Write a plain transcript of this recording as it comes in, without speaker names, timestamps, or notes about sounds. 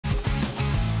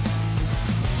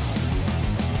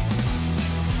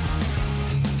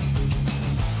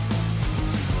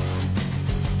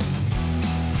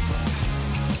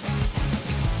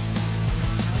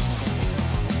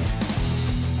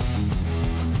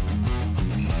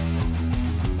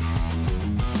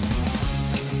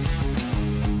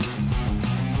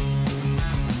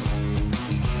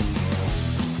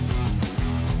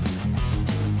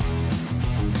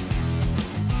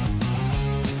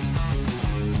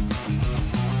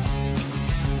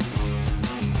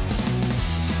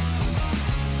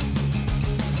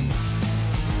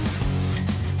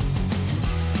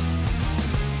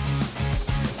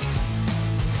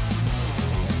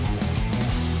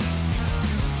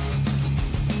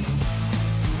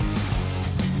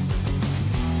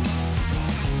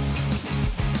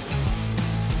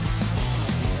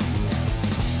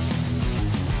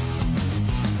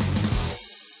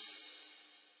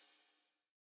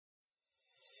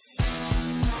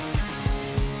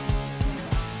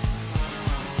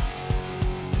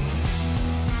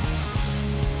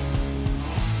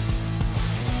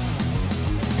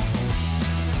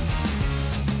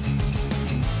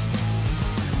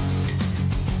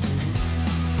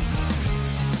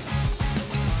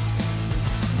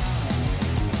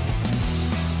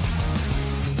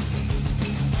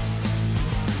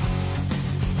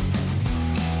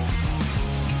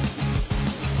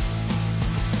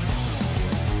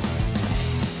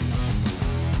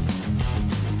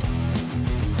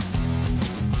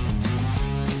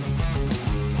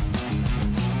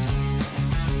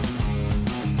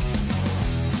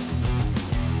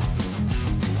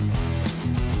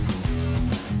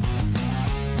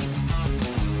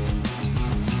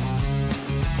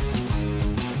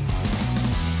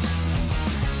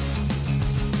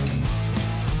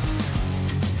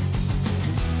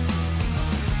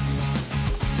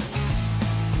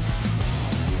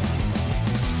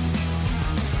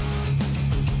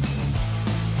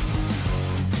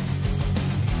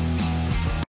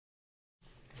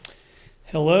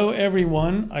Hello,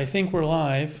 everyone. I think we're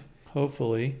live,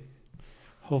 hopefully.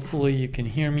 Hopefully you can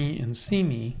hear me and see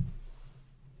me.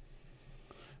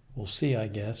 We'll see, I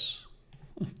guess.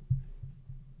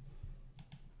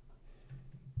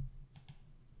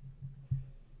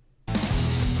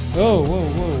 Whoa, whoa,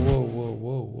 whoa, whoa, whoa,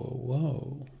 whoa, whoa,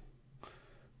 whoa.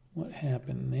 What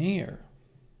happened there?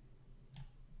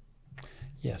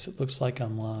 Yes, it looks like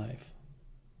I'm live.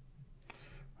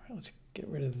 All right, let's get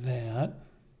rid of that.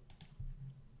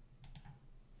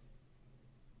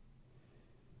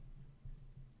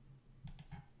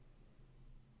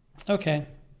 Okay.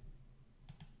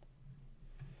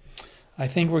 I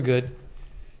think we're good.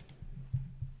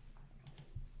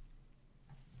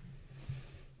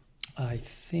 I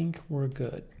think we're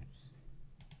good.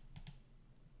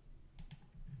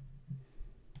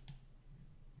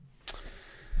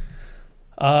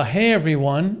 Hey,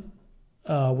 everyone.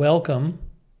 Welcome.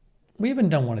 We haven't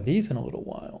done one of these in a little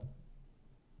while.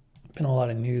 Been a lot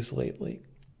of news lately.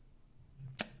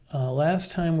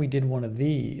 Last time we did one of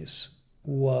these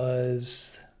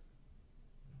was,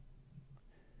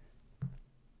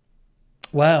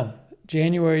 wow,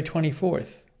 January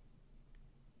 24th.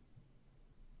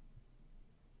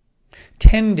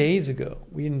 10 days ago.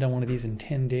 We hadn't done one of these in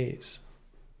 10 days.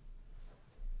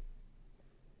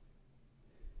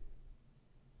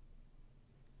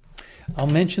 I'll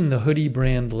mention the hoodie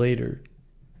brand later.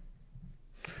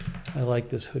 I like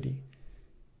this hoodie.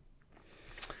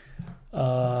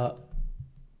 Let's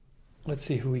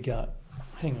see who we got.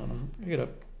 Hang on, I gotta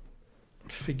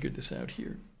figure this out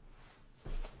here.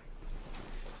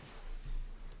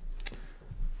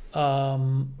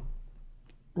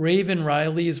 Raven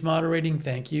Riley is moderating,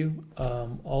 thank you.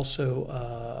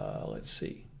 Let's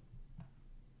see.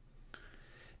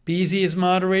 Beezy is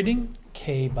moderating.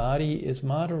 K Body is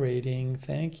moderating,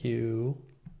 thank you.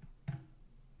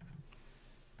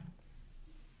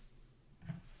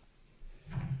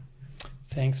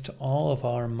 Thanks to all of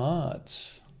our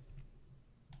mods.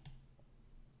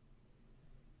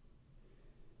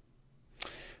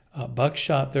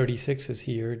 Buckshot 36 is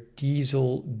here.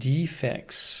 Diesel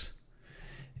Defects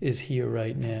is here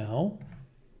right now.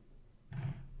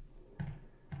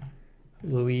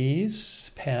 Louise,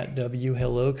 Pat W,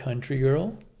 hello country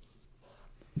girl.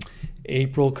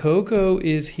 April Coco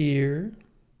is here.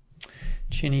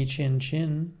 Chinny Chin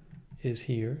Chin is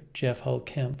here. Jeff Hull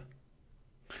Kemp.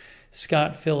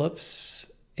 Scott Phillips,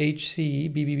 HC,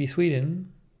 BBB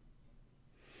Sweden.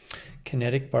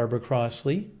 Kinetic Barbara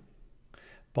Crossley.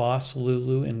 Boss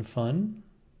Lulu and Fun.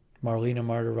 Marlena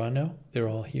Martirano, they're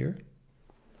all here.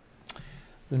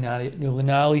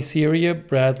 Lunali Syria,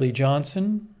 Bradley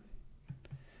Johnson.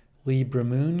 Lee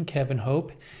Bramoon, Kevin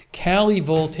Hope. Callie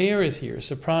Voltaire is here.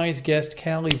 Surprise guest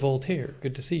Callie Voltaire.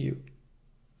 Good to see you.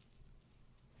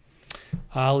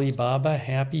 Alibaba,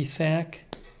 Happy Sack.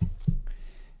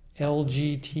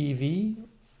 LGTV.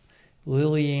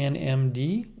 Lillian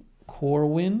MD.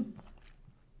 Corwin.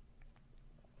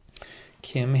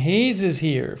 Kim Hayes is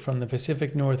here from the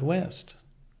Pacific Northwest.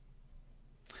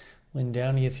 Lynn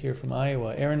Downey is here from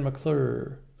Iowa. Aaron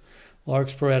McClure. Lark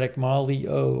Sporadic, Molly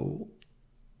O.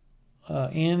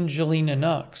 Angelina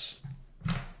Knox.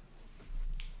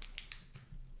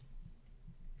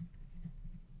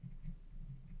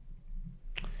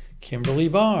 Kimberly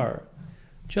Barr.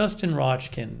 Justin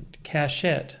Rochkin.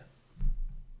 Cachette.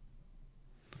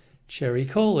 Cherry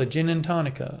Cola, Gin and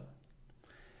Tonica.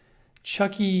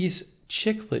 Chucky's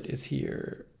Chicklet is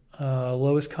here.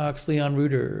 Lois Cox, Leon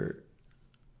Reuter.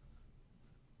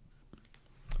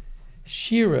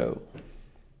 Shiro.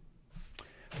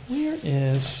 Where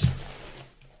is...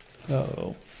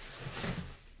 Uh-oh.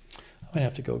 I might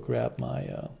have to go grab my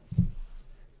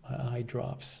eye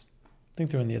drops. I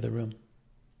think they're in the other room.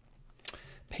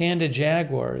 Panda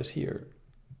Jaguar is here.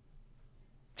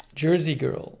 Jersey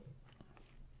Girl.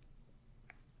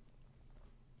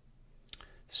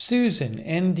 Susan,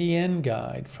 NDN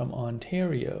Guide from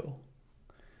Ontario.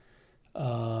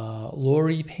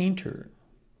 Lori Painter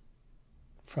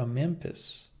from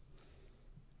Memphis.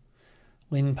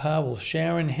 Lynn Powell,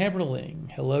 Sharon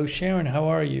Heberling. Hello, Sharon, how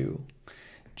are you?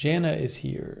 Jana is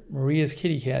here. Maria's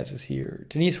Kitty Cats is here.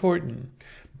 Denise Horton.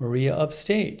 Maria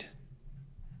Upstate.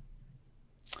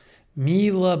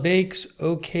 Mila Bakes,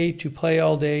 okay to play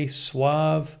all day.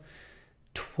 Suave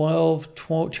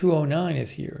 209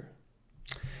 is here.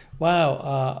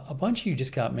 Wow, a bunch of you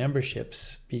just got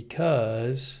memberships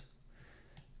because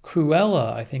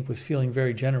Cruella, I think, was feeling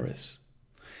very generous.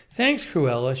 Thanks,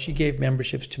 Cruella. She gave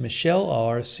memberships to Michelle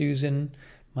R., Susan,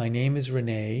 My Name is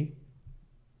Renee.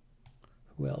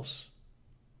 Who else?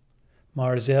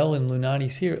 Marzel and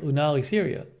Lunali,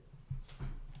 Syria.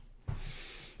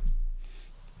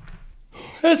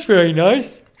 That's very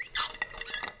nice.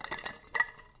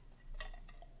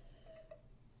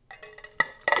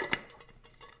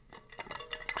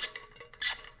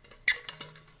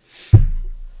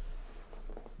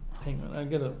 Hang on, I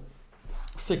gotta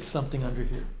fix something under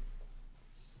here.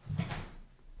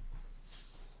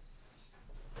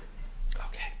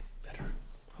 Okay, better,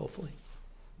 hopefully.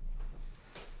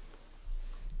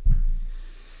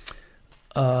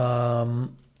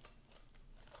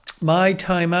 My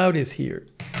timeout is here.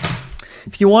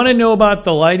 If you want to know about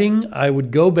the lighting, I would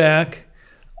go back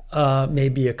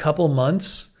maybe a couple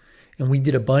months, and we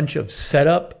did a bunch of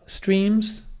setup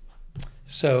streams.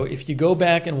 So if you go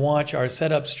back and watch our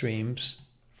setup streams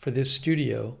for this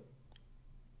studio,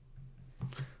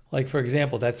 like for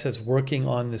example, that says working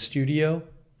on the studio,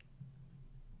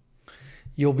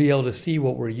 you'll be able to see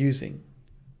what we're using.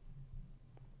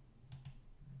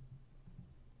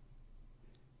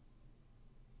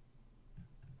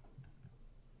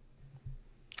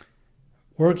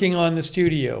 Working on the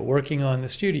studio, working on the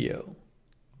studio,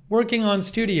 working on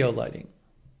studio lighting.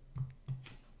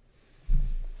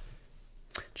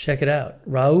 Check it out.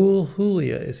 Raul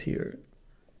Julia is here.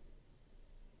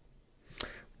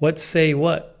 What say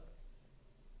what?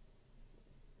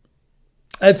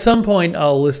 At some point,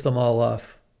 I'll list them all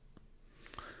off,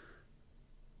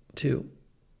 too.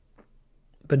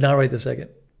 But not right this second.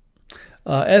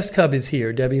 S-Cub is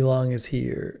here. Debbie Long is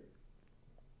here.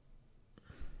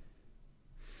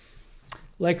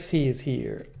 Lexi is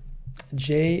here.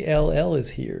 JLL is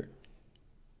here.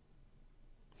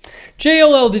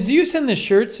 JLL, did you send the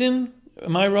shirts in?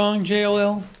 Am I wrong,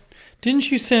 JLL?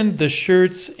 Didn't you send the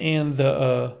shirts and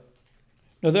the...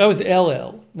 No, that was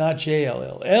LL, not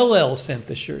JLL. LL sent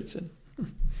the shirts in.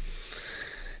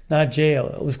 Not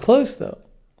JLL. It was close, though.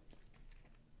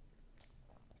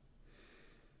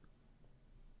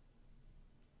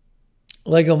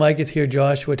 Lego Mike is here.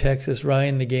 Joshua, Texas.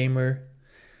 Ryan the Gamer.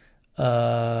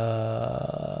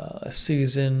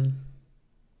 Susan.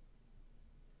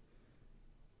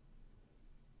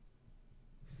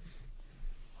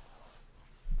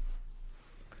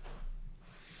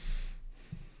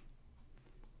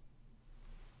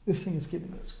 This thing is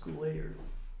giving us glare.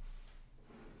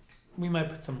 We might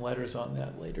put some letters on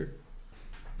that later.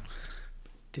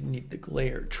 Didn't need the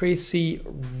glare. Tracy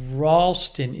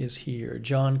Ralston is here.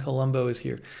 John Colombo is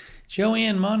here.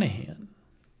 Joanne Monahan.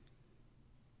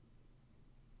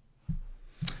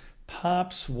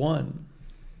 Pops 1.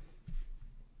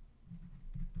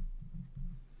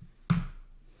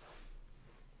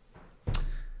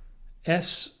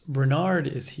 S. Bernard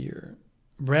is here.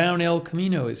 Brown El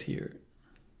Camino is here.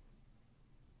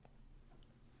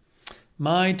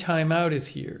 My Timeout is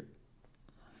here.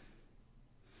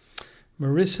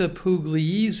 Marissa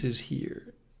Pugliese is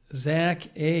here.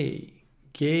 Zach A.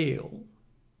 Gale.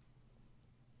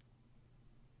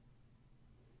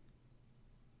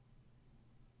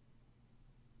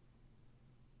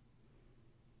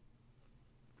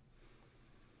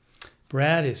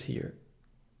 Brad is here.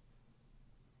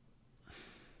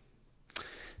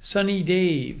 Sunny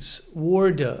Daves, War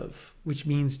Dove, which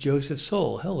means Joseph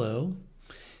Soul, hello,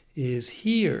 is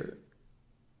here.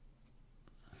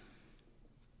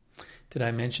 Did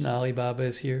I mention Alibaba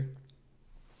is here?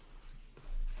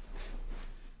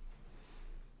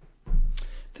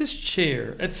 This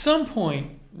chair, at some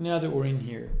point, now that we're in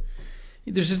here,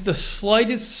 there's just the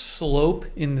slightest slope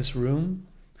in this room.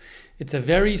 It's a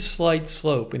very slight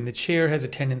slope, and the chair has a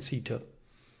tendency to,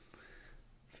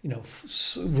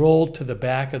 roll to the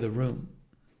back of the room.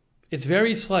 It's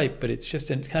very slight, but it's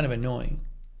kind of annoying.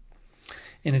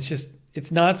 And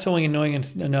it's not so annoying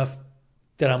enough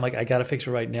that I'm like, I got to fix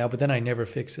it right now, but then I never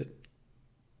fix it.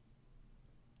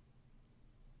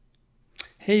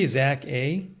 Hey, Zach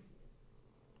A.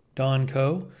 Don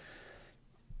Co.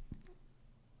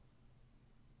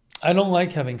 I don't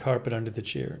like having carpet under the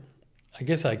chair. I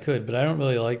guess I could, but I don't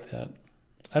really like that.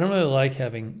 I like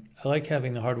having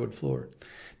the hardwood floor.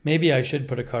 Maybe I should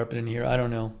put a carpet in here. I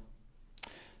don't know.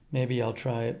 Maybe I'll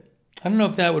try it. I don't know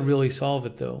if that would really solve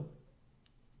it, though.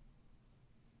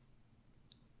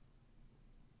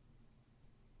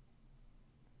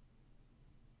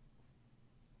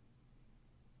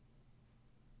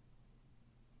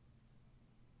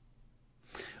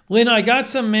 Lynn, I got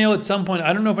some mail at some point.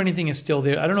 I don't know if anything is still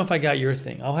there. I don't know if I got your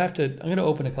thing. I'm going to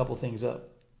open a couple things up.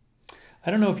 I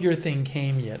don't know if your thing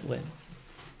came yet, Lynn.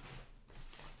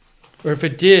 Or if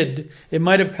it did, it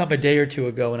might have come a day or two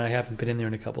ago and I haven't been in there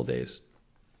in a couple days.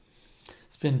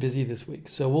 It's been busy this week.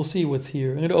 So we'll see what's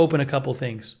here. I'm going to open a couple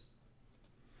things.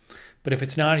 But if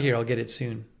it's not here, I'll get it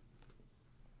soon.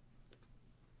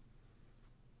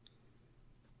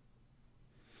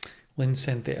 Lynn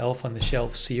sent the Elf on the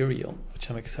Shelf cereal, which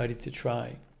I'm excited to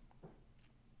try.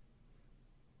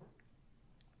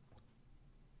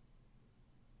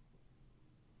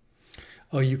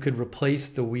 Oh, you could replace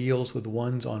the wheels with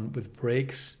ones with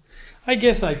brakes. I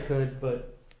guess I could,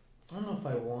 but I don't know if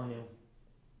I want to.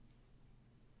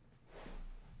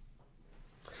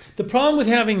 The problem with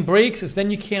having brakes is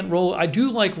then you can't roll. I do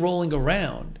like rolling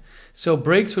around, so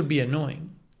brakes would be annoying.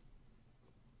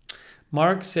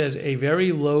 Mark says a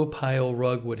very low pile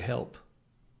rug would help.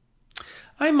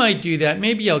 I might do that.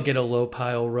 Maybe I'll get a low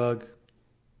pile rug.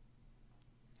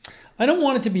 I don't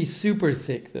want it to be super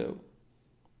thick, though.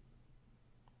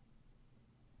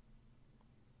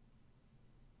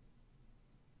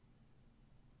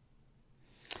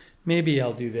 Maybe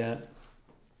I'll do that.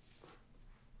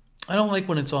 I don't like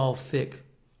when it's all thick.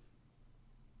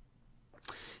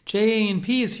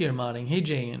 J-A-N-P is here modding. Hey,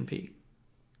 J-A-N-P.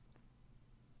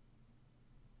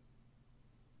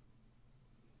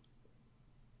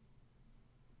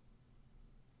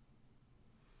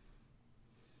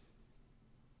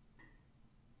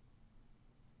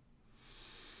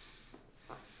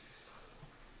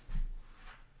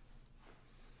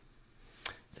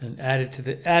 So add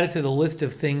it to the list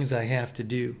of things I have to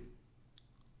do.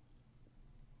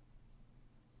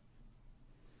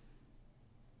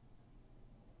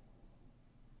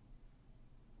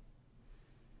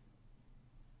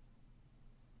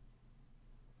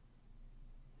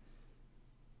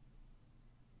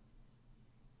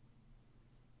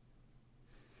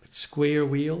 Square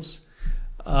wheels.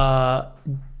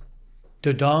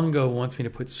 Dodongo wants me to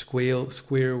put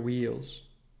square wheels.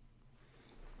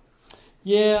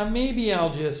 Yeah, maybe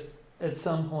I'll just, at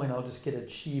some point, I'll just get a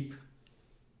cheap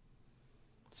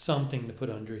something to put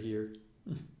under here.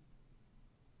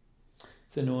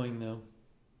 It's annoying, though.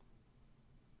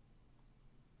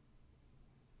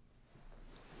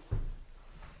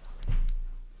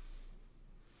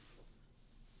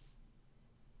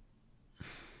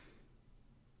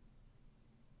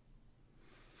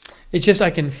 It's just I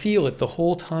can feel it the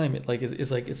whole time.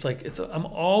 I'm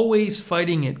always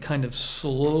fighting it, kind of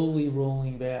slowly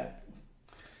rolling back.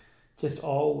 Just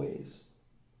always.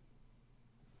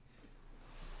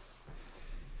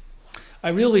 I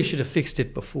really should have fixed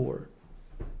it before.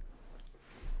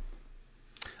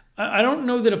 I don't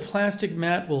know that a plastic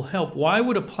mat will help. Why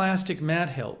would a plastic mat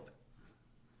help?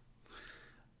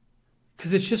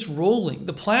 Because it's just rolling.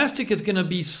 The plastic is going to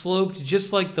be sloped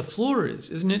just like the floor is,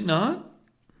 isn't it not?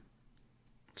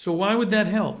 So why would that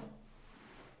help?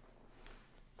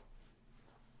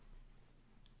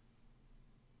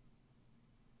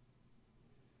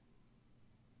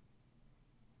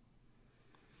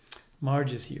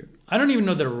 Marge is here. I don't even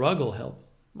know that a rug will help.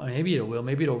 Maybe it will.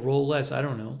 Maybe it'll roll less. I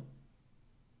don't know.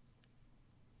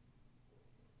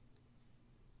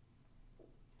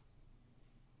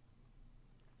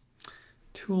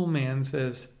 Toolman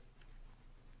says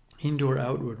indoor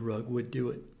outward rug would do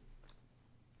it.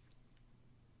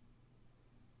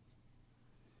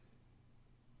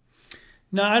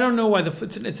 No, I don't know why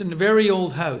it's a very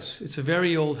old house. It's a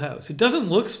very old house. It doesn't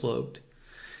look sloped.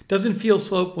 It doesn't feel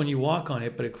sloped when you walk on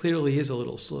it, but it clearly is a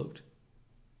little sloped.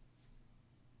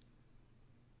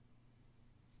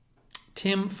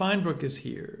 Tim Feinbrook is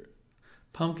here.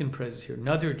 Pumpkin Press is here.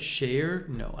 Another chair?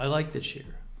 No, I like the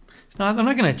chair. I'm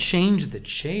not going to change the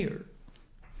chair.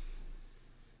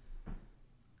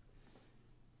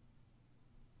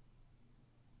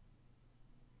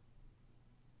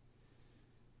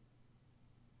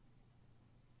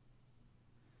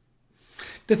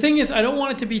 The thing is, I don't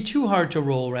want it to be too hard to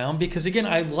roll around because, again,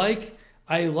 I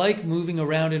like moving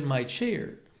around in my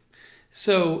chair.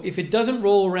 So if it doesn't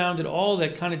roll around at all,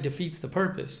 that kind of defeats the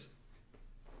purpose.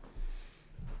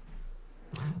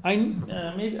 Maybe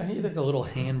I need like a little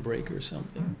handbrake or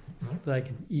something that I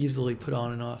can easily put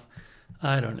on and off.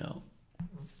 I don't know.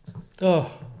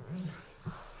 Oh,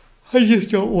 I just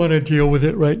don't want to deal with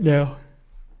it right now.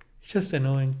 It's just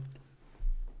annoying.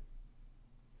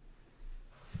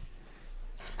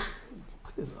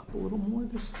 This up a little more,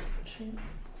 this chair.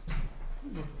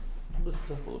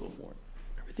 Lift it up a little more.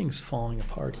 Everything's falling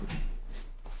apart here.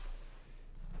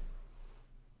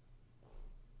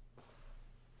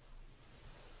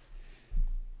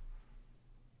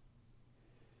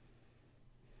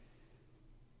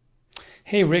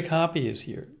 Hey, Rick Hoppy is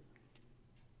here.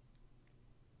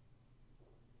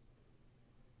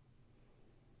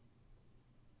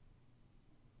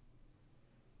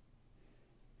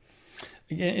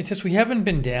 Again, it's just we haven't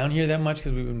been down here that much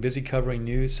because we've been busy covering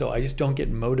news, so I just don't get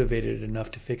motivated enough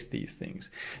to fix these things.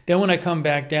 Then when I come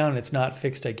back down and it's not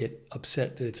fixed, I get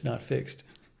upset that it's not fixed.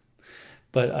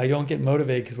 But I don't get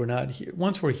motivated because we're not here.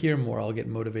 Once we're here more, I'll get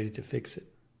motivated to fix it.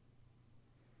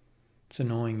 It's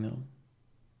annoying though.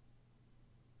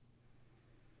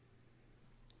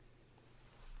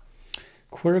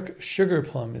 Quirk Sugar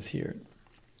Plum is here.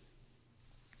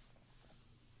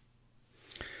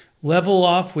 Level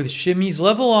off with shimmies.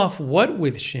 Level off what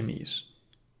with shimmies?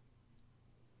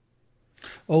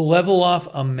 Oh, level off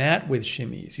a mat with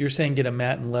shimmies. You're saying get a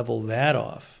mat and level that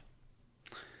off.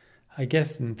 I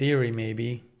guess in theory,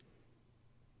 maybe.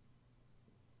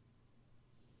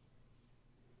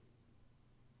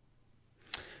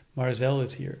 Marzel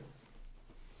is here.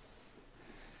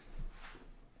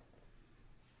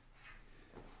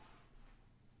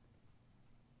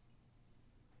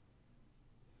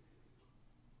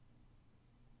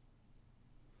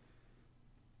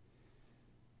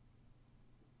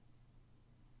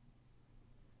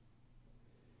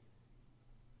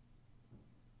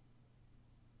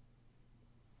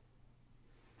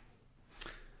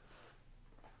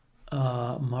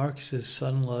 Marx's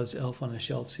son loves Elf on a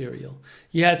Shelf cereal.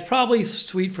 Yeah, it's probably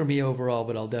sweet for me overall,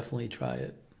 but I'll definitely try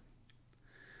it.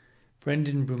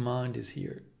 Brendan Brumond is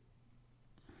here.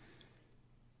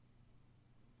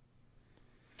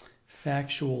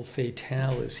 Factual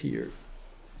Fatale is here.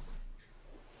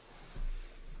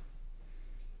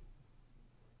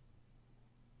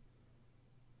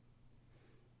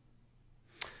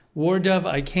 War Dove,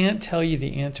 I can't tell you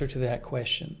the answer to that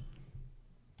question.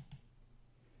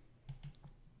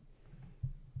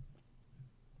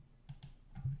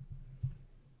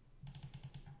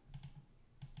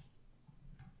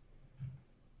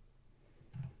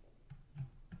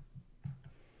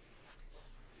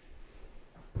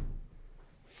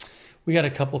 We got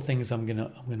a couple things I'm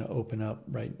gonna open up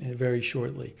very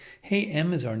shortly. Hey,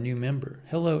 M is our new member.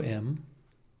 Hello, M.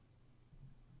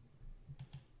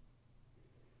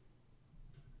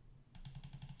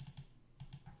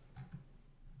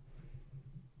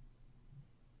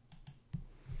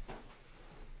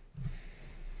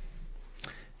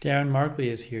 Darren Markley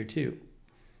is here too.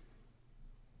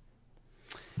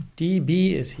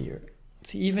 DB is here.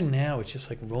 See, even now it's just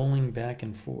like rolling back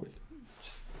and forth.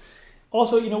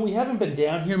 Also, you know, we haven't been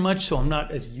down here much, so I'm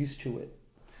not as used to it.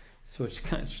 So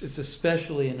it's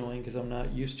especially annoying because I'm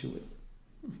not used to it.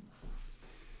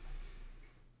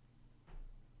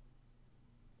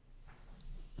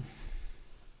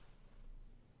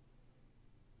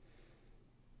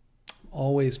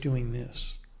 Always doing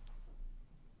this.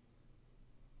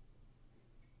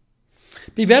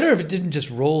 Be better if it didn't just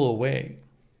roll away.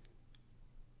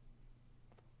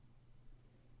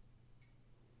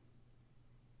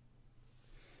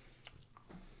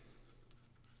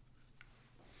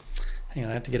 Hang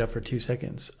on, I have to get up for 2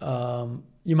 seconds.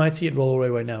 You might see it roll away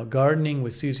right now. Gardening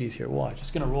with Susie's here. Watch,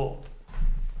 it's going to roll.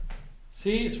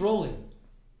 See, it's rolling.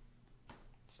 It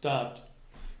stopped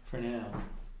for now.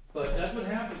 But that's what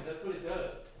happens. That's what it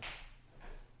does.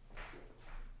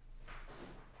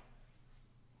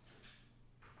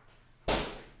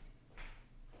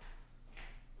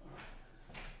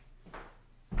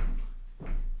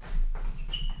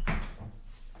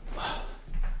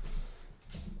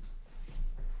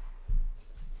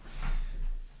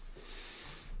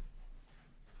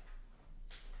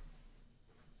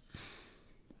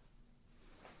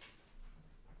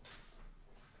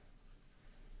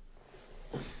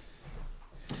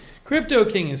 Crypto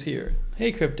King is here.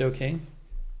 Hey, Crypto King.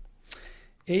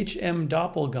 HM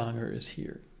Doppelganger is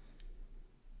here.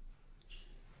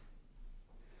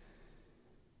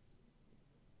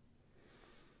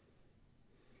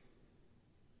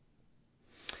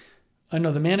 I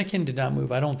know the mannequin did not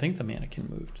move. I don't think the mannequin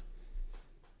moved.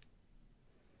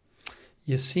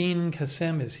 Yassine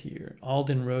Kassem is here.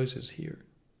 Alden Rose is here.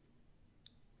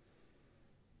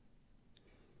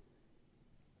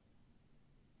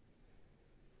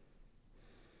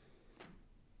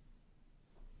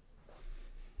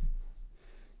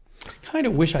 Kind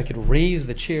of wish I could raise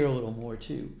the chair a little more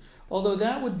too. Although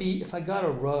that would be, if I got a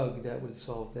rug, that would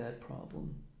solve that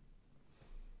problem.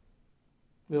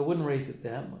 Well, it wouldn't raise it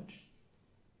that much.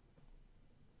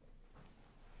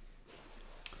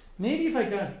 Maybe if I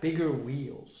got bigger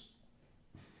wheels.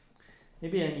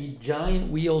 Maybe I need giant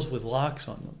wheels with locks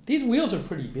on them. These wheels are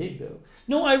pretty big though.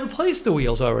 No, I replaced the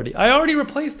wheels already. I already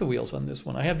replaced the wheels on this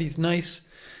one. I have these nice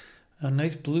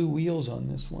blue wheels on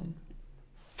this one.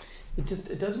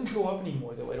 It doesn't go up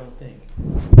anymore though, I don't think.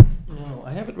 No,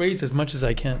 I have it raised as much as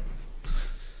I can.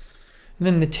 And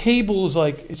then the table is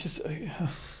like, it's just,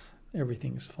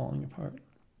 everything's falling apart.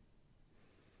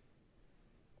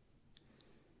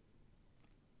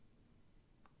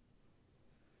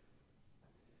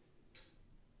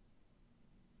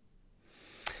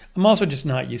 I'm also just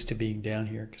not used to being down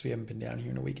here because we haven't been down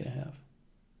here in a week and a half.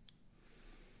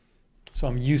 So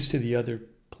I'm used to the other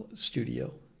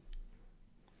studio.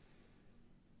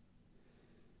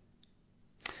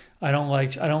 I don't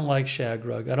like shag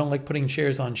rug. I don't like putting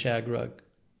chairs on shag rug.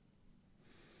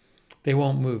 They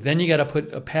won't move. Then you got to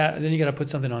put then you got to put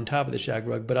something on top of the shag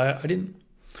rug, but I didn't.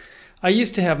 I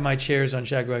used to have my chairs on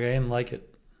shag rug. I didn't like it.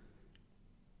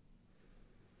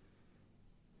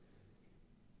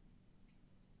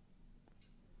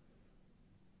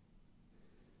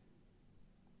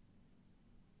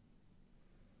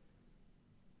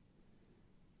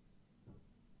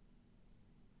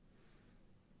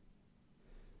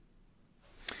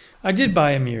 I did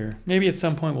buy a mirror. Maybe at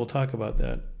some point we'll talk about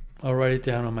that. I'll write it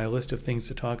down on my list of things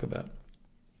to talk about.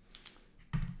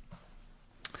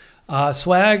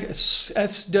 Swag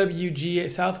SWG,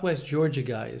 Southwest Georgia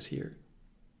guy is here.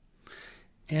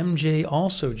 MJ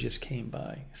also just came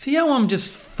by. See how I'm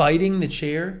just fighting the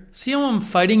chair? See how I'm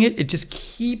fighting it? It just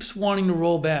keeps wanting to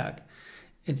roll back.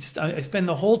 I spend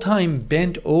the whole time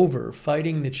bent over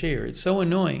fighting the chair. It's so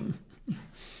annoying.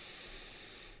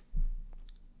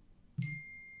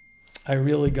 I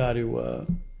really got to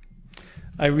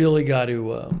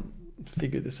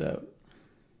figure this out.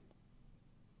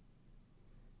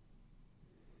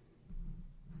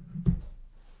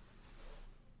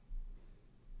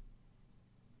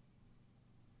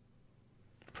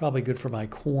 Probably good for my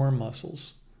core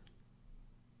muscles.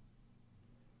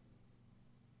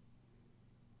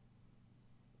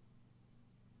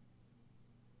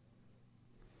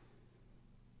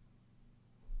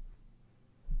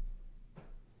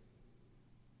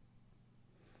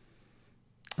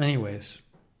 Anyways,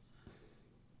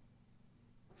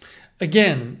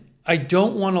 again, I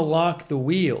don't want to lock the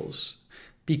wheels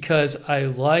because I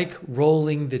like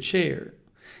rolling the chair.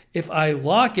 If I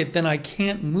lock it, then I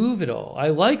can't move at all. I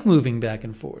like moving back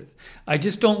and forth. I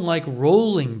just don't like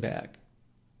rolling back.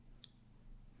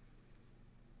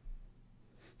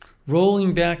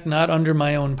 Rolling back not under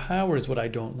my own power is what I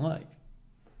don't like.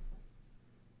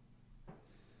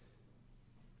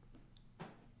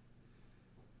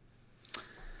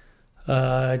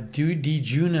 D.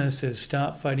 Juno says,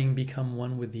 stop fighting, become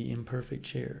one with the imperfect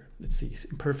chair. It's the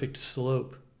imperfect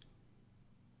slope.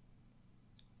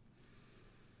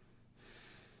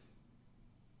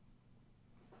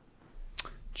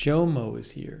 Jomo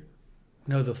is here.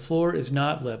 No, the floor is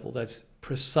not level. That's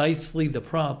precisely the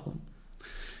problem.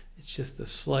 It's just the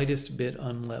slightest bit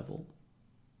unlevel.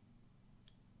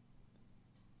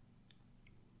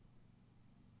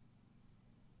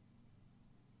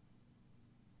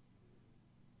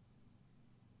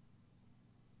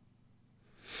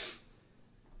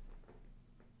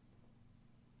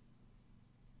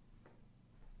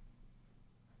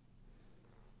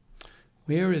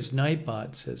 Where is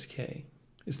Nightbot, says Kay.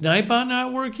 Is Nightbot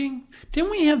not working?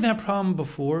 Didn't we have that problem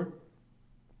before?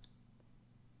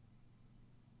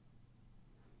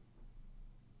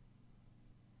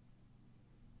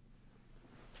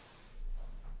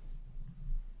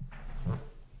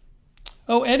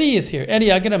 Oh, Eddie is here.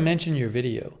 Eddie, I got to mention your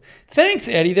video. Thanks,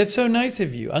 Eddie. That's so nice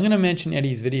of you. I'm going to mention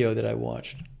Eddie's video that I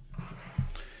watched,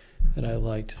 that I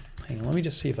liked. Hang on, let me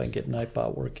just see if I can get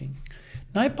Nightbot working.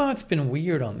 Nightbot's been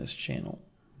weird on this channel.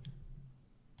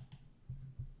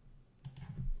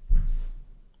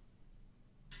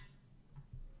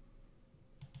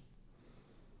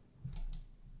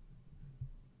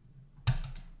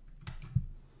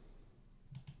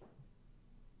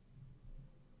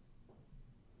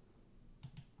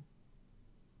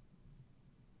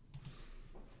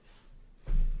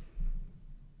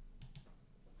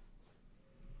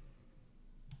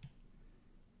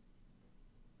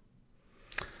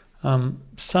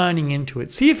 Signing into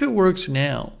it. See if it works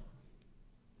now.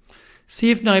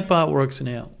 See if Nightbot works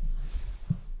now.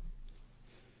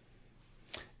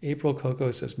 April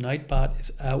Coco says Nightbot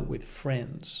is out with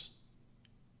friends.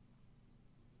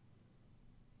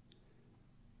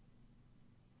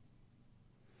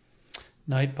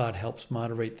 Nightbot helps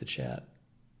moderate the chat.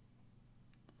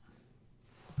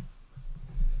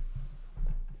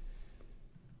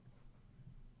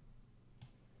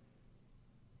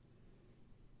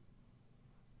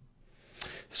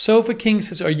 Sofa King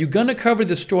says, are you going to cover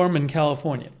the storm in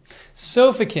California?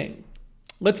 Sofa King,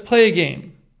 let's play a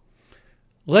game.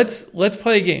 Let's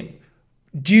play a game.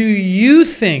 Do you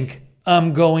think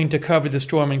I'm going to cover the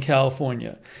storm in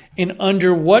California? And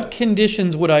under what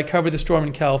conditions would I cover the storm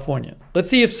in California? Let's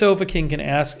see if Sofa King can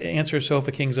answer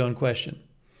Sofa King's own question.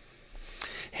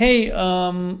 Hey,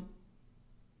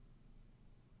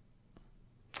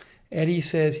 Eddie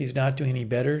says he's not doing any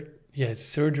better. Yeah, his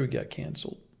surgery got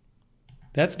canceled.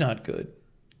 That's not good.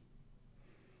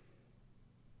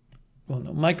 Well,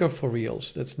 no, micro for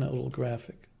reals. That's not a little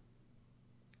graphic.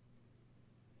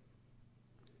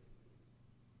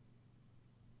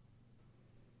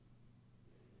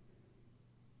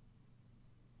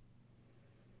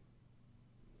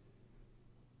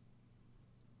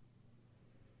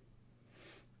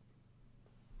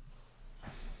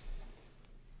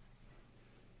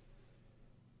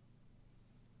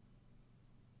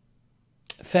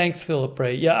 Thanks, Philip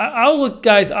Ray. Yeah, I'll look,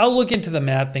 guys, I'll look into the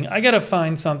mat thing. I got to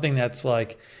find something that's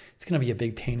like, it's going to be a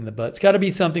big pain in the butt. It's got to be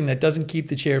something that doesn't keep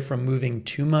the chair from moving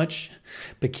too much,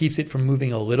 but keeps it from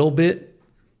moving a little bit.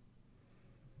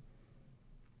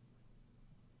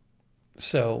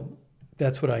 So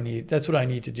that's what I need. That's what I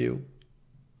need to do.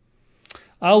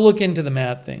 I'll look into the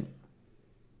mat thing.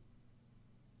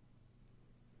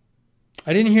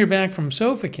 I didn't hear back from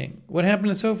Sofa King. What happened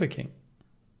to Sofa King?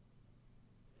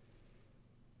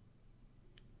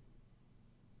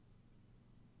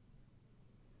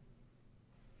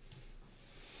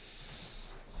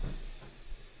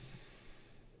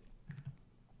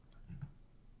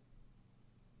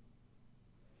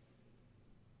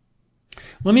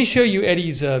 Let me show you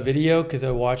Eddie's video because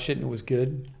I watched it and it was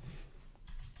good.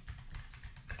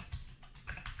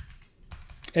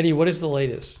 Eddie, what is the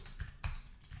latest?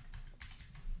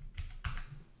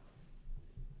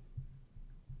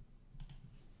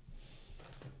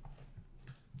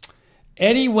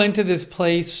 Eddie went to this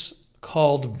place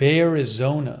called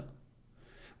Bearizona,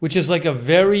 which is like a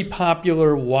very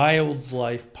popular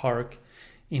wildlife park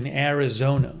in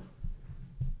Arizona.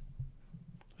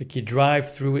 Like you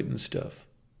drive through it and stuff.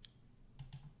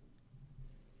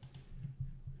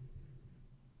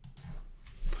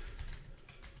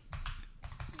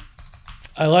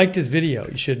 I liked his video.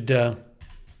 You should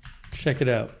check it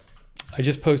out. I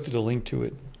just posted a link to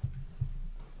it.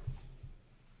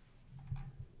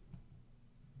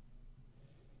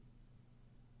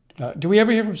 Do we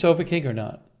ever hear from Sofa King or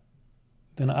not?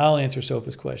 Then I'll answer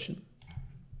Sofa's question.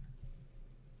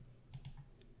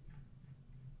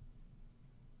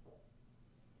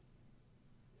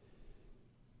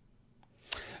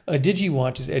 Digi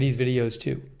watches Eddie's videos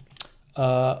too.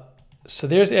 So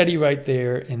there's Eddie right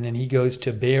there, and then he goes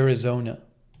to Bearizona.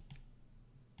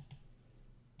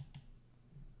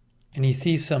 And he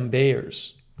sees some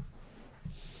bears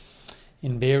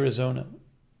in Bearizona.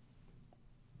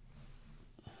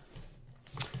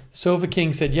 Sofa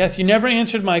King said, yes, you never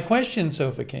answered my question,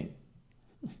 Sofa King.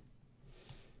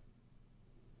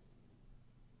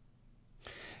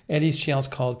 Eddie's channel is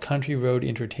called Country Road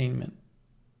Entertainment.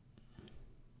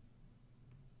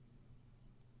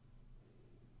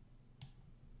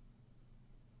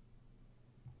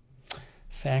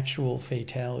 Factual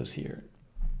Fatale is here.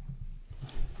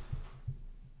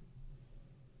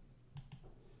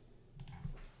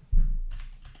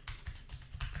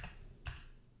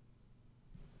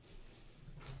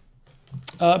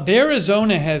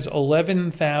 Bearizona has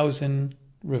 11,000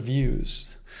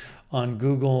 reviews on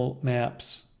Google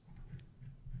Maps.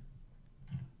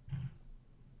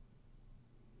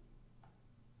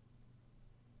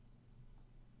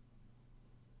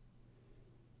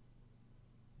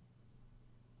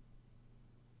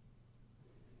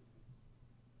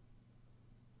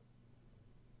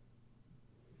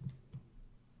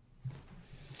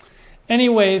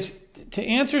 Anyways, to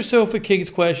answer Sofa King's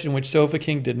question, which Sofa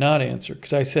King did not answer,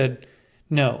 because I said,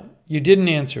 no, you didn't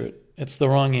answer it. It's the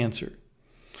wrong answer.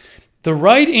 The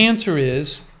right answer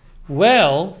is,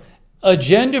 well,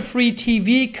 agenda-free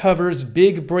TV covers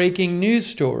big breaking news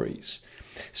stories.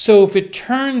 So if it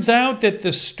turns out that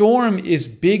the storm is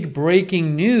big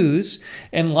breaking news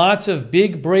and lots of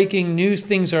big breaking news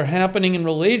things are happening and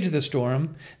related to the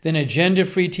storm, then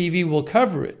agenda-free TV will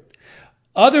cover it.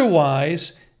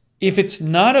 Otherwise, if it's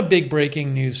not a big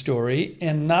breaking news story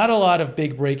and not a lot of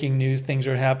big breaking news things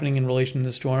are happening in relation to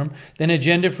the storm, then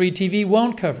agenda-free TV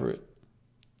won't cover it.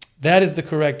 That is the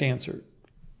correct answer.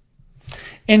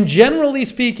 And generally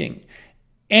speaking,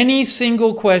 any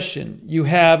single question you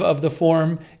have of the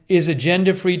form, is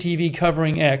agenda-free TV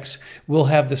covering X, will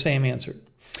have the same answer.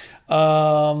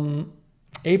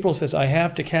 April says, I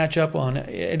have to catch up on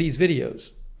Eddie's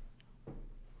videos.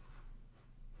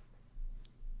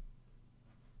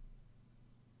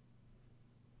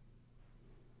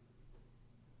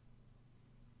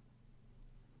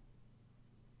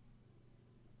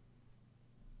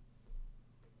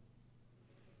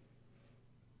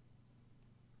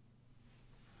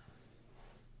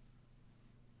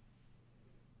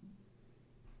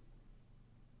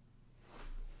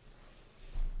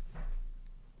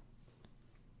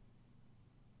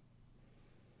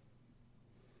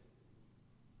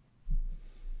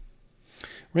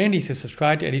 Randy says,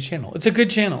 subscribe to Eddie's channel. It's a good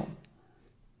channel.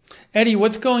 Eddie,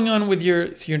 what's going on with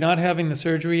your... So you're not having the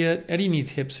surgery yet? Eddie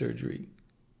needs hip surgery,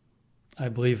 I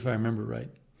believe, if I remember right.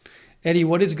 Eddie,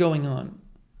 what is going on?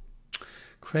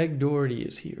 Craig Doherty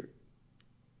is here.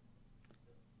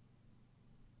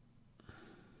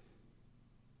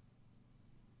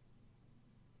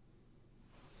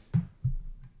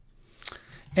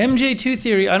 MJ2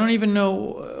 Theory, I don't even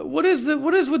know. What is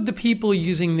with the people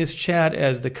using this chat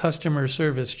as the customer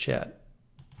service chat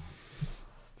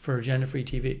for Agenda Free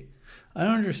TV? I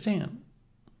don't understand.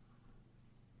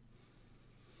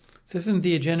 This isn't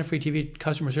the Agenda Free TV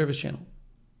customer service channel.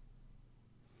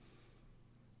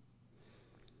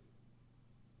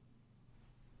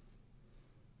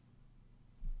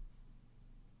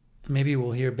 Maybe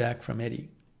we'll hear back from Eddie.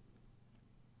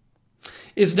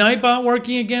 Is Nightbot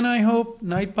working again, I hope?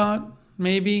 Nightbot,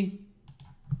 maybe?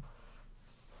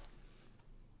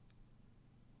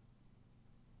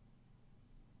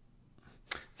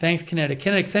 Thanks, Kinetic.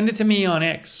 Kinetic, send it to me on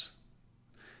X.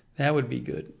 That would be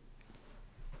good.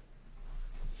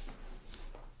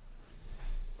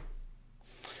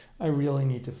 I really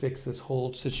need to fix this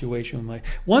whole situation with my...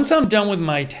 Once I'm done with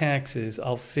my taxes,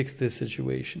 I'll fix this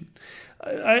situation.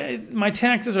 My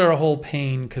taxes are a whole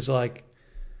pain because, like,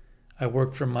 I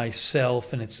work for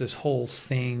myself and it's this whole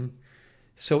thing.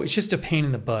 So it's just a pain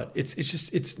in the butt.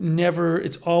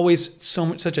 It's always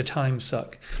such a time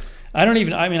suck.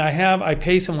 I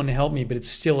pay someone to help me, but it's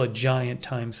still a giant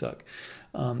time suck.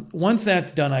 Once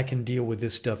that's done, I can deal with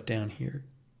this stuff down here.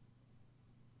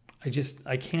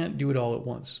 I can't do it all at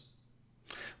once.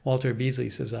 Walter Beasley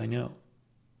says, I know.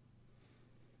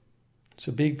 It's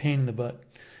a big pain in the butt.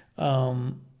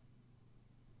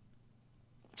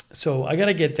 So I got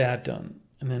to get that done,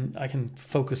 and then I can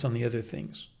focus on the other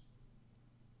things.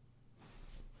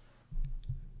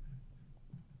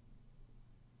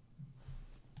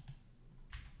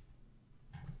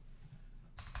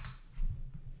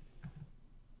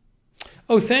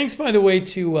 Oh, thanks, by the way,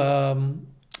 to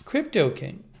Crypto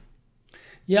King.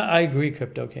 Yeah, I agree,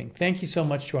 Crypto King. Thank you so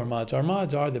much to our mods. Our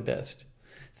mods are the best.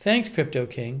 Thanks, Crypto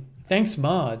King. Thanks,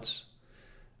 mods.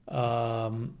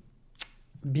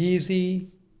 Beezy,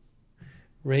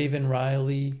 Raven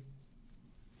Riley,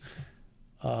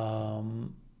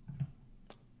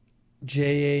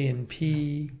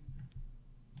 JA&P,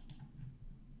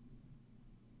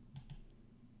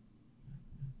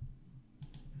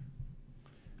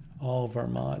 all of our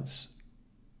mods.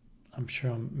 I'm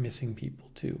sure I'm missing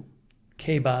people too.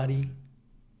 K-Body.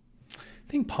 I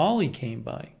think Polly came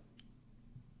by.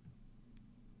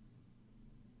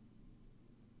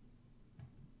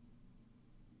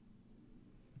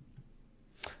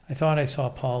 I thought I saw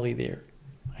Polly there.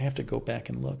 I have to go back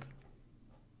and look.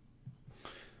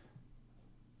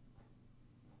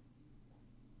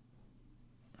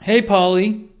 Hey,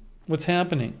 Polly. What's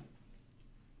happening?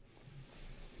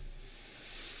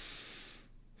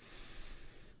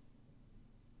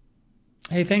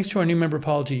 Hey, thanks to our new member,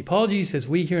 Paul G. Paul G says,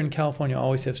 we here in California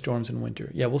always have storms in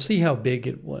winter. Yeah, we'll see how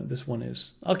big this one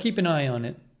is. I'll keep an eye on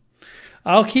it.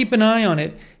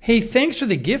 Hey, thanks for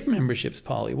the gift memberships,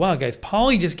 Polly. Wow, guys,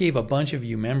 Polly just gave a bunch of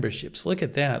you memberships. Look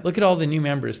at that. Look at all the new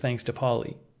members thanks to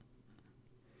Polly.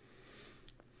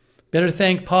 Better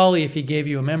thank Polly if he gave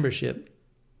you a membership.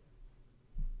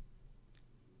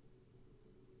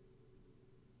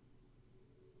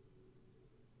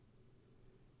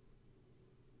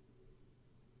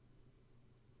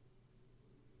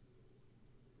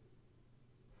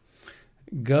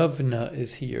 Govna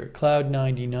is here.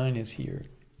 Cloud99 is here.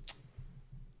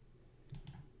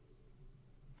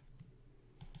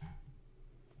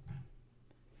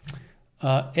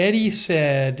 Eddie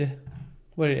said,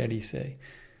 what did Eddie say?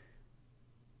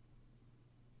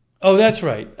 Oh, that's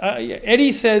right.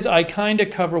 Eddie says, I kind of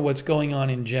cover what's going on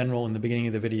in general in the beginning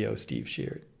of the video Steve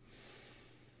shared.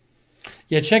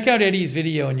 Yeah, check out Eddie's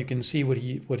video and you can see what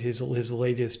his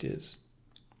latest is.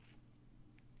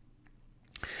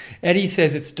 Eddie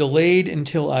says, it's delayed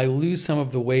until I lose some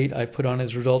of the weight I've put on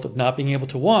as a result of not being able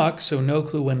to walk, so no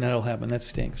clue when that'll happen. That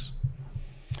stinks.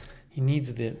 He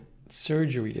needs the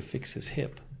surgery to fix his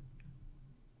hip.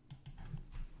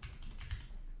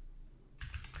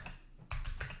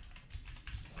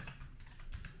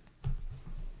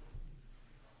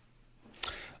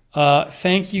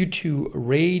 Thank you to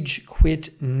Rage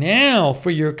Quit Now for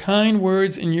your kind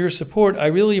words and your support. I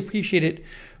really appreciate it.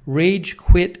 Rage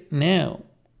Quit Now.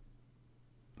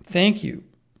 Thank you.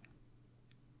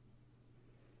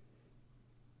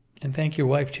 And thank your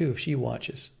wife, too, if she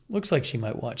watches. Looks like she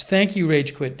might watch. Thank you,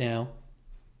 Rage Quit Now.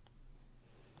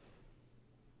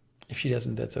 If she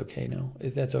doesn't, that's okay. No,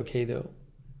 that's okay, though.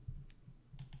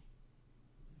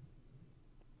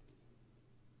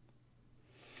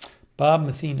 Bob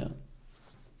Messina.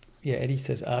 Yeah, Eddie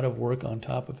says out of work on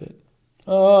top of it.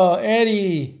 Oh,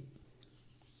 Eddie.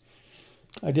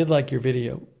 I did like your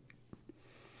video.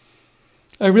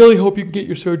 I really hope you can get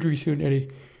your surgery soon,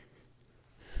 Eddie.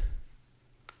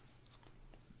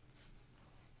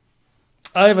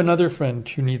 I have another friend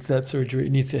who needs that surgery. He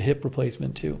needs a hip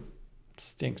replacement too. It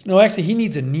stinks. No, actually, he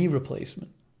needs a knee replacement.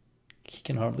 He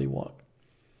can hardly walk.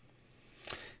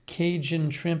 Cajun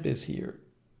Shrimp is here.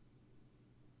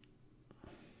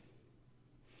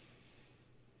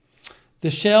 The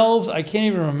shelves, I can't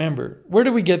even remember. Where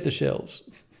do we get the shelves?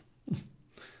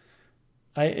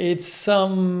 It's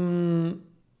some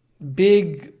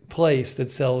big place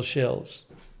that sells shelves.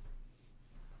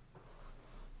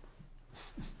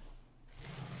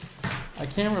 I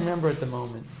can't remember at the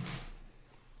moment.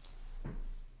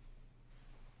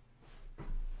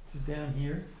 Is it down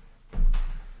here?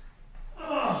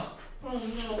 Oh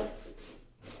no.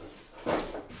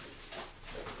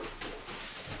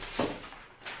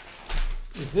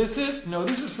 Is this it? No,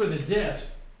 this is for the desk.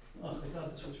 Oh, I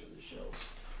thought this was for the shelves.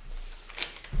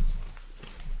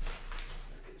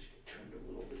 Let's get you turned a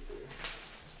little bit there.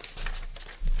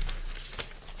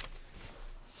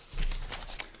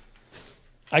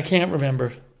 I can't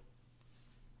remember.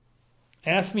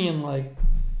 Ask me in like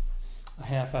a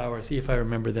half hour, see if I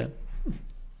remember that.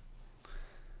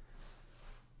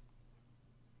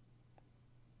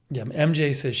 Yeah,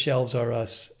 MJ says shelves are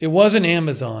us. It wasn't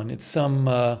Amazon. It's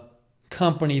some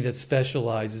company that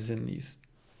specializes in these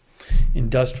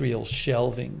industrial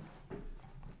shelving.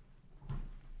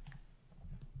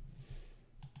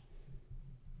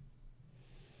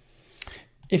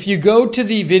 If you go to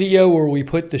the video where we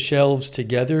put the shelves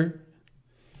together,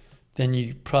 then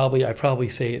I probably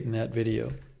say it in that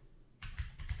video.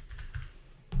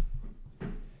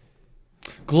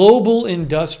 Global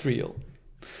Industrial.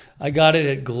 I got it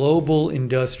at Global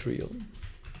Industrial.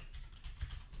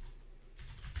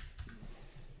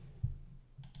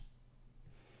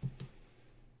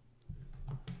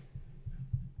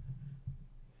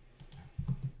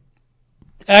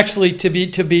 Actually, to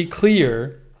be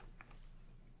clear,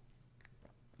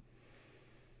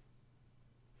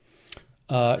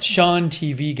 Sean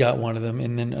TV got one of them,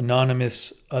 and then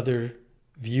anonymous other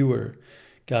viewer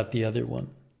got the other one.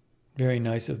 Very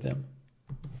nice of them.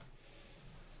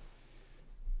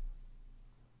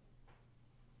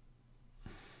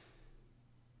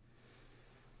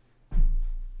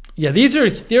 Yeah, these are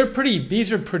pretty big.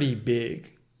 These are pretty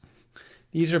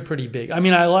big. I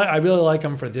mean, I really like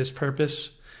them for this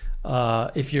purpose.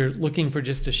 If you're looking for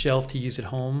just a shelf to use at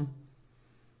home,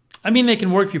 I mean, they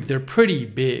can work for you, but they're pretty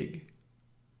big.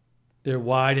 They're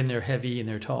wide and they're heavy and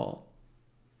they're tall.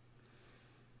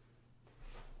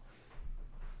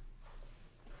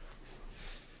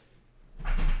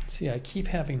 See, I keep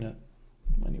having to.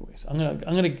 Anyways, I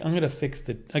gotta fix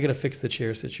the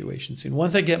chair situation soon.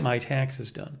 Once I get my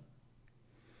taxes done.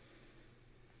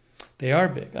 They are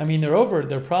big. I mean,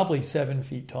 they're probably 7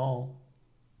 feet tall.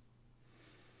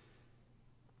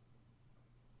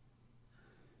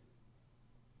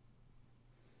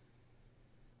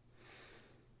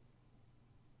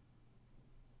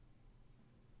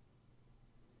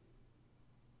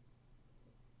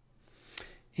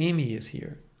 Amy is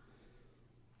here.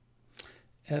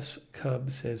 S.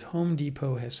 Cub says Home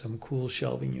Depot has some cool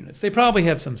shelving units. They probably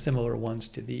have some similar ones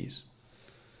to these.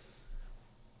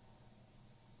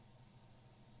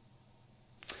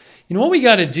 You know what we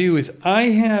got to do is I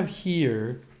have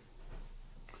here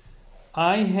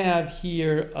a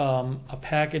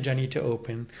package I need to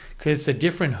open because it's a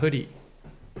different hoodie.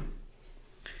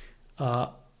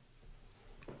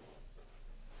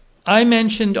 I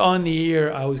mentioned on the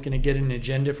air I was going to get an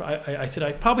agenda for. I said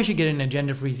I probably should get an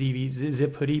agenda free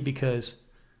zip hoodie because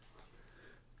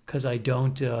I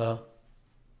don't.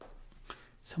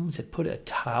 Someone said put a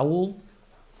towel.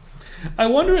 I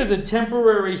wonder, as a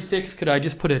temporary fix, could I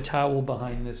just put a towel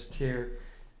behind this chair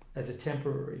as a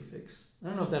temporary fix? I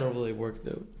don't know if that'll really work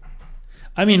though.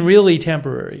 I mean, really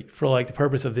temporary for like the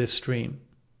purpose of this stream.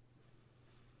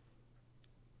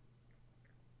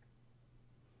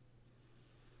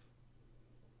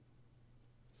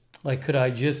 Like, could I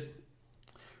just,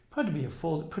 probably be a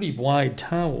pretty wide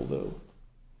towel though.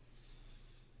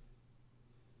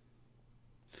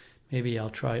 Maybe I'll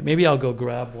try it. Maybe I'll go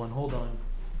grab one. Hold on.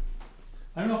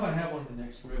 I don't know if I have one in the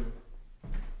next room.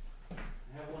 I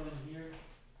have one in here.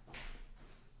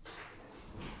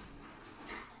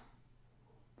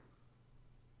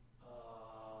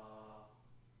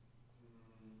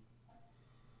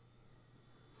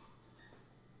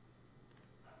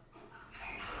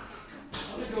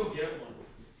 I'm gonna go get one.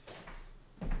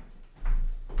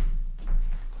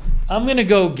 I'm going to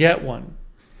go get one.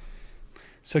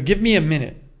 So give me a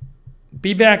minute.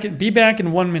 Be back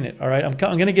in 1 minute, all right? I'm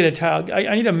going to get a towel.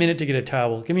 I need a minute to get a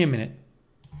towel. Give me a minute.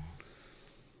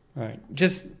 All right.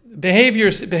 Just behave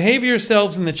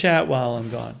yourselves in the chat while I'm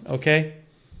gone, okay?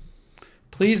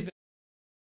 Please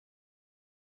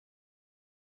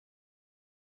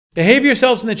behave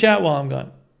yourselves in the chat while I'm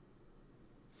gone.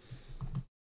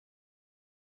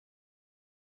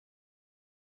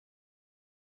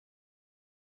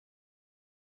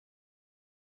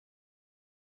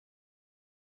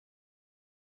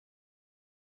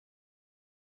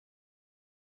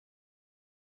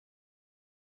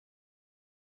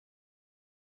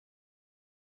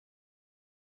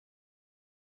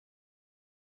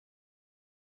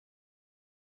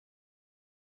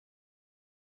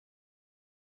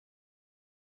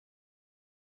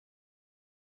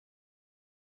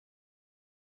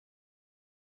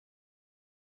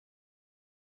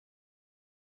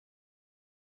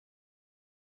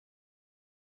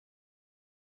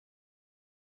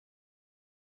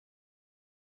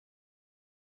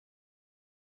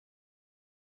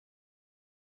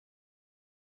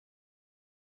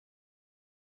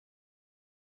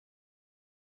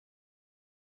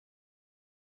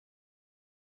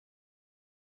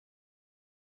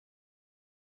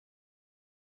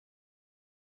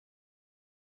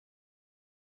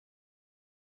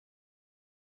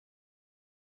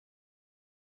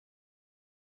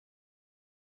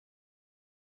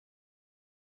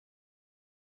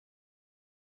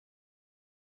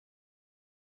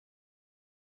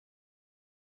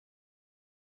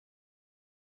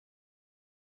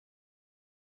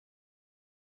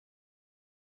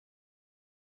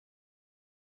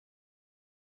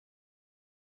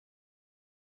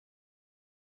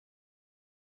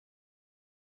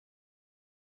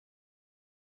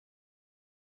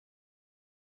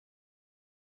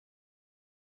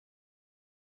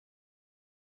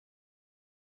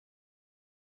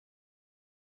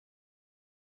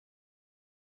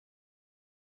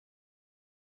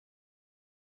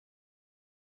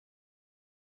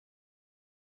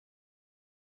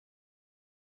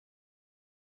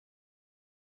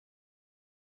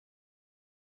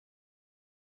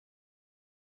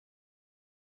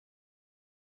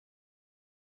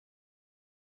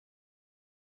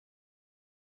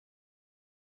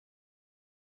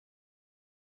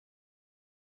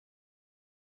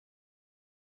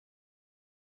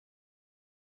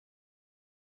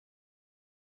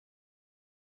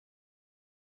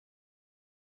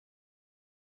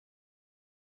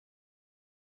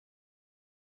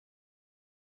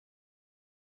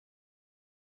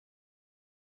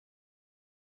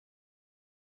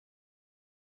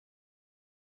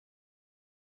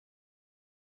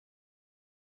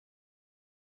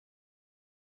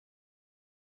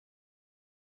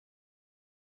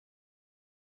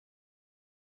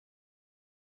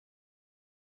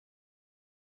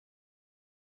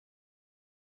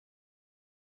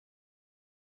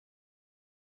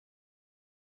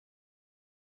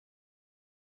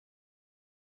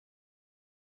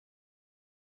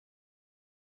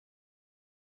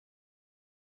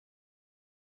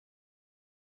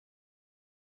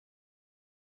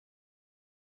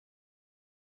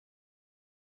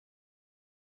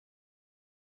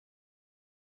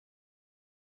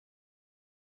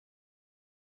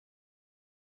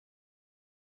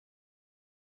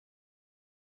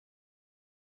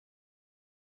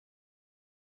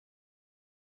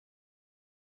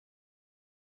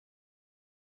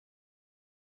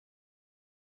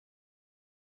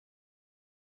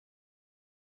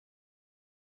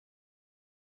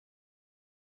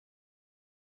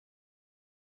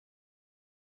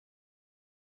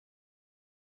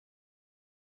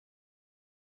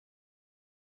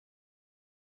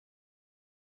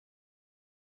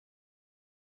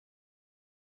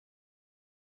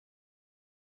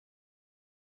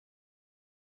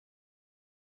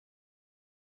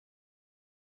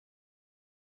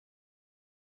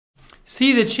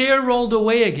 See, the chair rolled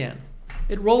away again.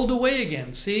 It rolled away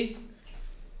again, see?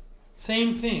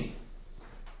 Same thing.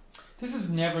 This is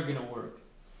never going to work.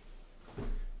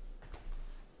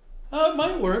 Oh, it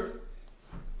might work.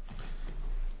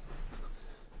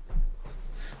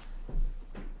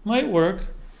 Might work.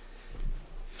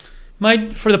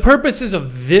 Might, for the purposes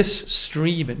of this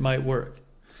stream, it might work.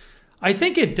 I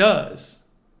think it does.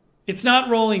 It's not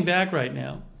rolling back right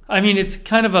now. I mean, it's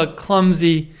kind of a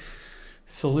clumsy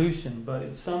solution, but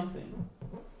it's something.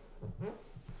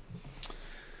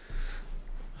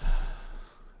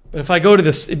 But if I go to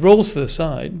this, it rolls to the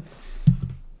side.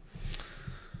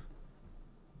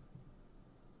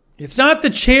 It's not the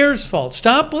chair's fault.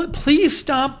 Please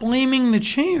stop blaming the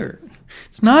chair.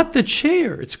 It's not the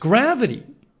chair, it's gravity.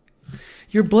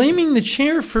 You're blaming the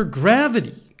chair for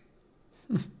gravity.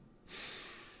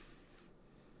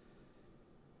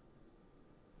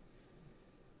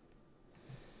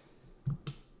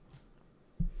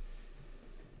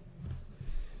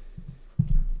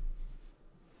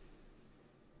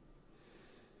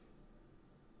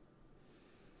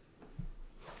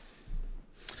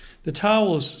 The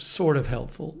towel is sort of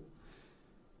helpful.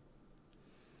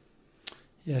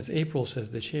 Yes, April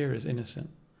says the chair is innocent.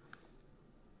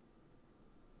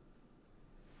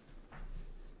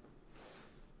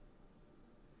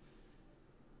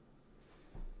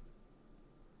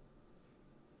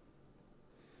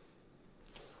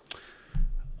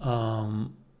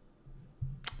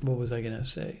 What was I going to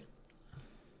say?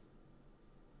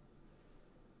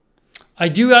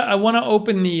 I want to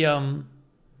open the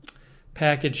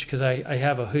package because I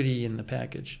have a hoodie in the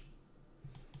package.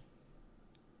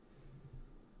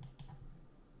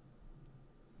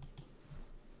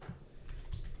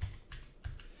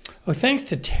 Oh, thanks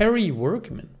to Terry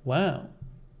Workman. Wow.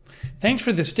 Thanks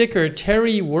for the sticker,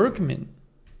 Terry Workman.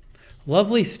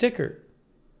 Lovely sticker.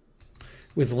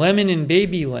 With lemon and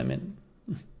baby lemon.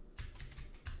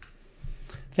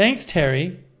 Thanks,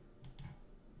 Terry.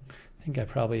 I think I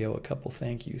probably owe a couple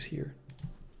thank yous here.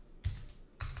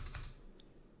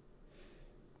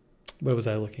 What was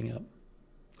I looking up?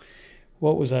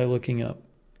 What was I looking up?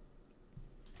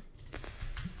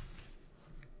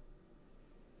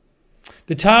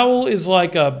 The towel is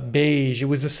like a beige. It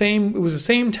was the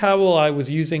same towel I was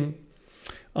using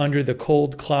under the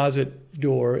cold closet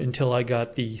door until I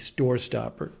got the door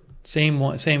stopper. Same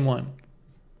one.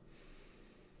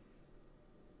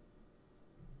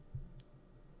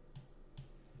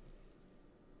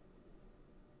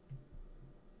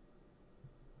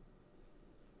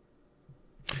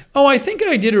 Oh, I think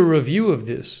I did a review of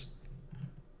this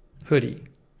hoodie.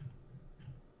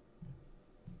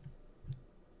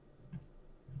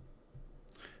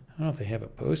 I don't know if they have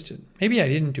it posted. Maybe I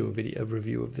didn't do a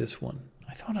review of this one.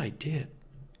 I thought I did.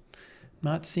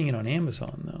 Not seeing it on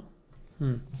Amazon,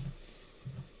 though.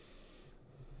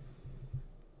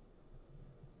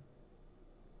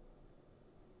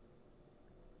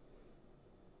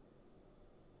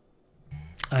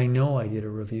 I know I did a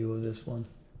review of this one.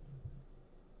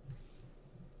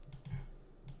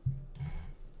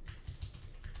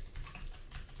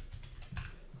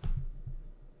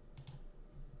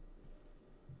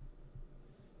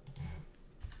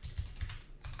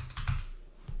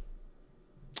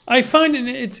 I find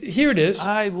it, here it is.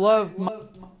 I love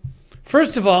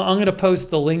First of all, I'm going to post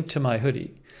the link to my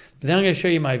hoodie. But then I'm going to show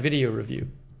you my video review.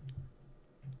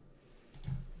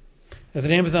 As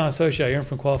an Amazon associate, I earn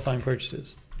from qualifying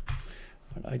purchases.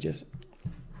 But I just...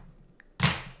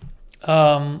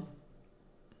 how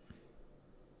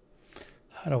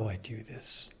do I do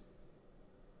this?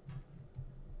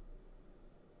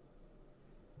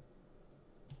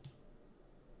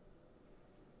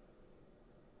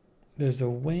 There's a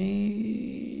way.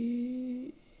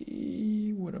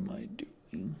 What am I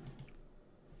doing?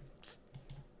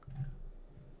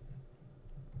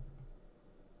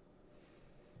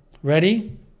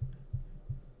 Ready?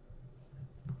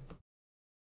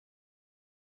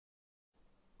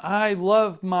 I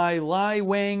love my Lai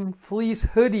Wang fleece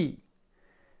hoodie.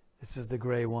 This is the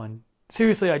gray one.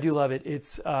 Seriously, I do love it.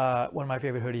 It's one of my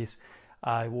favorite hoodies.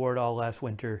 I wore it all last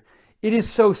winter. It is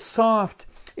so soft.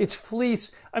 It's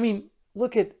fleece. I mean,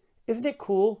 look at, isn't it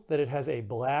cool that it has a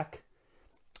black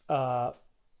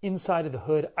inside of the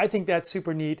hood? I think that's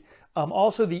super neat.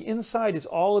 Also, the inside is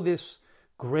all of this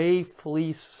gray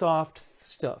fleece soft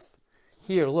stuff.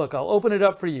 Here, look, I'll open it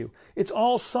up for you. It's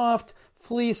all soft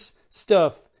fleece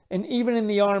stuff, and even in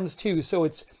the arms too. So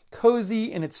it's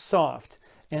cozy and it's soft.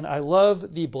 And I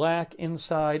love the black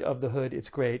inside of the hood. It's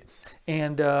great.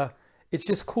 And it's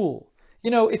just cool. You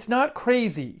know, it's not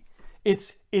crazy.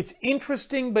 It's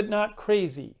interesting but not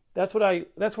crazy. That's what I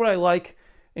like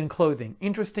in clothing.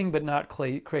 Interesting but not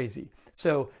crazy.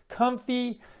 So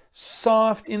comfy,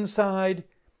 soft inside,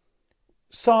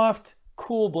 soft,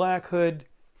 cool black hood.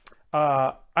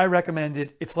 I recommend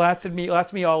it. It's lasted me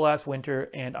all last winter,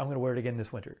 and I'm going to wear it again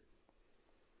this winter.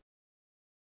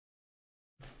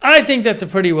 I think that's a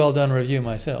pretty well done review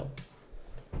myself.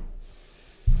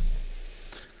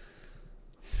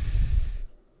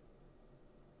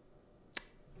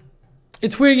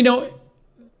 It's weird, you know,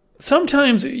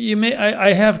 sometimes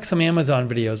I have some Amazon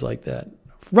videos like that.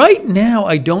 Right now,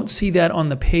 I don't see that on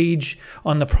the page,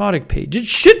 on the product page. It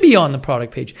should be on the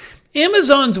product page.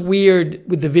 Amazon's weird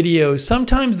with the videos.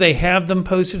 Sometimes they have them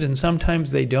posted and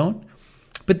sometimes they don't.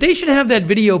 But they should have that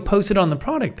video posted on the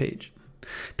product page.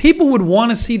 People would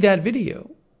want to see that video.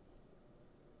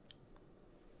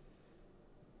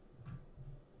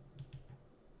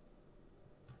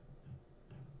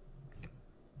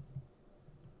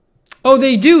 Oh,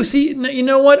 they do. See, you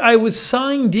know what? I was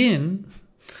signed in.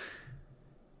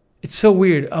 It's so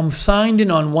weird. I'm signed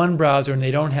in on one browser and they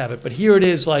don't have it. But here it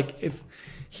is. Like, if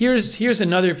here's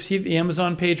another. See the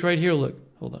Amazon page right here. Look,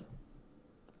 hold on.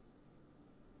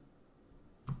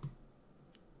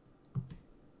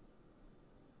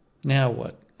 Now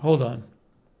what? Hold on.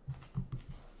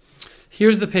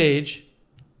 Here's the page.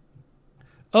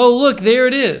 Oh, look, there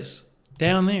it is.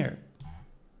 Down there.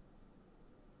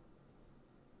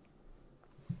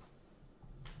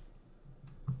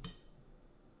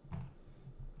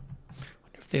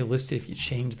 They listed if you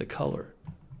change the color.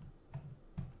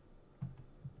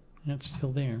 That's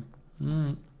still there.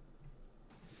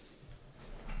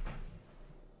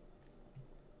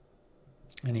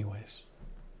 Anyways.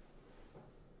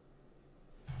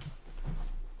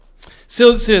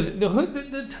 So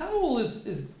the towel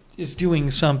is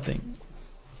doing something.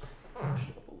 A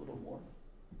little more.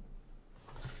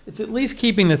 It's at least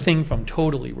keeping the thing from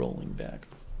totally rolling back.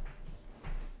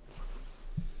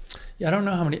 Yeah, I don't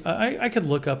know how many. I could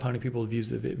look up how many people have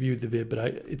viewed the vid, but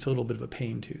it's a little bit of a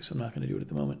pain too, so I'm not going to do it at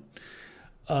the moment.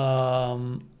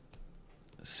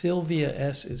 Sylvia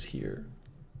S is here.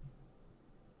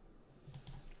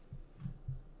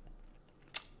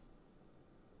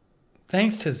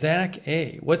 Thanks to Zach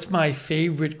A. What's my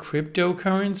favorite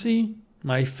cryptocurrency?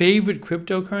 My favorite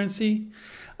cryptocurrency?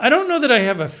 I don't know that I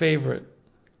have a favorite.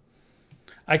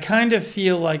 I kind of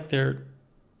feel like they're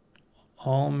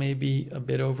all maybe a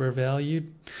bit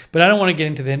overvalued, but I don't want to get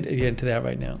into that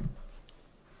right now.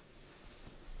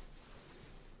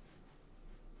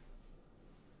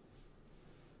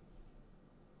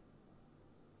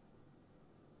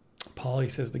 Polly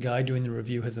says the guy doing the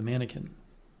review has a mannequin.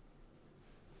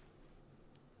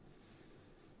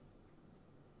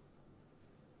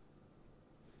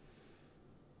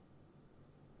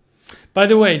 By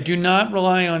the way, do not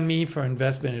rely on me for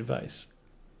investment advice.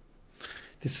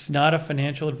 This is not a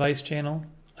financial advice channel.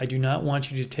 I do not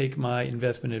want you to take my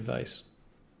investment advice.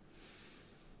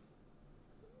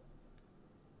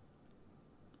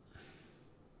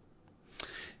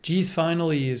 Geez,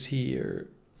 finally is here.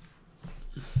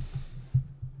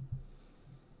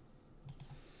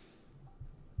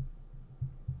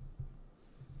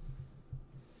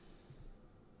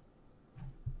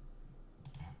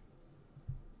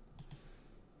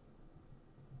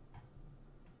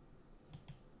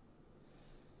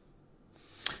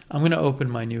 I'm going to open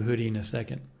my new hoodie in a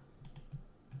second.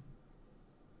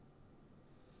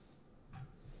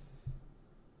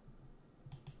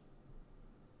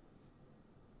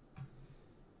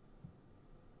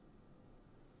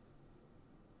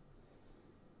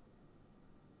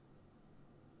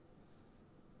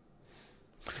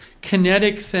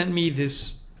 Kinetic sent me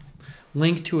this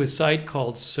link to a site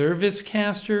called Service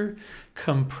Caster.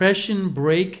 Compression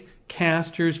brake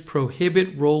casters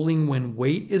prohibit rolling when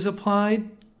weight is applied.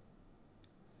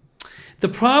 The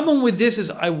problem with this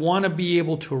is I want to be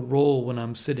able to roll when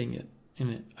I'm sitting in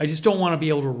it. I just don't want to be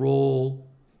able to roll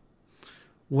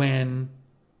when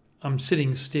I'm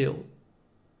sitting still.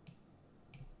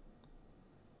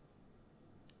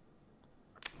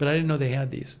 But I didn't know they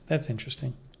had these. That's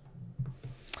interesting.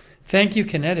 Thank you,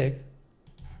 Kinetic.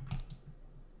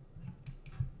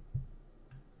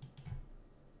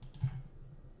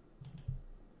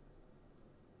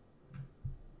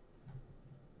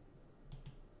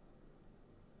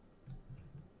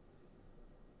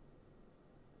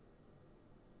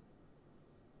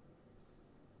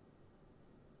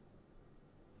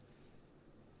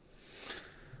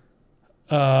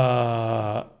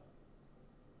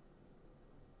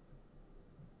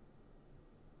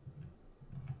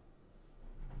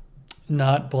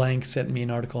 Not Blank sent me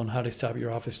an article on how to stop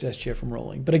your office desk chair from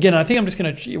rolling. But again, I think I'm just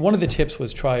going to, one of the tips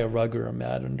was try a rug or a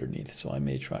mat underneath, so I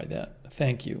may try that.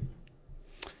 Thank you.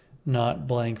 Not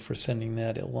Blank for sending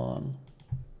that along.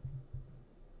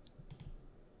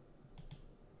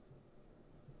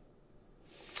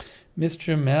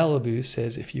 Mr. Malibu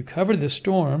says, if you cover the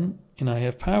storm and I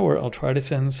have power, I'll try to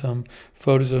send some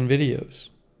photos and videos.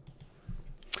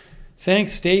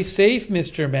 Thanks. Stay safe,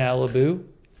 Mr. Malibu.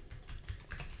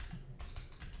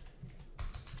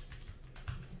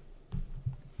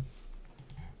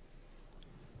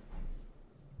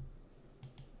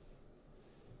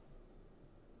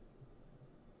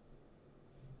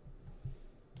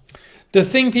 The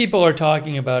thing people are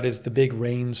talking about is the big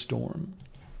rainstorm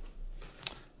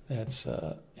that's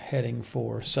heading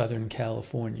for Southern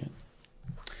California.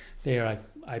 There,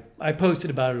 I posted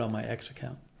about it on my X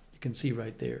account. You can see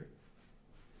right there.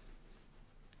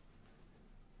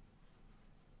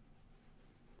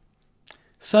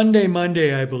 Sunday,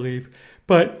 Monday, I believe.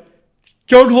 But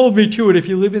don't hold me to it. If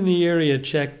you live in the area,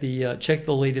 check the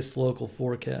latest local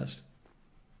forecast.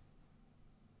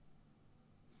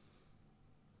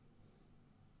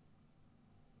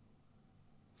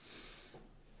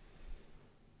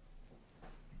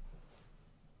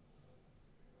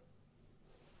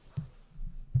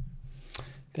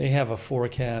 They have a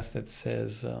forecast that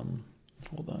says,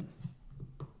 hold on.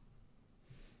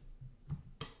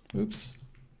 Oops.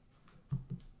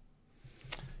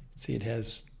 See, it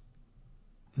has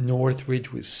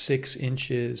Northridge with 6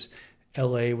 inches,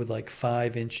 LA with like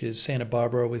 5 inches, Santa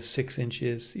Barbara with 6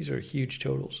 inches. These are huge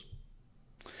totals,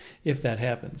 if that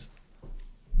happens.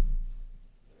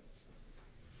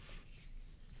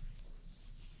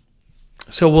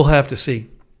 So we'll have to see.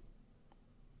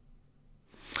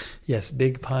 Yes,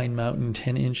 Big Pine Mountain,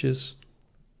 10 inches.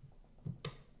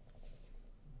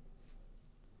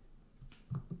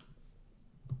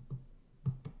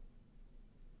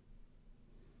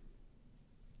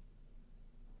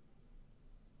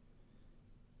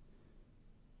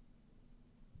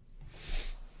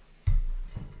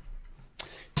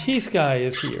 T-Sky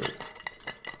is here.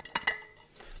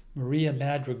 Maria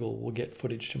Madrigal will get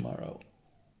footage tomorrow.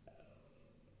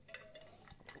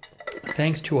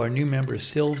 Thanks to our new member,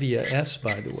 Sylvia S.,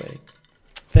 by the way.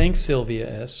 Thanks, Sylvia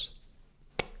S.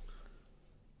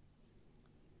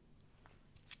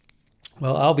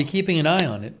 Well, I'll be keeping an eye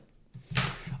on it.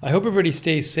 I hope everybody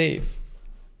stays safe.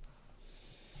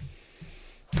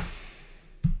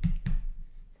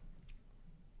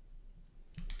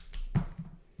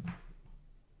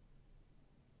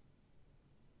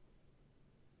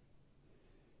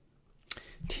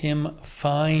 Tim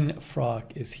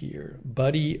Feinfrock is here.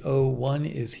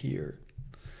 Buddy01 is here.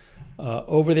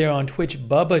 Over there on Twitch,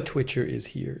 Bubba Twitcher is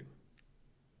here.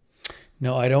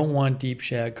 No, I don't want deep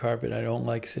shag carpet. I don't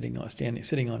like sitting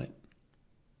on it.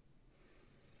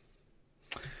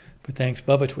 But thanks,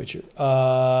 Bubba Twitcher.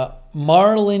 Marlon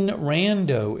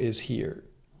Rando is here.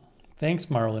 Thanks,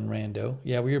 Marlon Rando.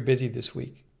 Yeah, we were busy this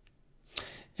week.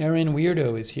 Aaron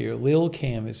Weirdo is here. Lil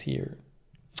Cam is here.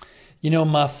 You know,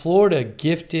 my Florida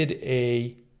gifted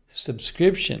a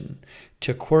subscription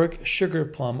to Quirk Sugar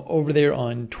Plum over there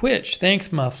on Twitch.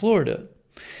 Thanks, my Florida.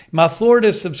 My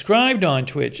Florida subscribed on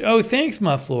Twitch. Oh, thanks,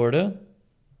 my Florida.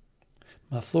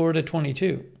 My Florida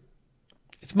 22.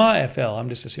 It's my FL. I'm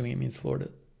just assuming it means Florida.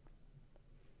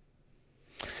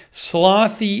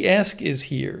 Slothy-esque is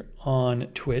here on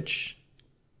Twitch.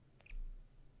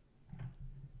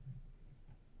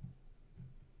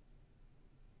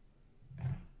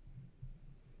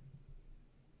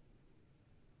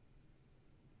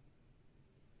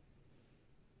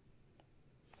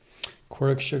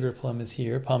 Quirk Sugar Plum is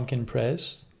here. Pumpkin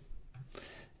Press.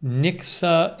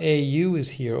 Nixa AU is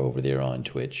here over there on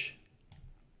Twitch.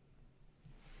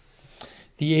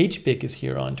 The HBIC is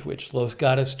here on Twitch. Los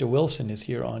Gatos de Wilson is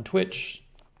here on Twitch.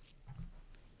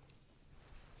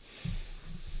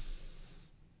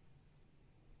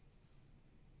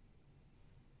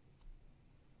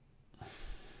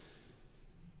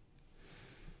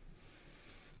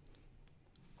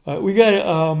 We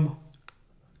got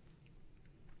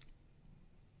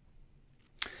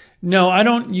No, I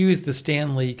don't use the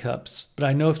Stanley cups, but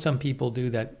I know some people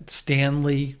do that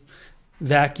Stanley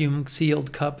vacuum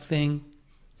sealed cup thing,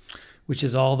 which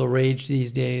is all the rage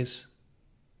these days.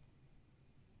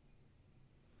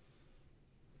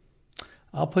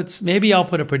 Maybe I'll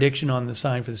put a prediction on the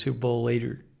sign for the Super Bowl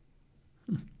later.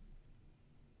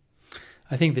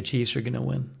 I think the Chiefs are going to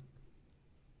win.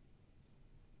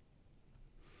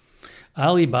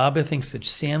 Alibaba thinks that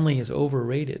Stanley is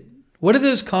overrated. What do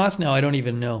those cost now? I don't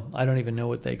even know. I don't even know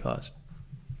what they cost.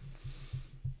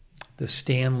 The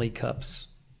Stanley cups.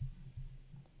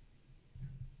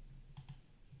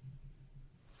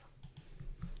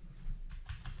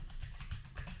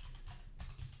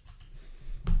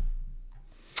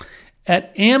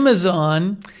 At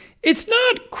Amazon, it's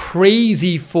not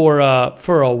crazy for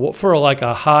like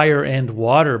a higher end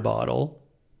water bottle.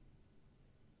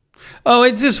 Oh,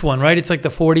 it's this one, right? It's like the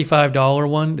 $45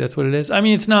 one. That's what it is. I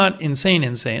mean, it's not insane.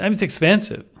 I mean, it's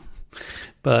expensive.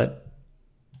 But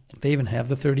they even have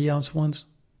the 30-ounce ones.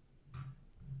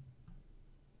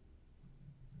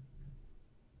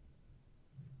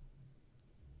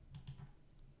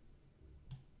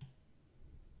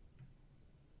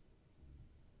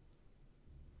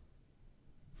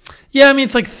 Yeah, I mean,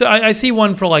 it's like I see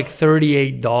one for like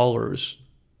 $38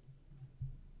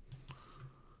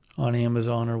 on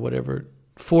Amazon or whatever.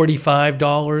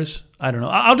 $45. I don't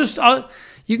know.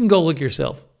 You can go look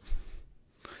yourself.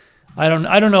 I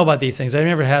don't know about these things. I've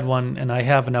never had one, and I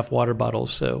have enough water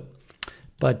bottles. So,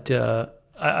 but a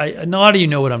lot of you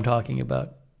know what I'm talking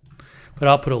about. But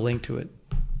I'll put a link to it.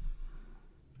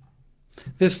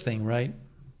 This thing, right?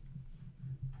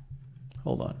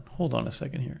 Hold on a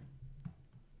second here.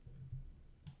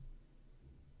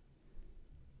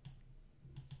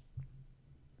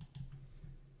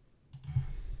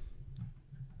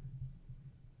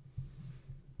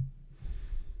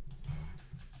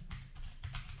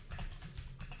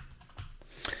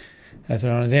 That's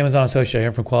what on Amazon Associated. I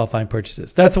hear from qualifying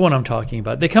purchases. That's the one I'm talking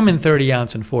about. They come in 30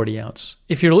 ounce and 40 ounce.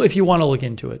 If you want to look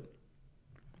into it.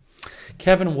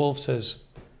 Kevin Wolf says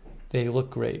they look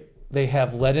great. They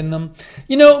have lead in them.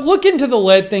 You know, look into the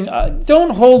lead thing.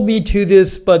 Don't hold me to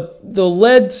this, but the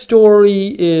lead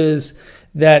story is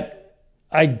that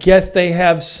I guess they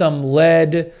have some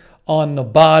lead on the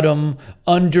bottom,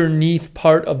 underneath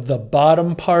part of the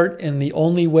bottom part, and the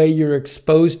only way you're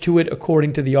exposed to it,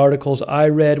 according to the articles I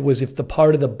read, was if the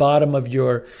part of the bottom of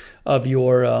your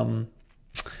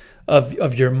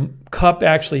cup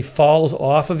actually falls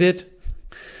off of it.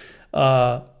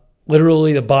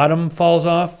 Literally, the bottom falls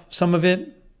off, some of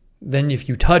it. Then, if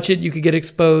you touch it, you could get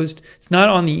exposed. It's not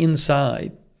on the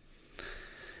inside,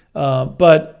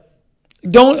 but.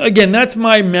 Again, that's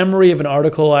my memory of an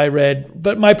article I read.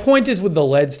 But my point is with the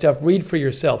lead stuff, read for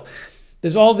yourself.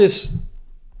 There's all this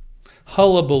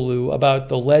hullabaloo about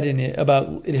the lead in it,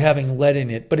 about it having lead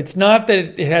in it. But it's not that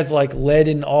it has like lead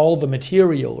in all the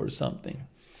material or something.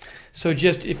 So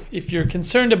just if you're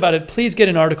concerned about it, please get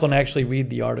an article and actually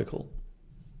read the article.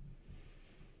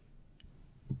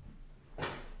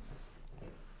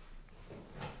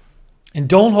 And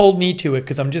don't hold me to it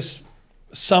because I'm just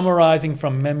summarizing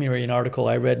from memory an article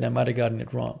I read and I might have gotten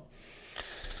it wrong.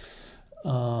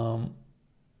 And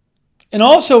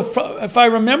also, if I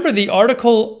remember, the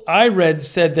article I read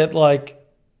said that like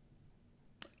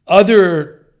it's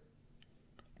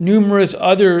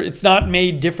not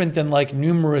made different than like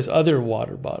numerous other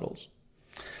water bottles.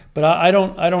 But I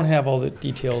don't have all the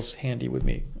details handy with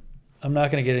me. I'm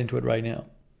not going to get into it right now.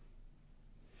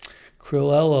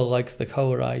 Cruella likes the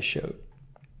color I showed.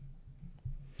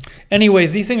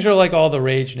 Anyways, these things are like all the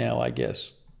rage now, I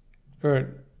guess.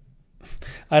 Or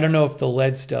I don't know if the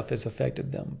lead stuff has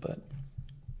affected them, but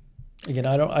again,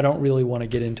 I don't really want to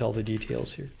get into all the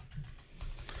details here.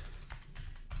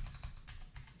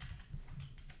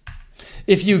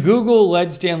 If you Google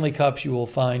lead Stanley cups, you will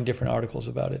find different articles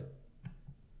about it.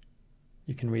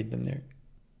 You can read them there.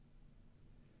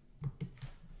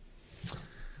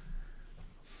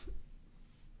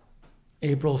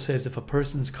 April says if a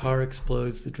person's car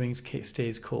explodes, the drink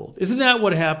stays cold. Isn't that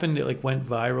what happened? It like went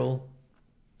viral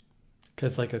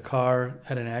because like a car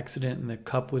had an accident and the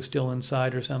cup was still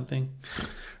inside or something.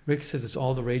 Rick says it's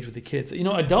all the rage with the kids. You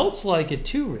know, adults like it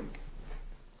too, Rick.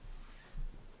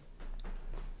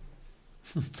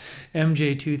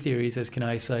 MJ2 Theory says, can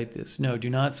I cite this? No,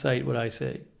 do not cite what I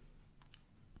say.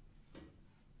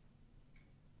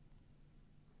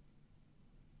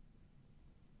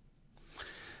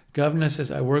 Governor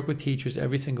says, I work with teachers.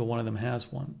 Every single one of them has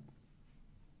one.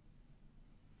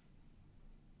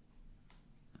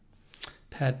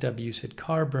 Pat W. said,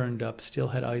 car burned up, still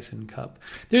had ice in cup.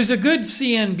 There's a good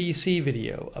CNBC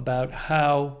video about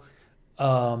how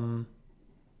the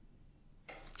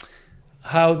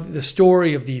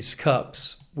story of these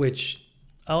cups, which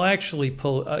I'll actually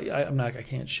pull. I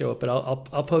can't show it, but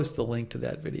I'll post the link to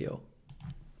that video.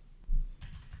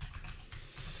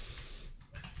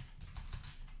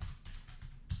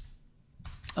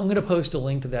 I'm going to post a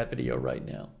link to that video right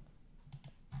now.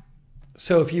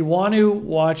 So if you want to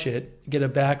watch it, get a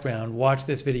background, watch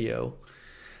this video.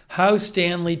 How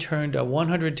Stanley turned a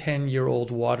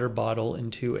 110-year-old water bottle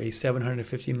into a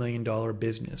 $750 million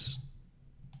business.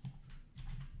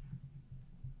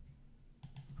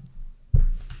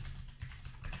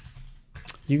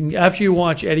 After you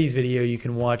watch Eddie's video, you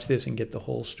can watch this and get the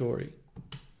whole story.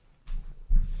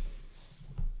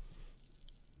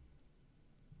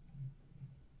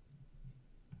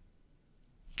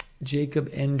 Jacob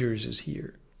Enders is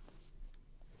here.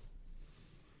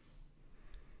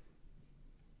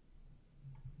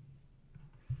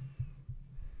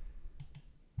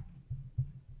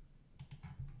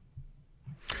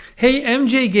 Hey,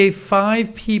 MJ gave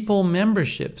 5 people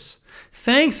memberships.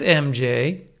 Thanks,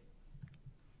 MJ.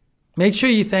 Make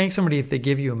sure you thank somebody if they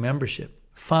give you a membership.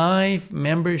 5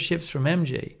 memberships from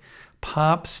MJ.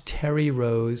 Pops, Terry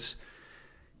Rose,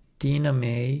 Dina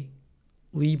May,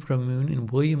 Libra Moon, and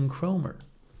William Cromer.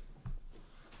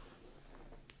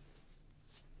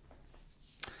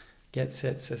 Get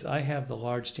Set says, I have the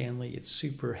large Stanley. It's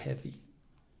super heavy.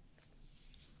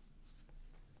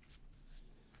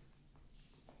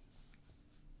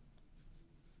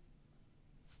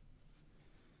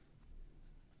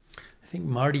 think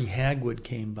Marty Hagwood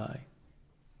came by.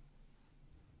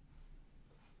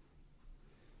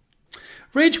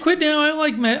 Rage quit now.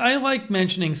 I like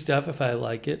mentioning stuff if I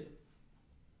like it.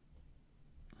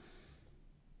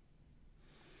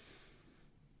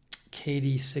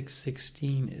 Katie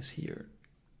 616 is here.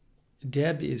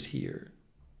 Deb is here.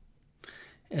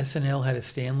 SNL had a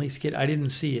Stanley skit. I didn't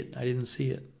see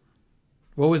it.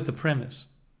 What was the premise?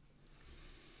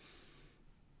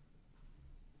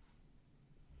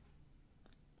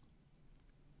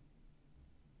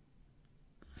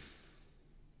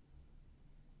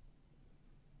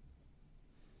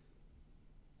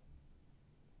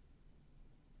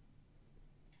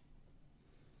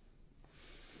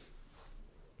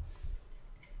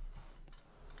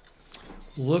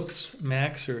 Looks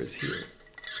Maxer is here.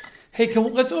 Hey,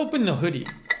 let's open the hoodie.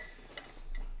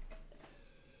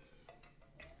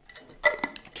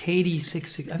 Katie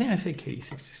 66. I think I said Katie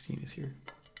 616 is here.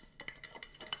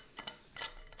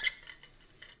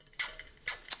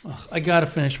 Ugh, I gotta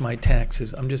finish my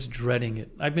taxes. I'm just dreading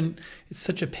it. It's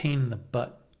such a pain in the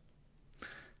butt.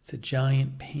 It's a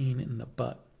giant pain in the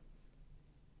butt.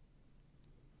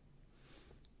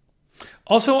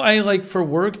 Also, I for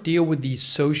work deal with these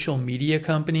social media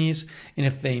companies, and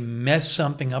if they mess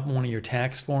something up in one of your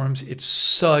tax forms, it's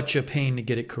such a pain to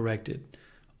get it corrected.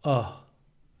 Ugh.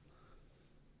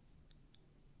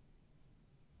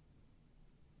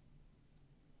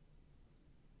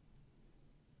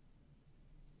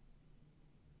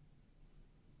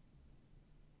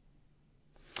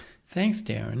 Thanks,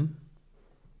 Darren.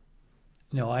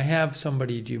 No, I have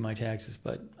somebody do my taxes,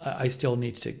 but I still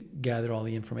need to gather all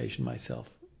the information myself.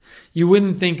 You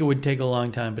wouldn't think it would take a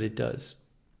long time, but it does.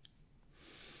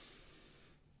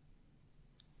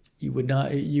 You would not.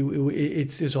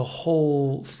 There's a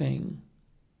whole thing.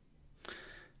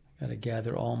 Got to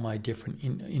gather all my different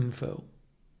info.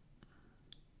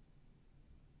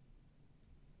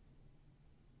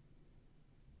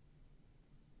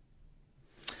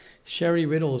 Sherry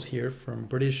Riddle is here from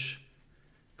British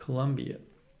Columbia.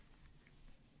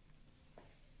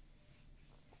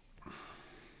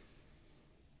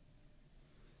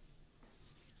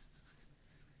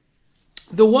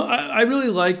 The one I really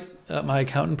like my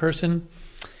accountant person.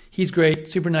 He's great,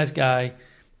 super nice guy.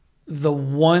 The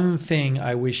one thing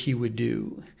I wish he would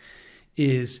do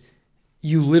is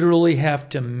you literally have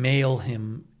to mail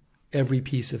him every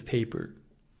piece of paper.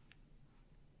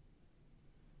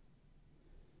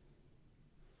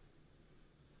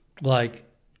 Like,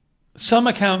 some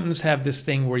accountants have this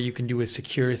thing where you can do a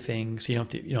secure thing, so you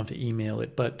don't have to email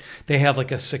it, but they have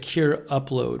like a secure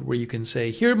upload where you can say,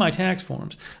 here are my tax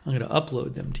forms. I'm going to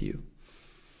upload them to you.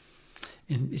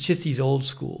 And it's just he's old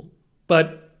school.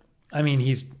 But I mean,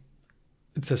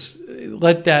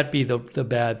 let that be the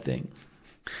bad thing.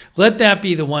 Let that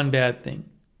be the one bad thing.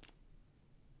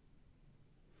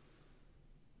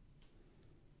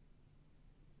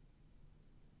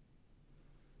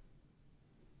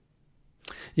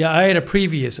 Yeah, I had a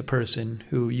previous person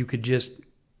who you could just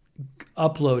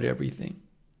upload everything.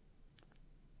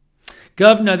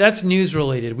 Governor, that's news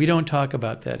related. We don't talk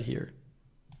about that here.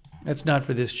 That's not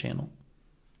for this channel.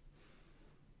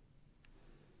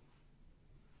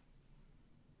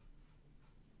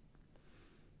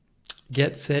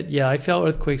 Get set. Yeah, I felt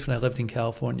earthquakes when I lived in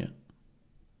California.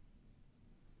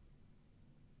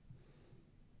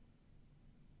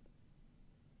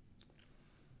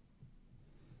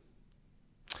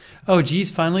 Oh, geez,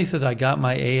 finally says I got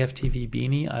my AFTV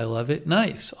beanie. I love it.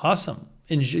 Nice. Awesome.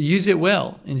 Use it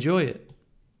well. Enjoy it.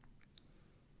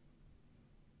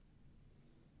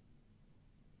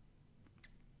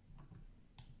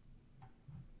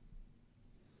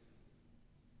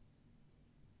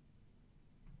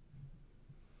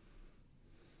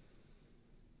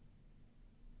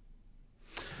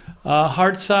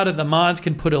 Heartside of the mods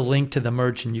can put a link to the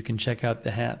merch and you can check out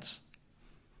the hats.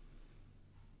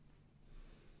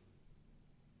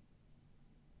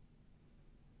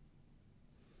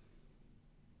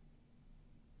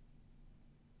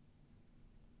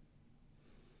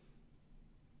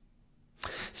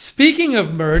 Speaking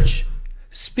of merch,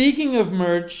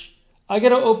 I got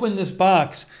to open this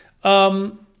box.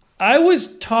 I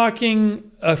was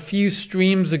talking a few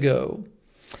streams ago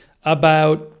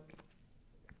about,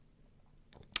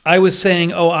 I was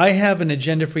saying, oh, I have an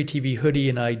Agenda Free TV hoodie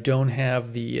and I don't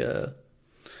have the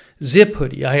zip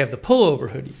hoodie. I have the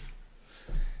pullover hoodie.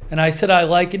 And I said I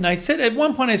like it. And I said, at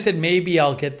one point I said, maybe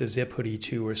I'll get the zip hoodie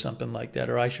too or something like that.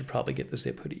 Or I should probably get the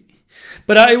zip hoodie.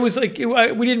 But I was like, we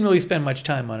didn't really spend much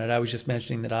time on it. I was just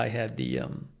mentioning that I had the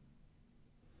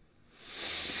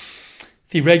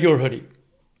regular hoodie.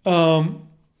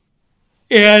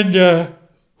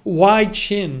 Y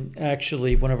Chin,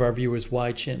 actually, one of our viewers,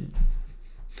 Y Chin,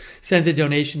 sent a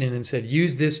donation in and said,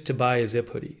 use this to buy a zip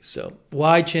hoodie. So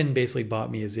Y Chin basically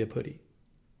bought me a zip hoodie,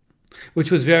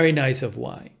 which was very nice of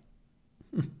Y.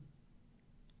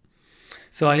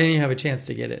 So I didn't even have a chance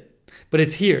to get it. But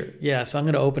it's here. Yeah, so I'm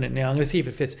going to open it now. I'm going to see if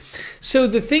it fits. So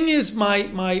the thing is, my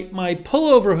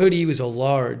pullover hoodie was a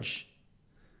large.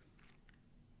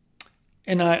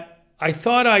 And I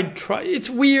thought I'd try. It's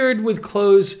weird with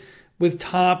clothes, with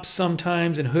tops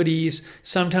sometimes and hoodies.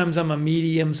 Sometimes I'm a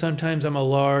medium, sometimes I'm a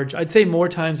large. I'd say more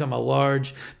times I'm a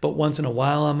large, but once in a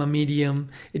while I'm a medium.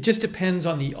 It just depends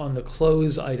on the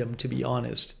clothes item, to be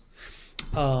honest.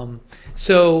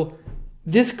 So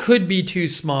this could be too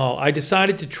small. I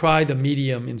decided to try the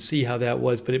medium and see how that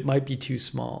was, but it might be too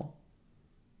small.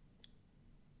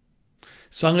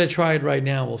 So I'm going to try it right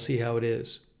now. We'll see how it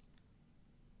is.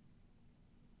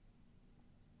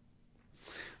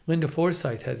 Linda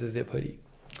Forsyth has a zip hoodie.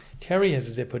 Terry has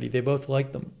a zip hoodie. They both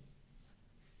like them.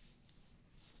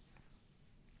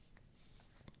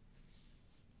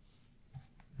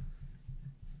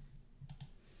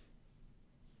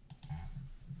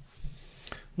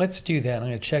 Let's do that. I'm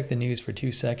going to check the news for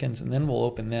 2 seconds and then we'll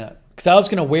open that. Because I was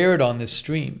going to wear it on this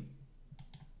stream.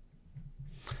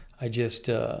 I just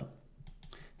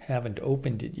haven't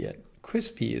opened it yet.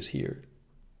 Crispy is here.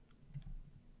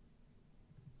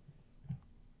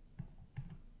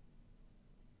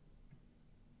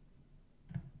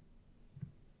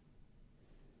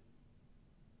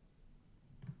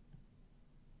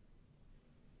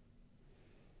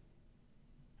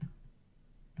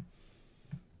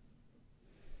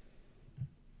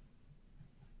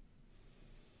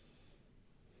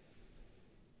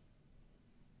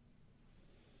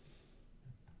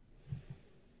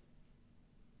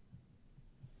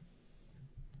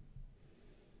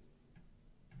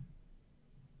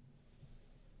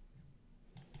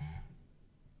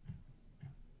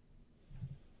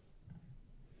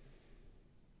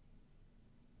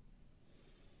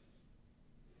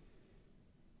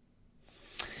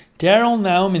 Daryl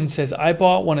Nauman says, I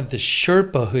bought one of the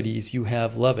Sherpa hoodies you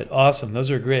have. Love it. Awesome. Those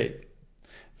are great.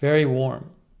 Very warm.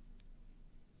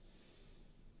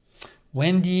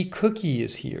 Wendy Cookie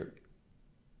is here.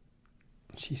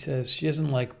 She says she doesn't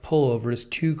like pullovers,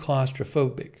 too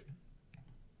claustrophobic.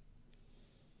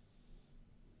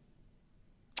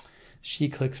 She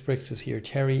Clicks Bricks is here.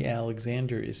 Terry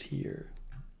Alexander is here.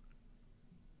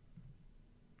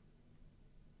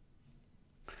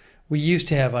 We used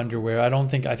to have underwear. I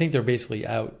think they're basically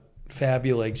out.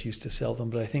 Fabulegs used to sell them,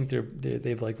 but I think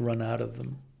they've like run out of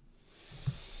them.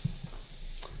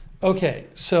 Okay,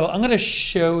 so I'm going to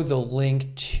show the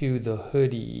link to the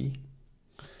hoodie.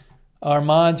 Our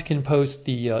mods can post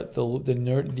the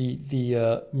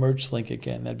merch link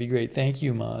again. That'd be great. Thank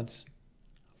you, mods.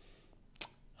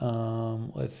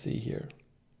 Let's see here.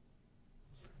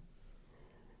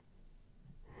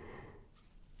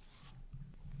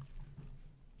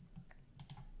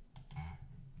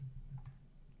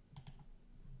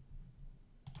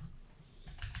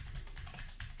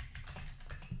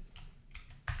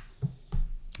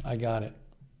 I got it.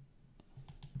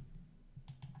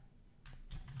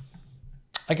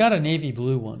 I got a navy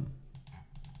blue one.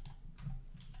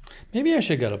 Maybe I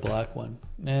should have got a black one.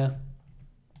 Nah.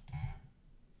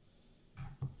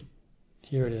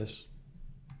 Here it is.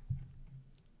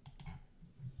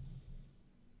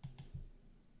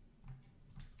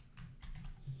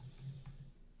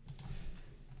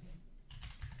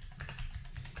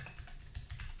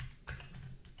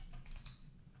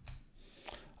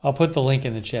 I'll put the link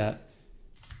in the chat.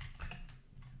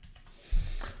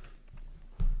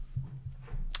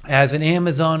 As an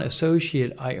Amazon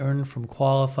associate, I earn from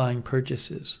qualifying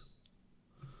purchases.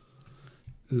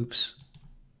 Oops.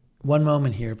 One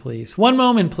moment here, please. One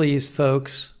moment, please,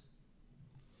 folks.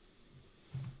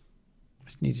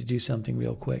 Just need to do something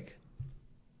real quick.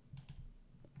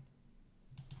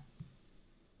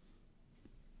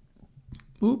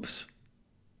 Oops.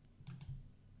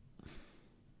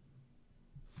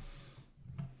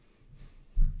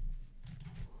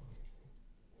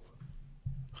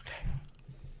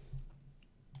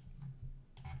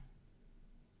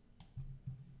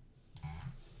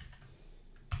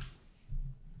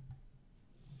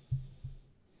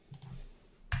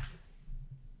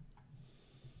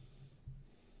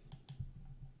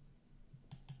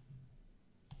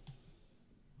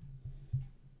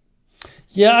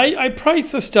 Yeah, I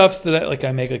price the stuff so that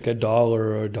I make like $1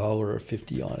 or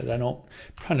 $1.50 on it.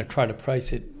 I'm trying to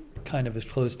price it kind of as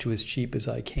close to as cheap as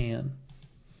I can.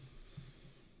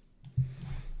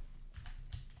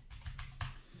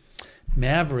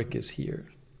 Maverick is here.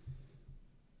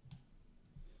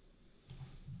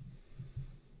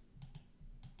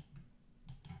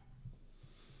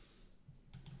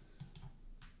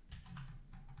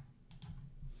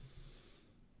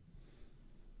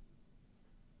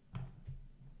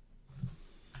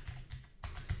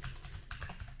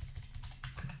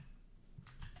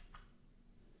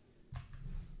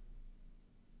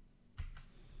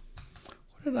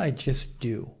 did I just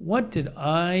do? What did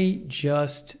I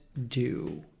just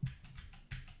do?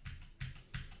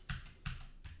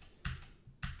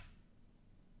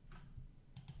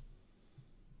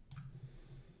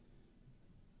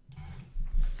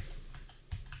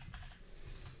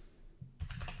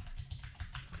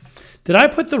 Did I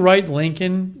put the right link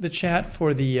in the chat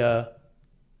for the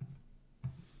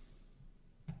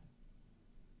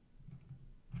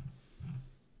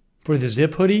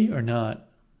zip hoodie or not?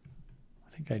 I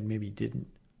think I maybe didn't.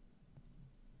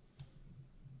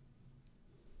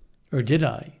 Or did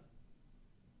I?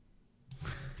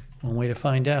 One way to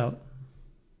find out.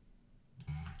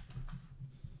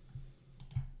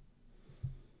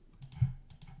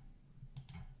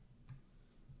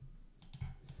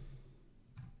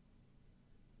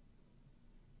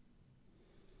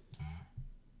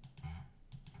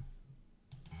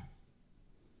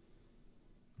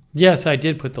 Yes, I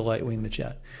did put the right link in the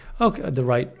chat. Okay, the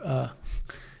right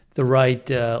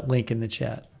link in the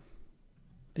chat.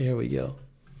 There we go.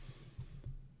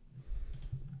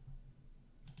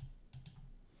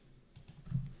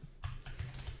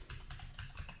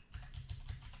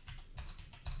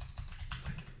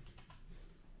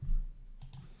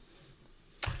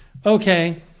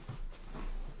 Okay.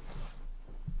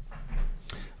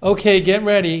 Okay, get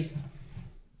ready.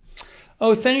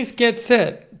 Oh, thanks, Get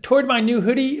Set. Toward my new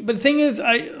hoodie, but the thing is,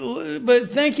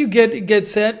 but thank you, Get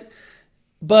Set.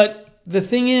 But the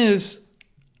thing is,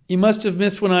 you must have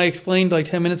missed when I explained like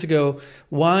 10 minutes ago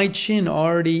why Chin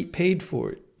already paid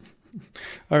for it.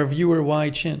 Our viewer, why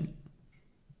Chin.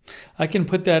 I can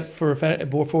put that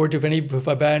forward to if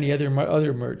I buy any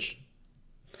other merch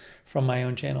from my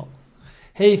own channel.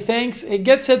 Hey, thanks. Hey,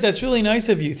 Get Set, that's really nice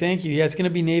of you. Thank you. Yeah, it's going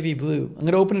to be navy blue. I'm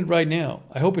going to open it right now.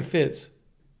 I hope it fits.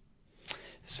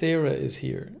 Sarah is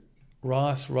here.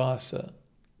 Rasa.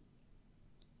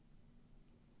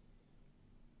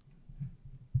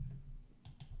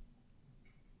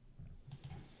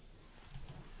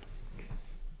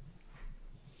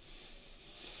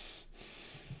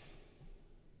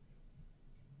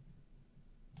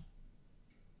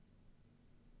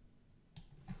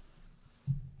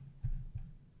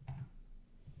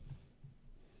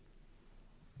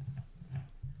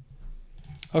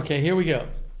 Okay, here we go.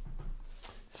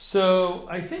 So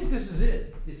I think this is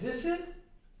it. Is this it?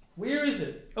 Where is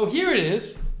it? Oh, here it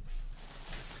is.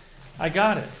 I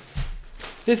got it.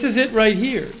 This is it right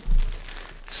here.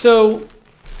 So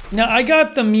now I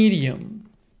got the medium.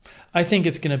 I think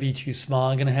it's going to be too small.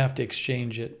 I'm going to have to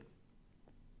exchange it.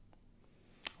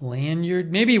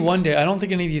 Lanyard? Maybe one day. I don't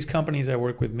think any of these companies I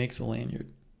work with makes a lanyard.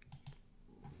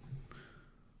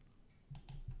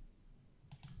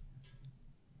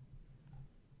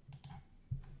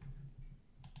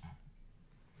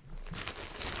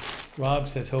 Rob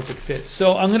says, hope it fits.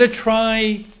 So I'm going to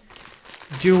try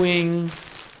doing,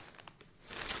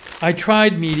 I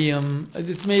tried medium.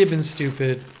 This may have been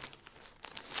stupid,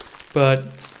 but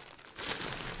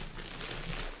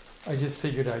I just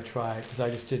figured I'd try it because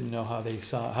I just didn't know how the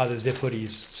zip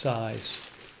hoodies size.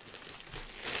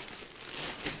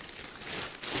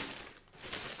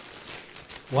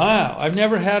 Wow, I've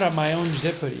never had my own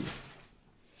zip hoodie.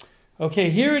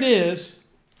 Okay, here it is.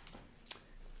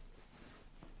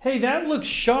 Hey, that looks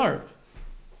sharp.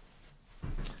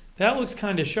 That looks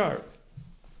kind of sharp.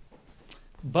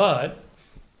 But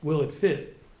will it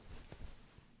fit?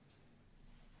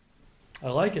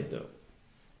 I like it though.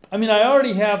 I mean, I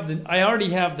already have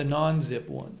the non-zip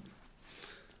one.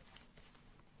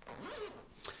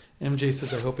 MJ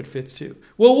says, I hope it fits too.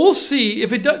 Well, we'll see.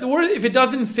 If it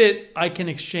doesn't fit, I can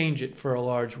exchange it for a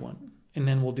large one. And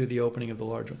then we'll do the opening of the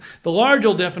large one. The large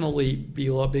will definitely be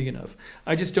a lot big enough.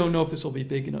 I just don't know if this will be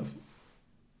big enough.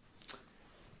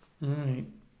 All right.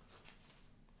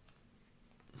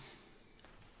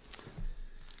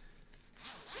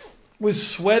 With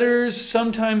sweaters,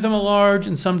 sometimes I'm a large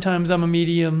and sometimes I'm a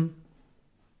medium.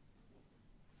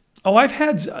 Oh,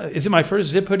 is it my first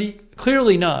zip hoodie?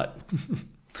 Clearly not.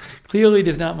 Clearly it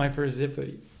is not my first zip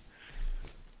hoodie.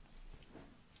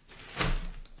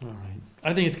 All right.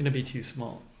 I think it's going to be too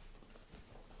small.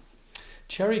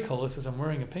 Cherry Cola says I'm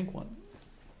wearing a pink one.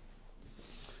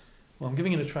 Well, I'm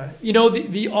giving it a try. You know,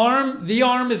 the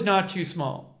arm is not too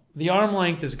small. The arm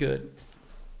length is good.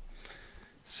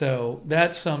 So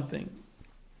that's something.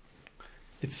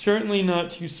 It's certainly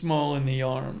not too small in the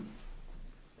arm.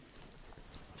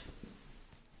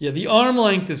 Yeah, the arm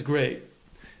length is great.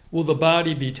 Will the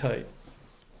body be tight?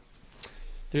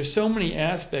 There's so many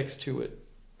aspects to it.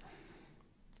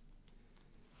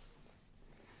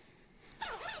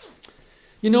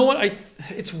 You know what?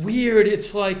 It's weird.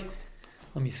 It's like,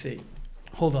 let me see.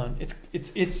 hold on.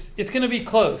 It's going to be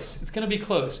close. It's going to be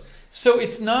close. So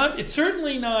it's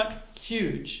certainly not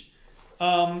huge.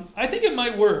 I think it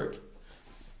might work.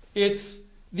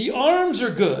 The arms are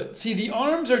good. See, the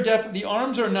arms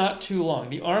are not too long.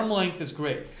 The arm length is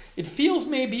great. It feels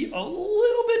maybe a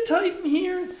little bit tight in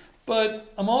here,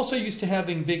 but I'm also used to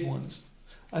having big ones.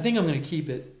 I think I'm going to keep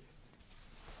it.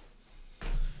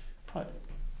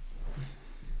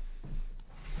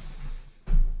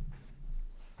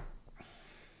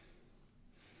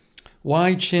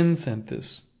 Why Chin sent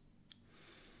this?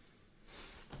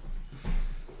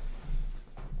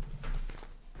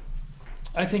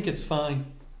 I think it's fine.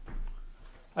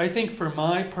 I think for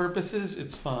my purposes,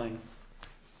 it's fine.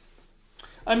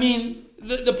 I mean,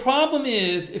 the problem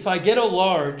is if I get a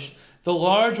large, the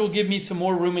large will give me some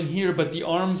more room in here, but the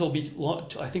arms will be,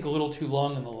 I think, a little too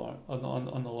long on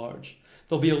the large.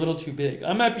 They'll be a little too big.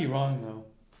 I might be wrong, though.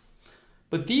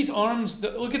 But these arms,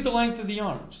 look at the length of the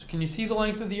arms. Can you see the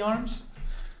length of the arms?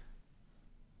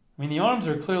 I mean, the arms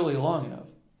are clearly long enough.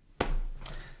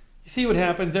 You see what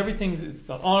happens? It's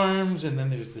the arms, and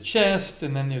then there's the chest,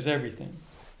 and then there's everything.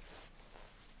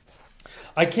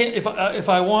 I can't, if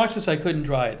I wash this, I couldn't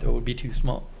dry it, though. It would be too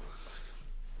small.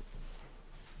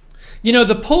 You know,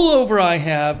 the pullover I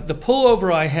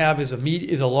have is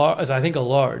I think a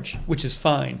large, which is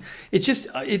fine.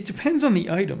 It depends on the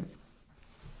item.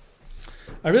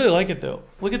 I really like it, though.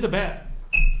 Look at the back.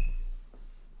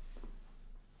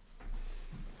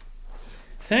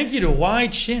 Thank you to Y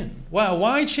Chin. Wow,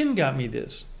 Y Chin got me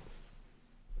this.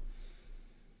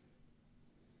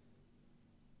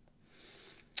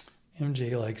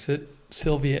 MJ likes it.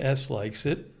 Sylvia S likes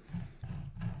it.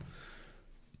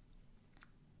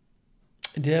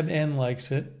 Deb N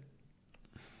likes it.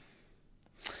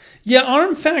 Yeah,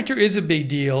 arm factor is a big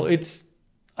deal.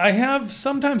 I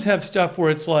sometimes have stuff where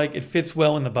it's like it fits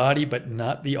well in the body, but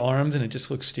not the arms, and it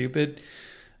just looks stupid.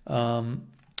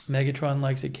 Megatron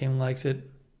likes it. Kim likes it.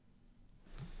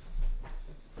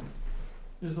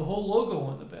 There's the whole logo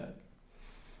on the back.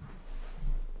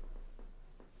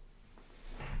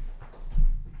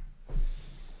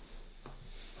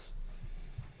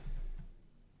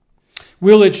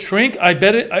 Will it shrink? I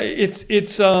bet it's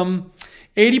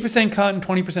 80% cotton,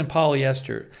 20%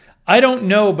 polyester. I don't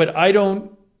know, but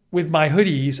with my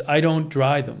hoodies, I don't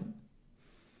dry them.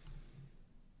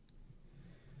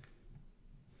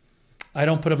 I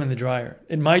don't put them in the dryer.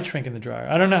 It might shrink in the dryer.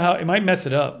 I don't know how, it might mess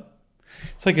it up.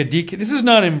 It's like a decal. This is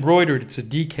not embroidered, it's a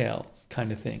decal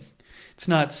kind of thing. It's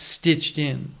not stitched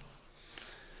in.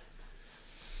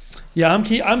 Yeah,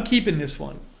 I'm keeping this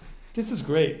one. This is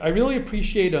great. I really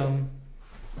appreciate oh,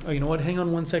 you know what? Hang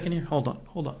on one second here. Hold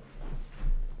on.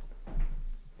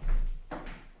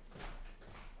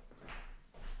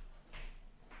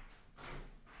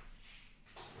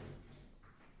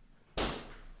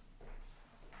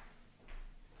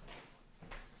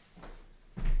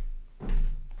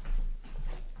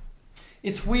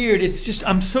 It's weird. It's just,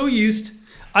 I'm so used.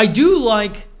 I do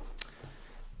like,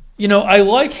 I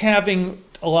like having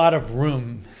a lot of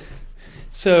room.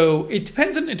 So it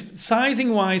depends on,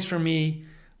 sizing wise for me,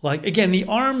 like, again, the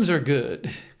arms are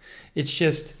good. It's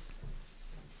just,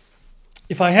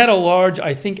 if I had a large,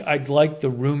 I think I'd like the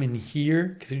room in here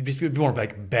because it'd just be more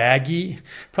like baggy.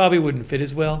 Probably wouldn't fit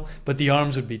as well, but the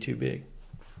arms would be too big.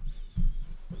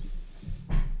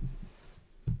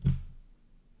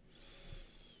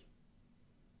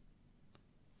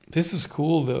 This is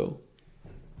cool, though.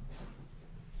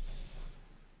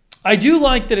 I do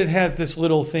like that it has this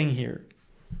little thing here.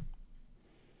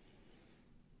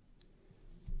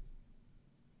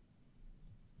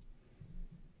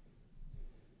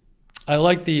 I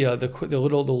like the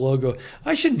logo.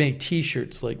 I should make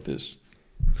T-shirts like this,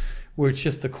 where it's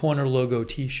just the corner logo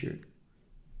T-shirt.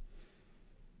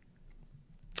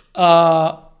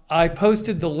 I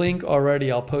posted the link already.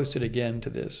 I'll post it again to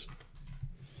this.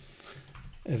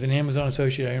 As an Amazon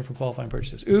associate, I earn from qualifying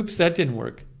purchases. Oops, that didn't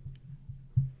work.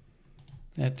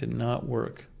 That did not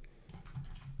work.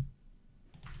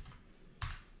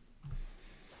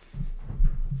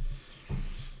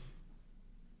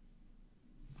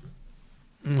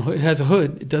 It has a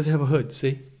hood. It does have a hood.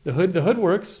 See? The hood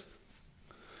works.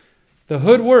 The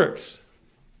hood works.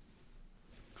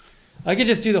 I could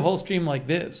just do the whole stream like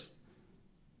this.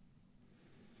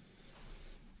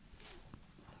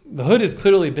 The hood is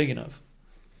clearly big enough.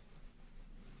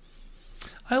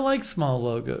 I like small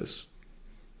logos.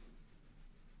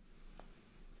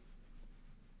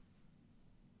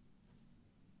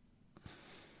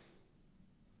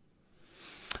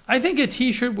 I think a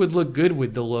T-shirt would look good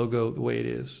with the logo the way it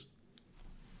is.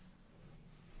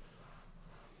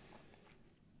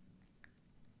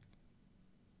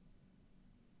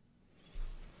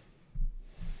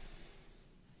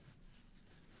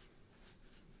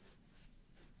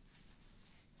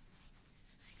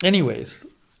 Anyways,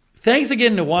 thanks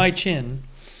again to Y Chin.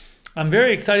 I'm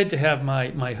very excited to have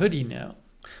my hoodie now.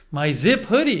 My zip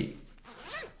hoodie.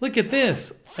 Look at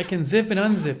this. I can zip and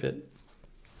unzip it.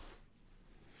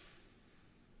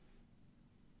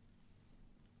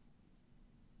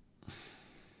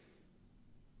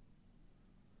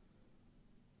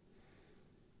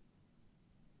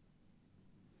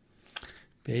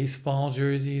 Baseball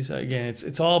jerseys. Again,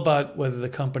 it's all about whether the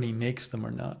company makes them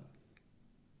or not.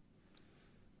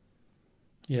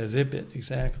 Yeah, zip it.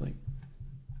 Exactly.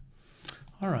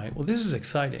 All right. Well, this is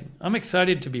exciting. I'm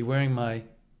excited to be wearing my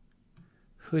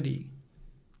hoodie.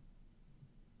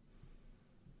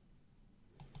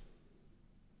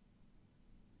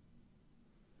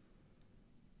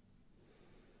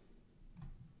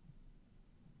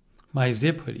 My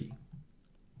zip hoodie.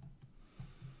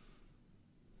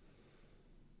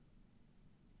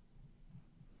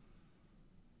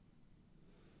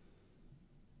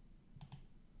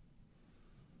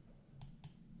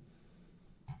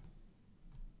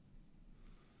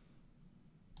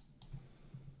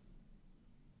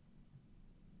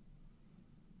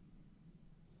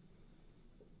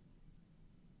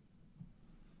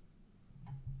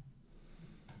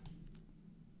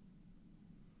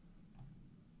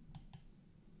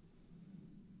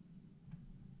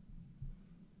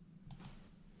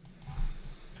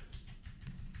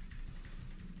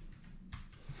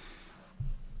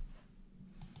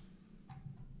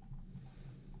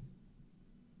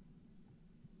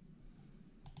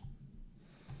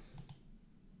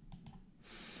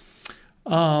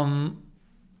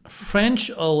 French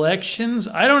elections.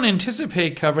 I don't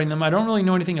anticipate covering them. I don't really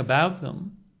know anything about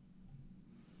them.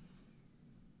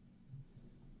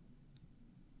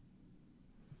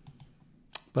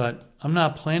 But I'm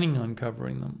not planning on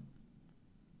covering them.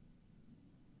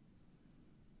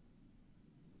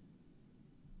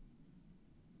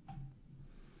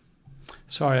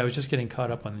 Sorry, I was just getting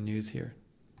caught up on the news here.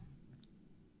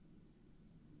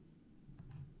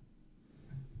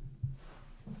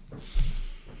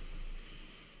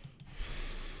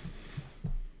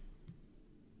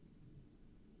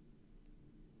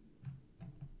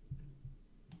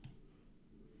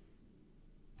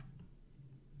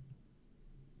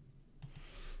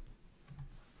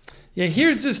 Yeah,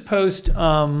 here's this post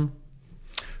from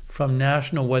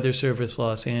National Weather Service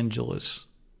Los Angeles.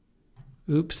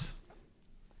 Oops.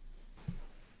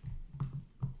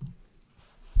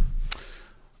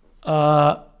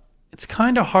 It's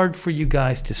kind of hard for you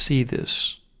guys to see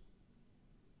this.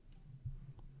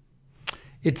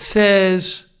 It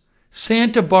says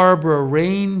Santa Barbara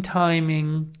rain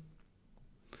timing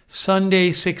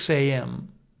Sunday 6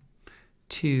 a.m.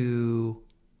 to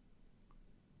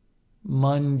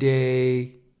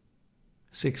Monday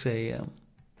 6 a.m.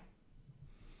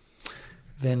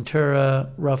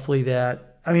 Ventura, roughly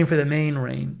that. I mean, for the main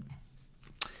rain.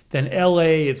 Then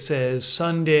LA, it says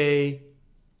Sunday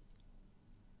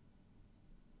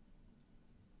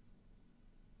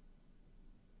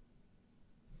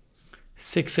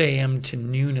 6 a.m. to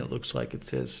noon, it looks like it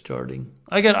says starting.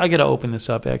 I got to open this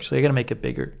up, actually. I got to make it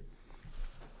bigger.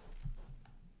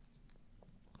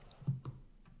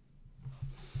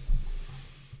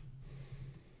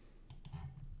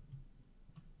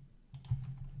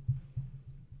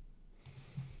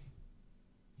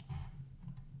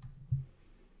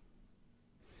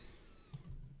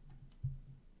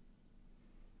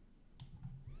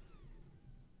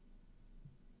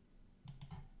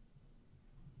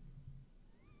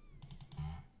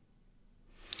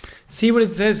 See what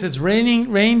it says? It's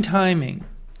rain timing.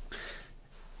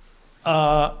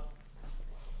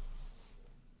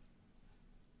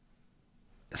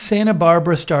 Santa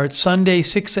Barbara starts Sunday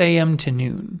 6 a.m. to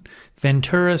noon.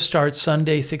 Ventura starts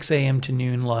Sunday 6 a.m. to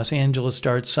noon. Los Angeles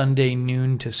starts Sunday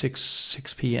noon to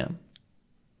 6 p.m.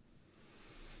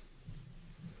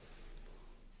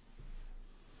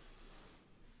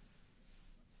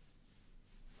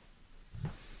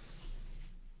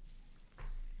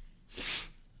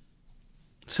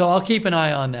 So I'll keep an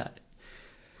eye on that.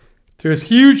 If there's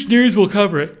huge news, we'll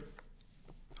cover it.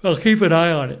 I'll keep an eye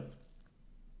on it.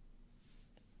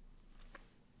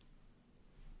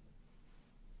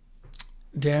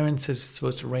 Darren says it's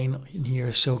supposed to rain in here,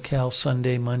 SoCal,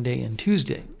 Sunday, Monday, and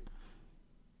Tuesday.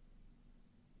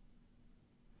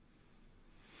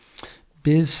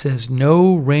 Biz says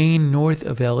no rain north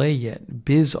of LA yet.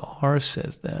 Biz R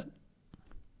says that.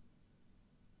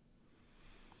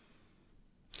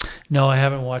 No, I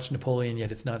haven't watched Napoleon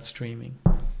yet. It's not streaming.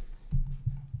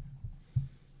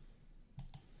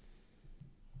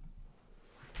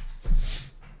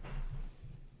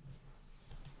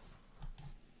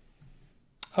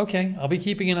 Okay, I'll be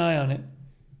keeping an eye on it.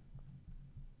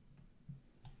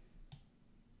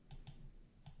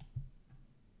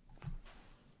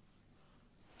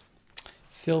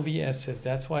 Sylvia S. says,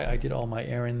 that's why I did all my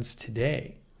errands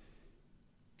today.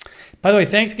 By the way,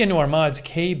 thanks again to our mods,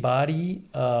 K Body,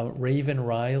 Raven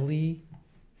Riley,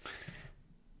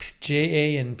 J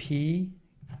A and P,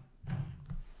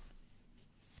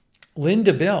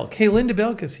 Linda Belk. Hey, Linda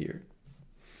Belk is here.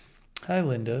 Hi,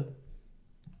 Linda.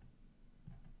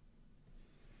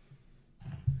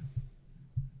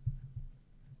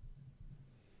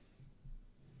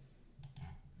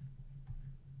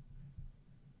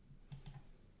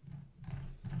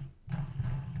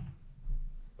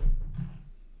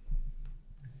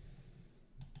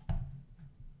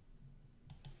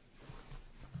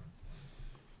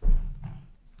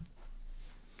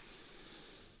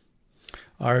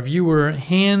 Our viewer,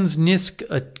 Hans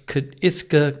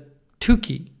Iska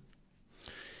Tuki,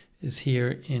 is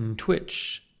here in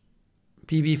Twitch.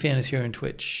 BB Fan is here on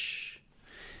Twitch.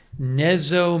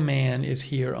 Nezo Man is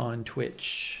here on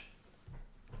Twitch.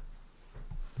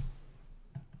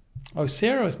 Oh,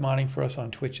 Sarah is modding for us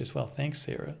on Twitch as well. Thanks,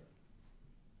 Sarah.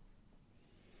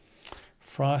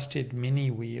 Frosted Mini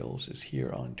Wheels is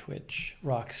here on Twitch.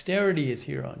 Rocksterity is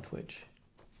here on Twitch.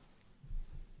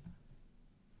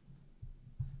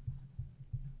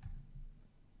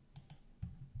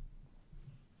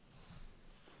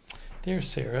 There's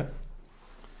Sarah.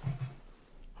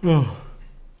 Oh.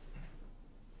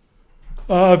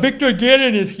 Victor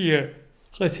Gannon is here.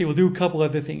 Let's see, we'll do a couple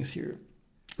other things here.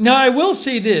 Now, I will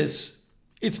say this.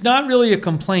 It's not really a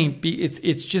complaint.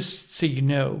 It's just so you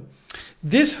know.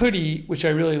 This hoodie, which I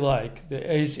really like, the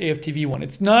AFTV one,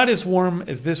 it's not as warm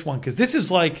as this one because this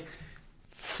is like,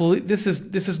 this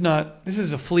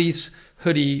is a fleece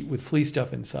hoodie with fleece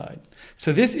stuff inside.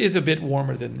 So this is a bit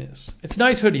warmer than this. It's a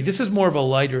nice hoodie. This is more of a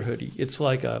lighter hoodie. It's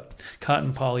like a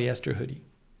cotton polyester hoodie.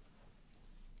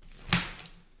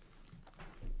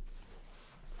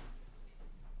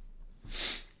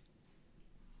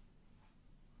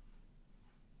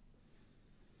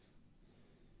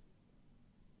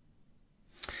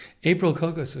 April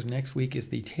Coco says next week is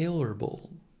the Taylor Bowl.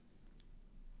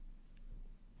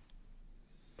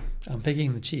 I'm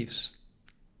picking the Chiefs.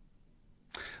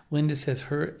 Linda says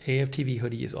her AFTV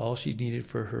hoodie is all she needed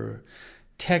for her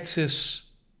Texas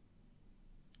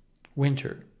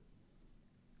winter.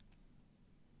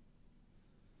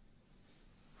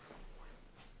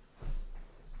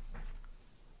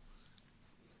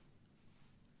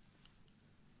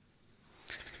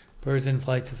 Birds in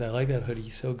Flight says, I like that hoodie.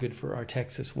 So good for our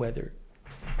Texas weather.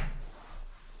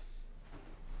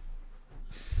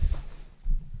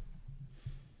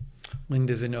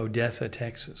 Linda's in Odessa,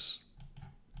 Texas.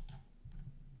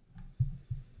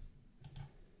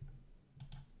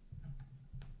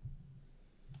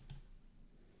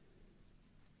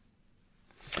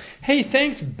 Hey,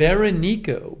 thanks,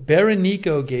 Berenico.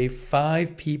 Berenico gave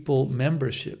 5 people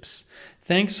memberships.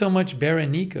 Thanks so much,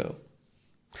 Berenico.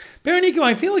 Berenico,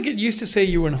 I feel like it used to say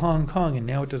you were in Hong Kong, and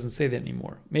now it doesn't say that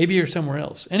anymore. Maybe you're somewhere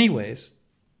else. Anyways.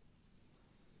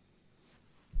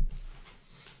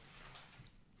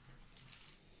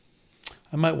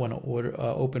 I might want to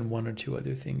open 1 or 2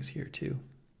 other things here, too.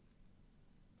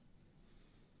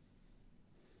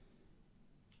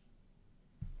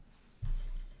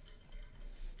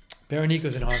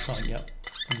 Berenico's in Hong Kong, yep.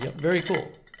 Yep, very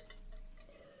cool.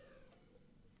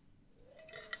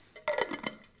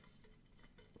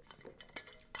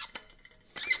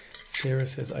 Sarah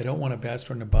says, I don't want a bad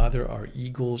storm to bother our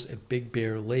eagles at Big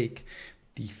Bear Lake.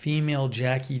 The female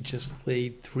Jackie just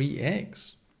laid 3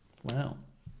 eggs. Wow.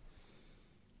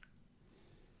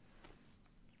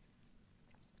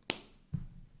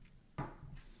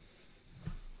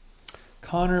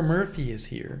 Connor Murphy is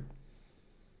here.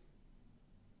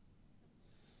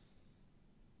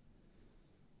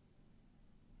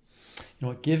 You know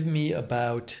what? Give me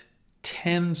about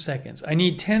 10 seconds. I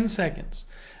need 10 seconds.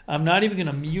 I'm not even going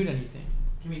to mute anything.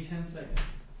 Give me 10 seconds.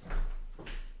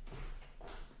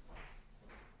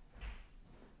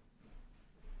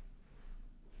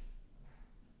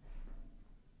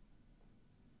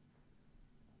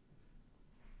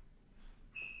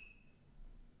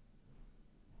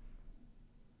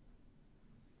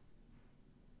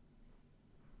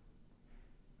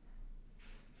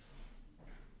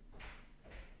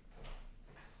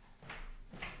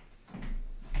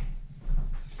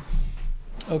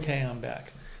 Okay, I'm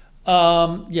back.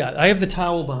 Yeah, I have the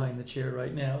towel behind the chair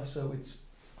right now, so it's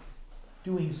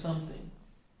doing something.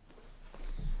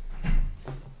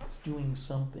 It's doing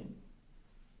something.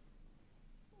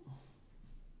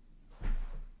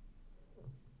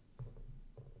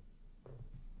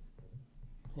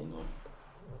 Hang on.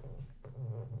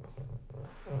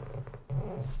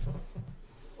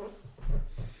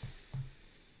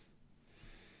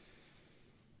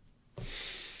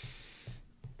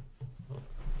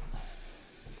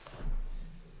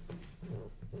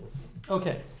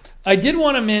 Okay. I did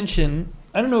want to mention,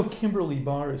 I don't know if Kimberly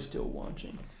Barr is still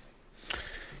watching.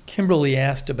 Kimberly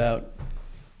asked about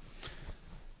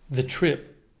the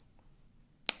trip.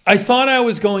 I thought I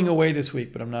was going away this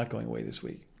week, but I'm not going away this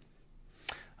week.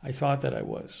 I thought that I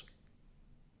was.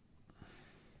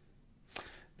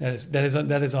 That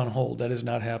is on hold. That is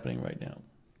not happening right now.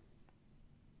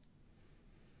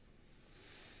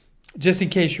 Just in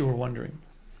case you were wondering.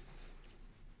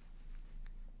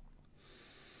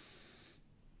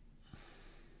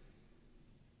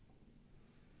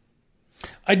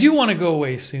 I do want to go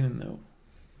away soon, though.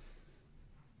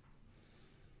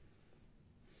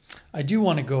 I do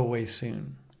want to go away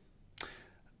soon.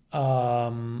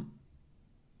 Then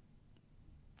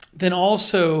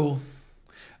also,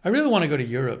 I really want to go to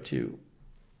Europe, too,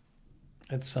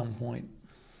 at some point.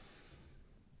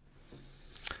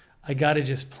 I got to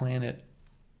just plan it.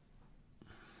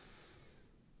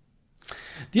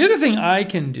 The other thing I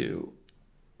can do,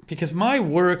 because my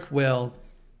work, well,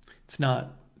 it's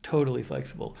not totally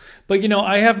flexible. But,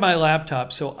 I have my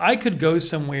laptop, so I could go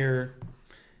somewhere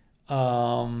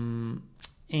and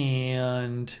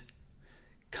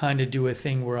kind of do a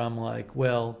thing where I'm like,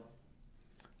 well,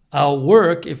 I'll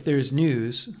work if there's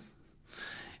news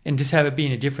and just have it be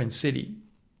in a different city.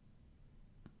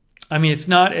 I mean, it's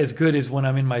not as good as when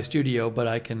I'm in my studio, but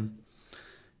I can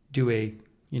do I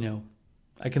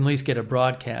can at least get a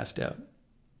broadcast out.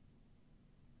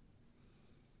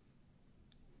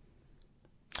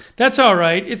 That's all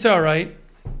right. It's all right.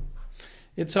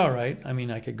 It's all right. I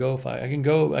mean, I could go if I can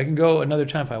go another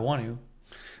time if I want to.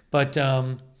 But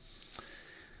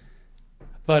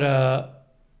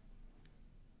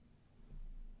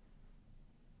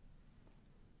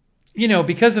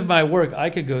because of my work, I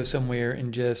could go somewhere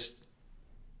and just.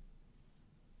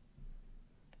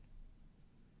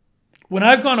 When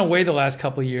I've gone away the last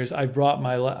couple of years, I've brought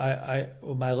my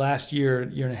last year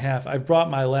and a half, I've brought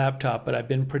my laptop, but I've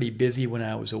been pretty busy when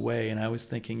I was away. And I was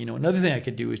thinking, another thing I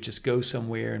could do is just go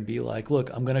somewhere and be like, look,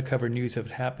 I'm going to cover news if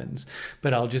it happens,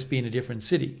 but I'll just be in a different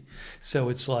city. So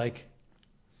it's like,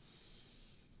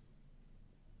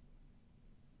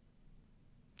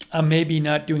 I'm maybe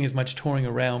not doing as much touring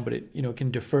around, but it,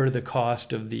 can defer the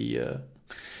cost of the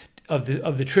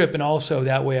trip, and also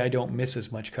that way I don't miss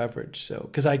as much coverage. So,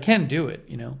 because I can do it,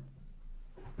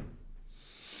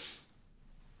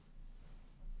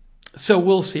 So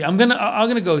we'll see. I'm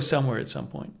gonna go somewhere at some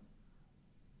point.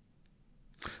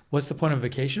 What's the point of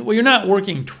vacation? Well, you're not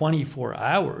working 24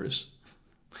 hours,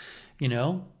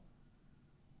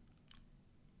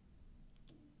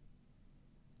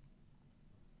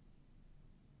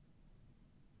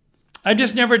 I've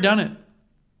just never done it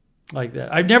like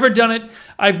that. I've never done it.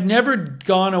 I've never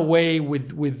gone away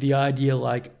with the idea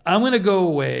like, I'm going to go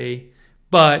away,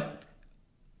 but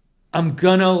I'm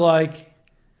going to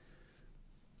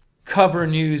cover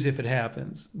news if it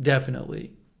happens.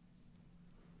 Definitely.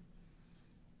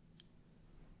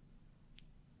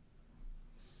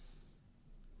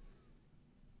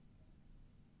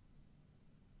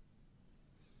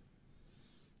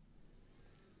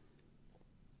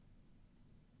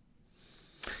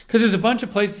 Because there's a bunch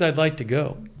of places I'd like to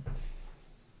go.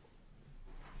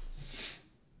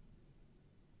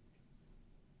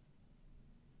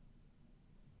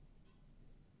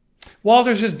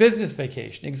 Walter's his business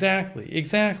vacation.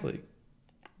 Exactly.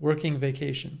 Working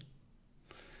vacation.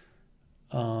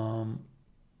 Alden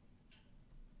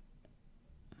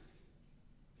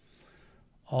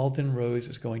Rose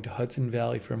is going to Hudson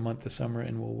Valley for a month this summer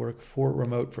and will work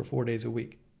remote for 4 days a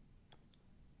week.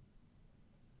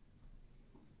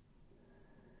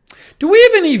 Do we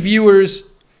have any viewers?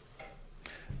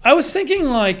 I was thinking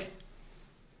I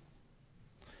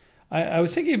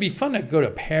was thinking it'd be fun to go to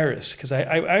Paris because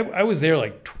I was there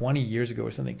 20 years ago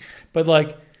or something. But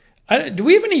do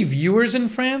we have any viewers in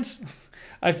France?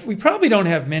 We probably don't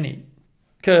have many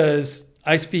because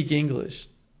I speak English.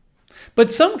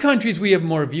 But some countries we have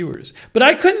more viewers. But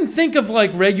I couldn't think of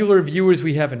regular viewers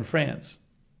we have in France.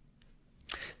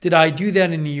 Did I do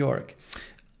that in New York?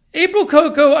 April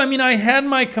Coco, I had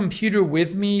my computer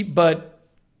with me, but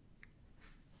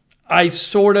I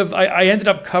ended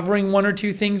up covering one or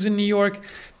two things in New York,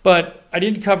 but I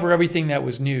didn't cover everything that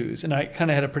was news, and I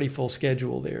kind of had a pretty full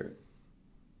schedule there.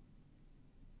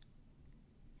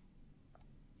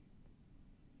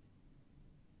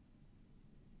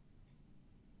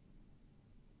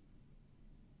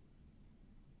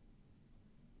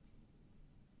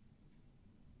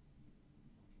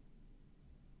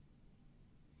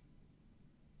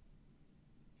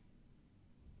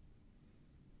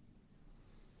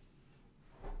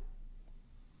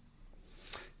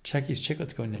 Chucky's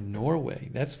Chiclet's going to Norway.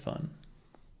 That's fun.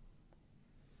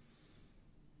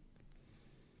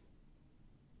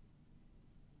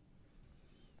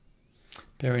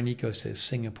 Berenico says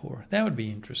Singapore. That would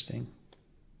be interesting.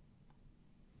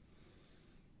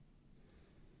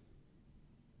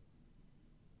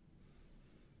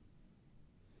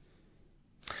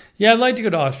 Yeah, I'd like to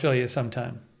go to Australia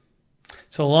sometime.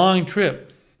 It's a long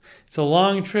trip. It's a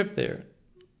long trip there.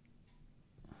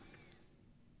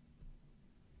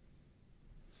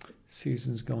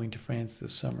 Susan's going to France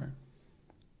this summer.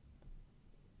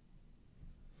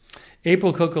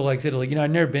 April Coco likes Italy. You know,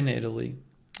 I've never been to Italy.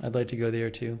 I'd like to go there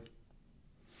too.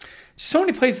 So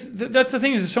many places. That's the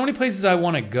thing, is there's so many places I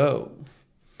want to go.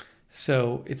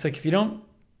 So it's like if I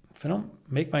don't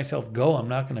make myself go, I'm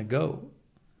not going to go.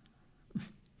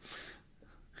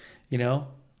 You know?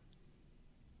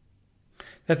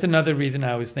 That's another reason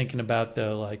I was thinking about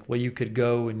you could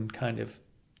go and kind of,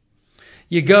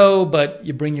 you go, but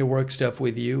you bring your work stuff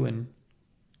with you, and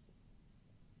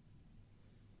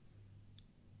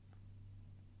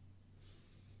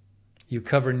you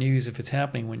cover news if it's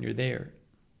happening when you're there.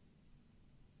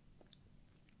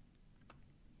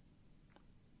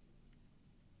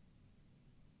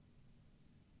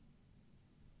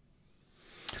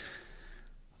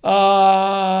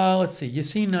 Let's see.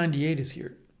 Yassine98 is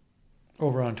here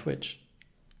over on Twitch.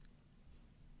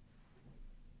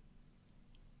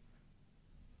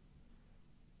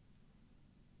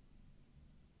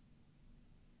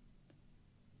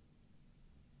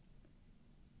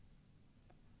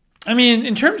 I mean,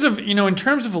 in terms of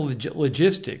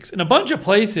logistics, in a bunch of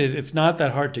places, it's not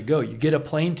that hard to go. You get a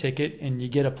plane ticket and you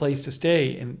get a place to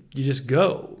stay and you just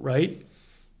go, right?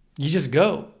 You just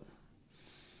go.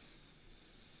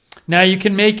 Now you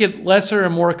can make it lesser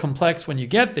and more complex when you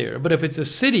get there, but if it's a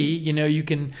city, you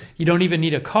don't even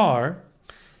need a car.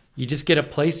 You just get a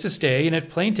place to stay and a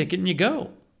plane ticket and you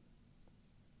go.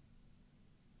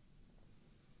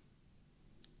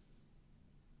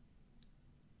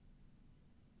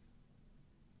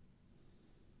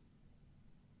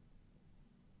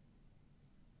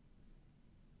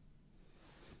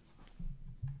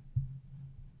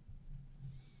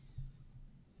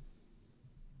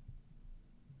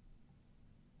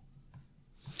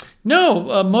 No,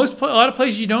 a lot of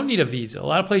places you don't need a visa. A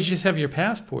lot of places you just have your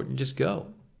passport and just go.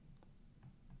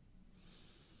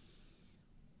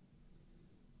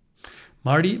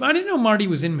 Marty, I didn't know Marty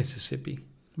was in Mississippi.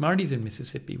 Marty's in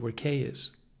Mississippi, where Kay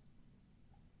is.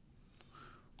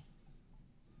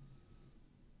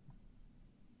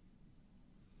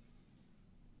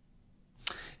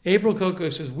 April Coco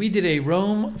says, we did a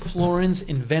Rome, Florence,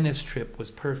 and Venice trip.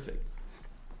 Was perfect.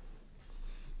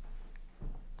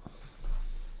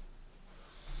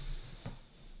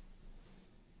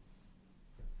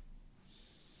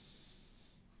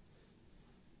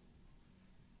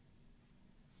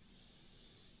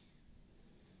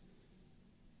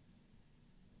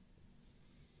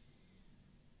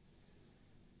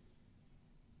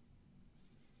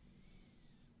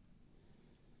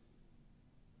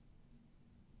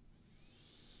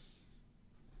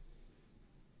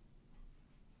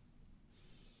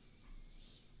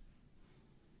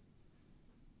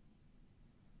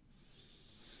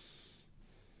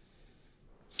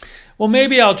 Well,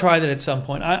 maybe I'll try that at some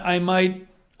point. I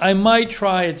might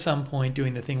try at some point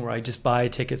doing the thing where I just buy a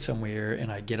ticket somewhere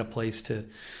and I get a place to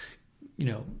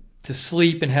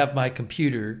sleep and have my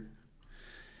computer.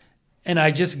 And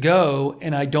I just go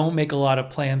and I don't make a lot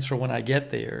of plans for when I get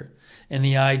there. And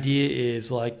the idea is,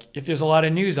 like, if there's a lot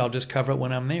of news, I'll just cover it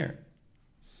when I'm there.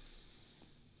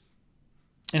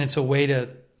 And it's a way to,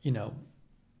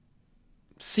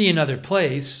 see another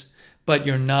place, but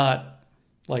you're not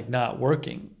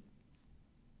working.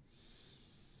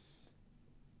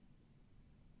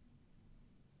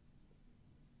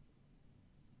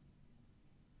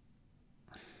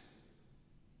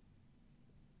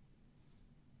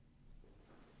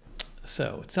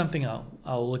 So it's something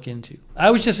I'll look into.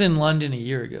 I was just in London a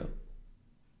year ago.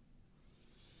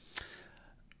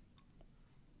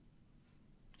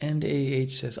 And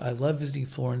AH says, I love visiting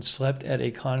Florence. Slept at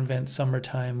a convent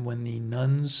summertime when the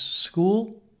nuns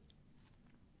school.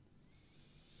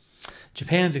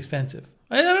 Japan's expensive.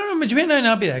 I don't know, Japan might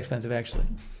not be that expensive, actually.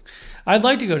 I'd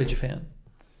like to go to Japan.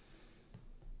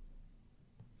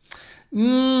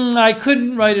 I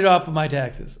couldn't write it off of my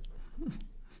taxes.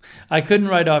 I couldn't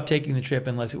write off taking the trip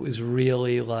unless it was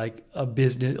really like a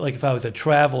business, like if I was a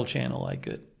travel channel, I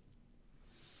could.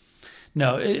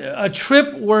 No, a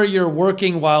trip where you're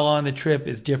working while on the trip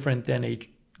is different than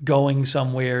going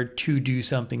somewhere to do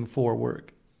something for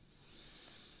work.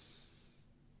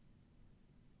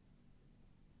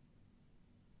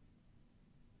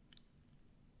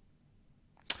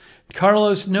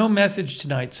 Carlos, no message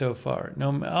tonight so far.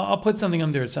 No, I'll put something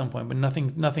on there at some point, but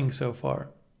nothing so far.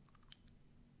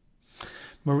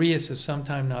 Maria says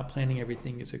sometime not planning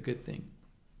everything is a good thing.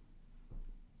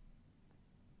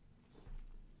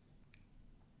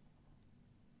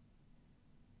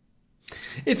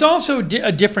 It's also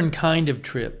a different kind of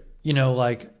trip. You know,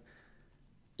 like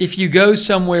if you go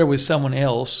somewhere with someone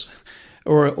else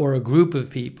or a group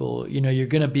of people, you know, you're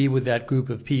going to be with that group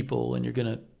of people and you're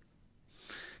going to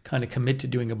kind of commit to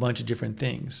doing a bunch of different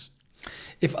things.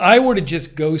 If I were to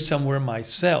just go somewhere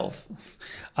myself,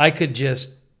 I could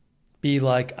just be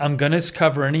like, I'm going to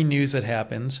cover any news that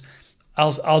happens.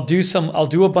 I'll do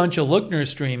a bunch of Lookner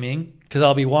streaming because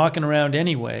I'll be walking around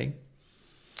anyway.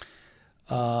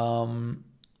 So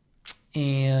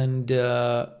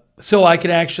I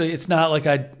could actually, it's not like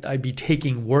I'd be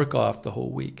taking work off the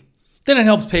whole week. Then it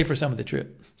helps pay for some of the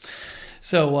trip.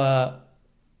 So,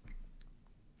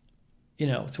 you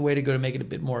know, it's a way to go to make it a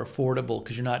bit more affordable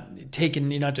because you're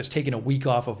not just taking a week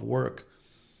off of work.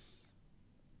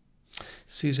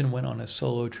 Susan went on a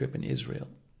solo trip in Israel.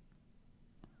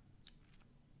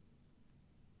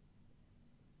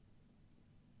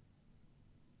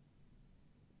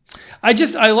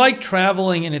 I like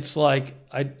traveling, and it's like,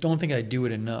 I don't think I do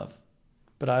it enough.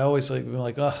 But I always like,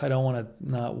 I don't want to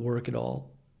not work at all.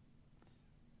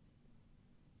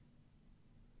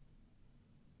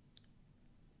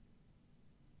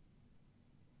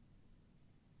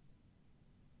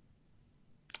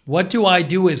 What do I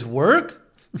do as work?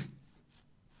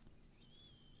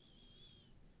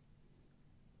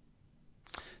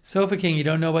 Sofa King, you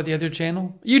don't know about the other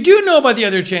channel? You do know about the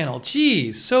other channel.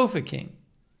 Jeez, Sofa King.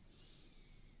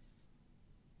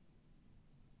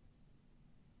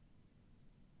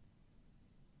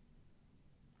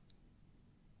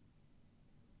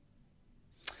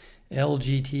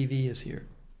 LGTV is here.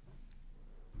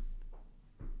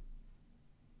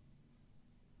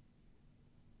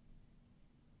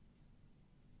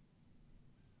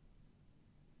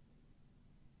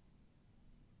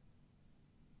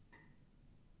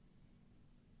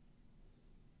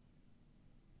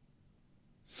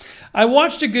 I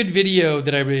watched a good video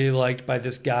that I really liked by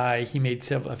this guy he made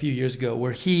a few years ago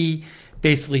where he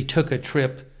basically took a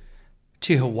trip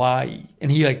to Hawaii,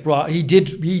 and he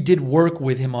did work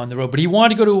with him on the road, but he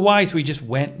wanted to go to Hawaii, so he just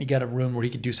went and he got a room where he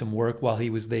could do some work while he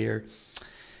was there.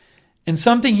 And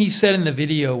something he said in the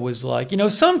video was like, you know,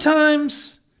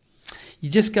 sometimes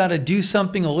you just got to do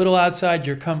something a little outside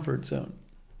your comfort zone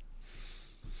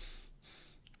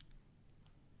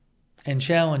and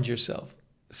challenge yourself.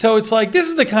 So it's like, this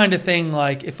is the kind of thing,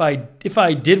 like if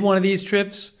I did one of these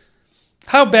trips,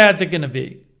 how bad's it going to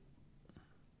be?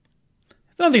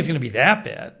 I don't think it's going to be that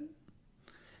bad.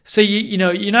 So you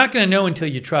know, you're not going to know until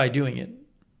you try doing it.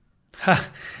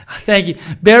 Thank you.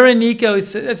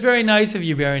 Berenico, that's very nice of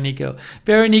you, Berenico.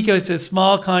 Berenico says,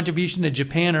 small contribution to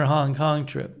Japan or Hong Kong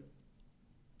trip.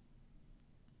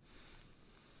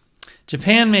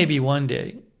 Japan maybe one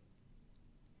day.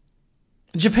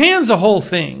 Japan's a whole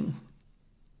thing.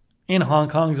 And Hong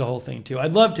Kong's a whole thing too.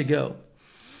 I'd love to go.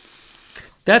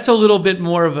 That's a little bit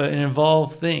more of an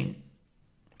involved thing.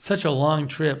 It's such a long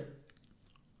trip.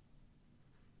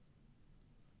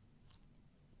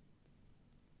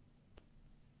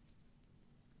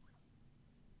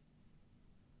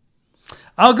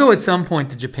 I'll go at some point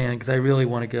to Japan because I really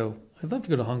want to go. I'd love to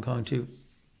go to Hong Kong too.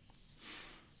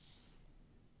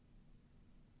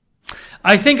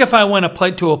 I think if I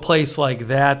went to a place like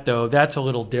that, though, that's a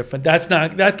little different. That's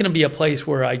going to be a place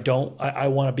where I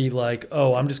want to be like,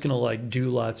 oh, I'm just going to like do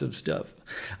lots of stuff.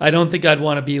 I don't think I'd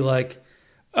want to be like,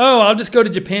 oh, I'll just go to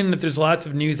Japan, and if there's lots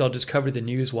of news, I'll just cover the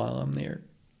news while I'm there.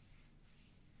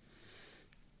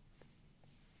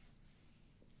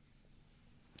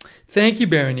 Thank you,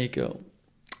 Berenico.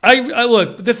 I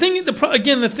look, the thing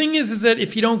is that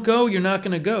if you don't go, you're not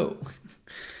going to go.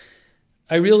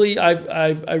 I really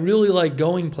like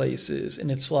going places, and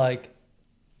it's like,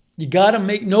 you got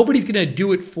to nobody's going to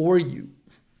do it for you.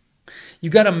 You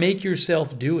got to make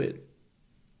yourself do it.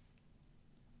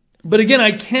 But again,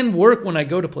 I can work when I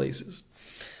go to places.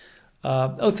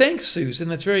 Oh, thanks, Susan.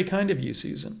 That's very kind of you,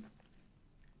 Susan.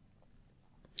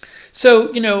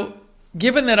 So, you know,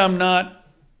 given that I'm not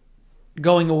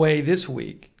going away this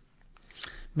week,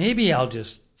 maybe I'll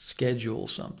just schedule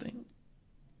something.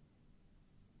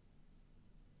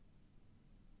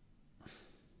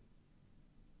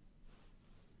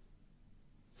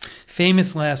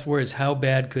 Famous last words, how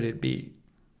bad could it be?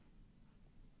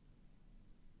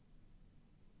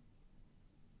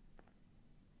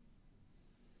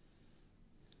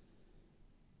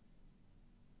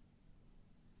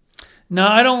 No,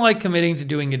 I don't like committing to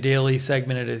doing a daily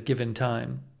segment at a given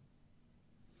time.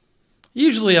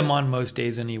 Usually I'm on most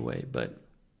days anyway, but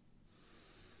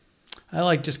I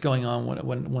like just going on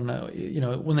when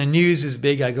when the news is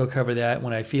big, I go cover that.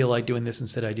 When I feel like doing this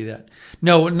instead, I do that.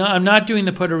 No, I'm not doing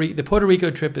the Puerto Rico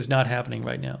trip is not happening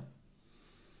right now.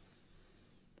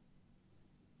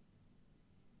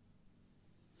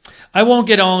 I won't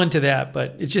get all into that,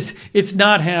 but it's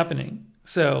not happening.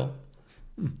 So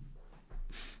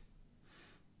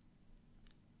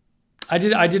I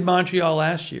did Montreal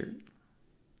last year.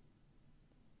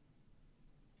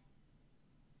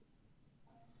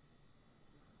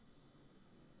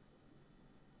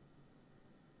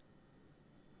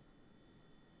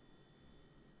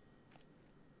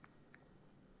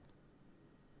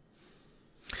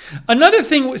 Another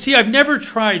thing, see, I've never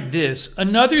tried this.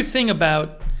 Another thing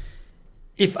about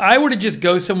if I were to just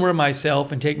go somewhere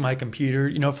myself and take my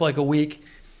computer, for like a week,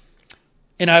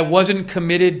 and I wasn't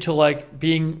committed to like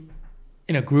being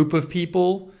in a group of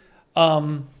people,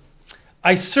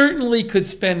 I certainly could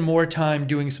spend more time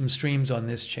doing some streams on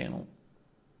this channel.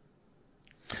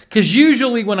 Because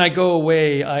usually when I go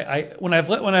away, when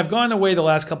I've gone away the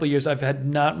last couple of years, I've had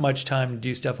not much time to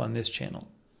do stuff on this channel.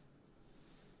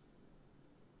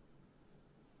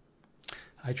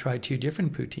 I tried 2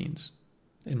 different poutines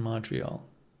in Montreal.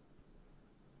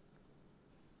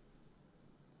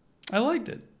 I liked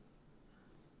it.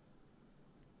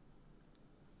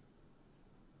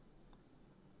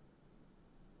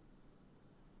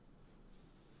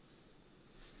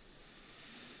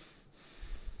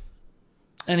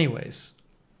 Anyways,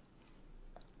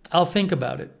 I'll think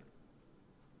about it.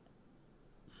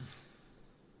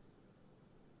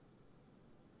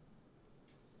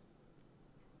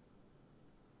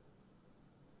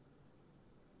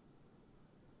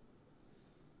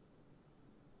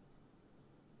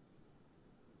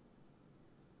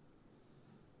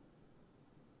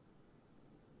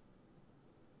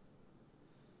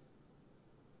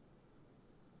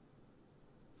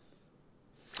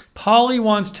 Polly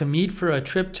wants to meet for a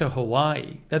trip to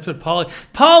Hawaii. That's what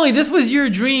Polly, this was your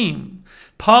dream.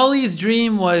 Polly's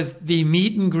dream was the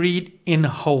meet and greet in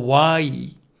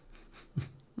Hawaii.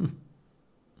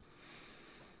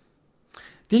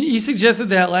 You suggested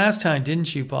that last time,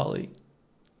 didn't you, Polly?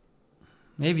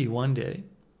 Maybe one day.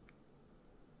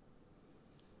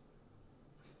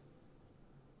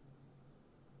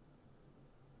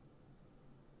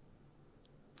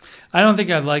 I don't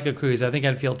think I'd like a cruise. I think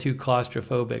I'd feel too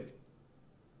claustrophobic.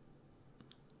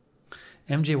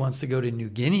 MJ wants to go to New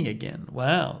Guinea again.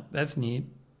 Wow, that's neat.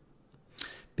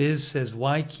 Biz says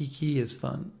Waikiki is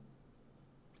fun.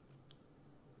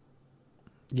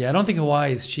 Yeah, I don't think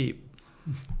Hawaii is cheap.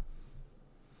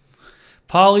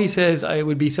 Polly says it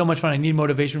would be so much fun. I need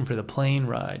motivation for the plane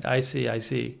ride. I see.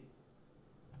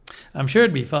 I'm sure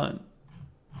it'd be fun.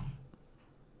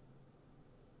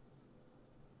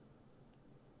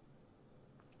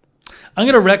 I'm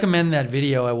going to recommend that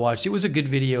video I watched. It was a good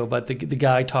video, but the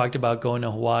guy talked about going to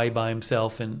Hawaii by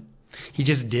himself, and he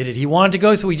just did it. He wanted to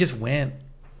go, so he just went.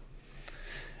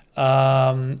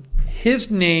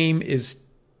 His name is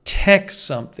Tech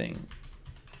something.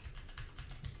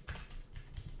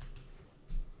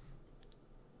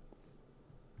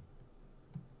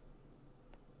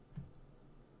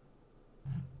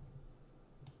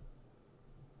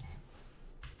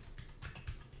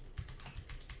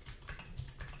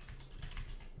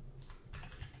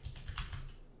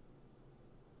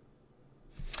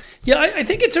 Yeah, I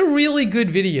think it's a really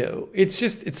good video. It's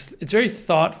very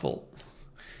thoughtful,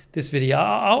 this video.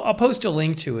 I'll post a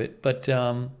link to it, but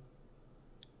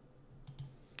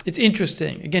it's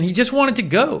interesting. Again, he just wanted to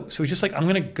go. So he's just like, I'm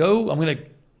going to go. I'm going to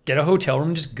get a hotel room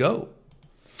and just go.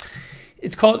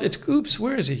 Oops,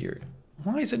 where is it here?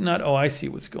 Why is it not? Oh, I see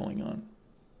what's going on.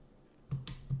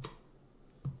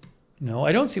 No,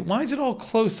 I don't see. Why is it all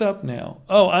close up now?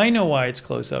 Oh, I know why it's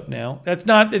close up now. That's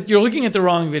not, you're looking at the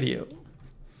wrong video.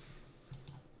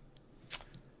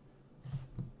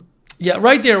 Yeah,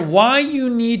 right there. Why you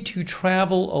need to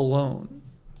travel alone.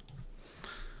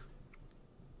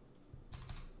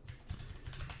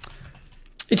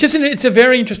 It's a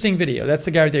very interesting video. That's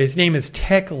the guy right there. His name is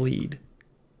Tech Lead.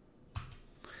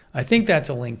 I think that's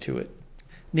a link to it.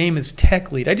 Name is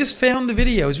Tech Lead. I just found the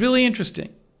video. It's really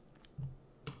interesting.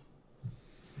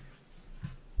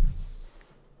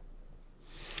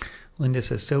 Linda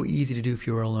says, so easy to do if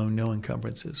you were alone, no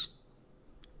encumbrances.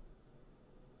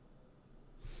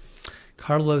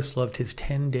 Carlos loved his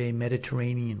 10-day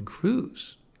Mediterranean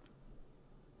cruise.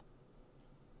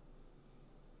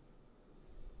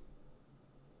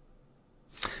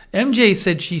 MJ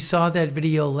said she saw that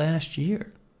video last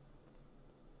year.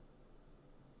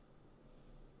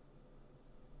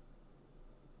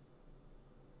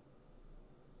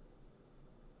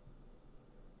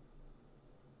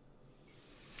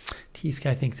 This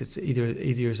guy thinks it's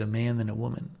easier as a man than a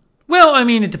woman. Well, I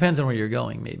mean, it depends on where you're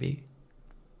going, maybe.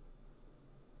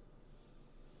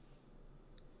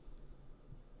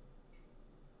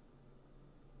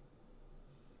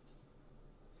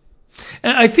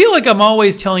 And I feel like I'm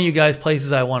always telling you guys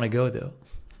places I want to go, though.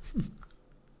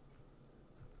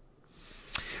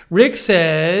 Rick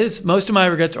says, most of my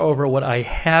regrets are over what I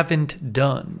haven't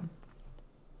done.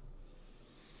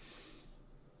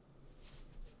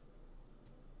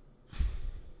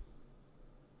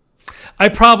 I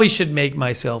probably should make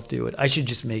myself do it. I should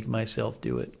just make myself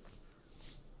do it.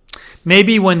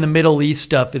 Maybe when the Middle East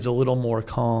stuff is a little more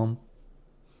calm,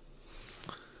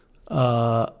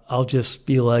 I'll just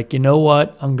be like, you know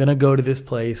what? I'm going to go to this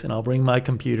place and I'll bring my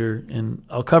computer and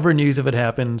I'll cover news if it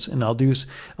happens and I'll do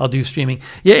streaming.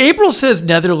 Yeah, April says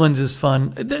Netherlands is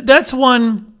fun. That's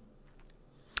one.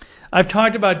 I've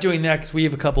talked about doing that because we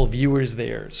have a couple of viewers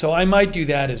there. So I might do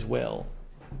that as well.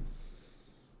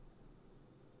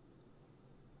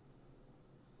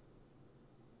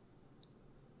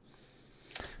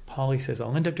 Polly says,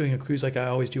 I'll end up doing a cruise like I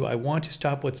always do. I want to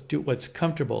stop what's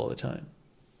comfortable all the time.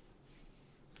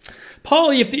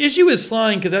 Polly, if the issue is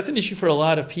flying, because that's an issue for a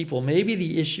lot of people, maybe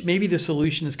the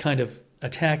solution is kind of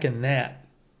attacking that,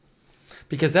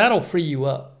 because that'll free you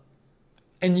up,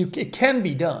 and it can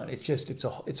be done. It's just it's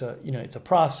a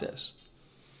process.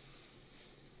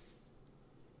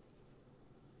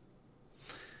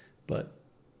 But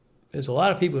there's a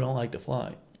lot of people who don't like to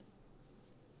fly.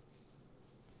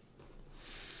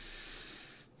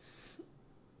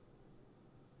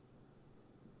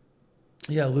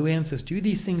 Yeah, Luann says, do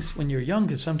these things when you're young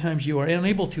because sometimes you are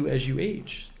unable to as you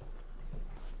age.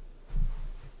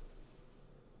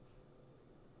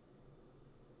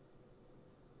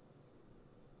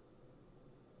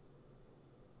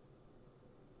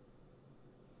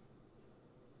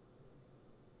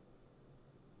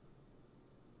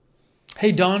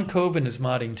 Hey, Don Coven is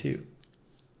modding too.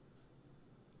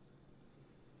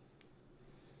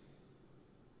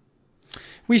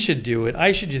 We should do it.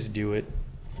 I should just do it.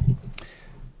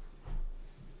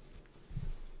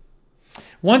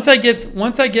 Once I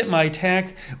get my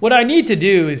tax, what I need to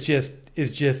do is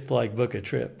just like book a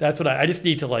trip. That's what I just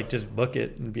need to like just book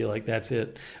it and be like, that's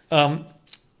it.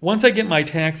 Once I get my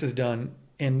taxes done,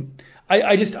 and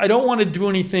I don't want to do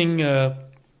anything.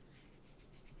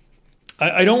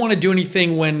 I don't want to do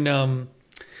anything when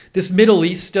this Middle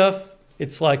East stuff.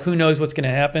 It's like, who knows what's going to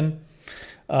happen.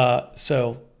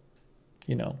 So,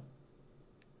 you know,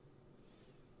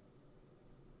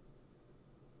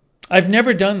 I've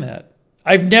never done that.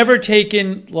 I've never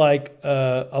taken like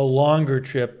a longer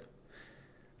trip.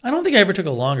 I don't think I ever took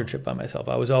a longer trip by myself.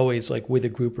 I was always like with a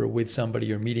group or with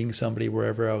somebody or meeting somebody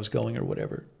wherever I was going or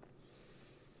whatever.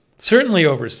 Certainly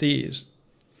overseas.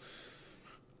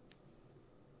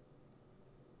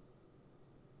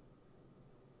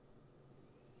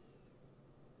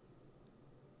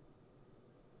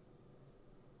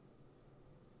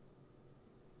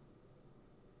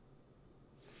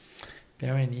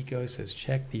 Baron Nico says,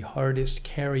 check the hardest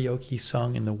karaoke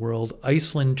song in the world,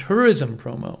 Iceland tourism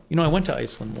promo. You know, I went to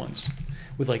Iceland once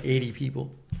with like 80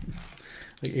 people,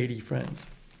 like 80 friends.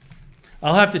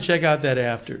 I'll have to check out that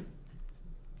after.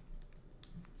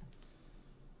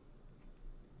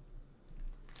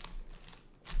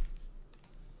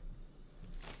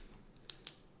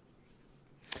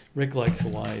 Rick likes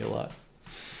Hawaii a lot.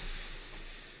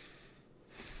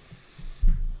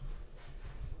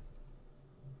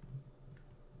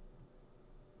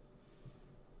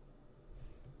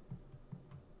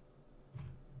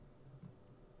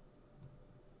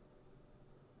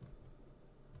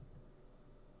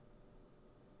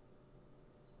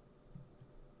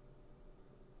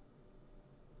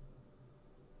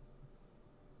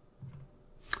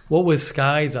 What was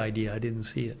Sky's idea? I didn't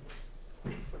see it.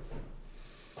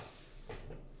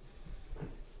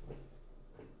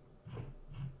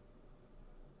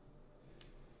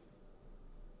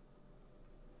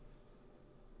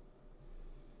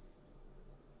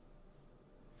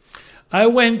 I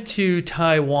went to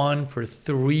Taiwan for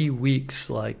 3 weeks,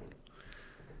 like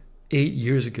 8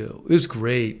 years ago. It was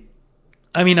great.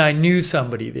 I mean, I knew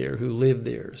somebody there who lived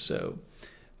there, so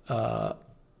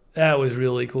that was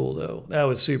really cool, though. That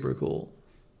was super cool.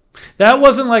 That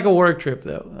wasn't like a work trip,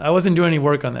 though. I wasn't doing any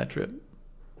work on that trip.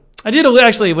 I did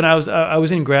actually when I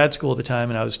was in grad school at the time,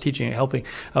 and I was teaching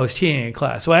a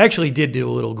class. So I actually did do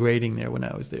a little grading there when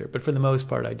I was there, but for the most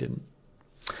part, I didn't.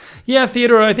 Yeah,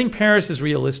 Theodore, I think Paris is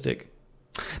realistic.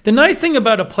 The nice thing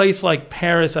about a place like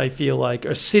Paris, I feel like,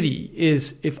 or city,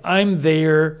 is if I'm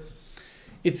there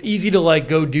it's easy to like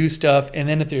go do stuff, and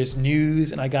then if there's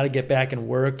news and I got to get back and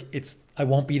work, I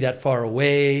won't be that far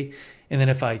away. And then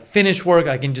if I finish work,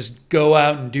 I can just go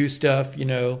out and do stuff, you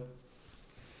know.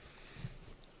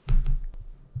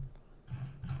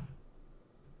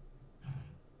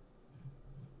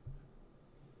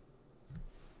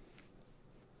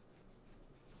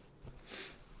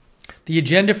 The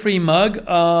agenda-free mug,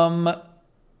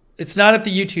 it's not at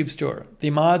the YouTube store. The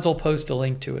mods will post a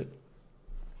link to it.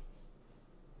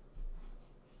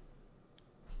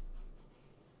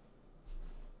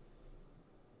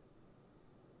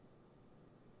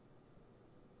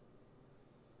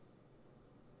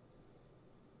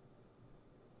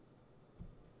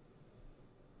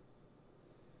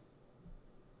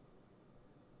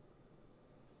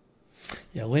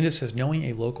 Yeah, Linda says, knowing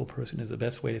a local person is the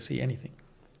best way to see anything.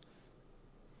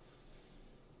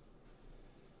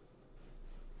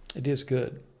 It is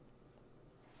good.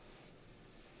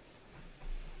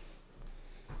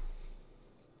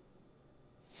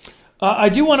 I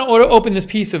do want to open this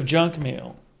piece of junk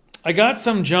mail. I got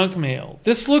some junk mail.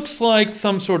 This looks like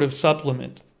some sort of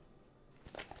supplement.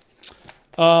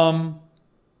 From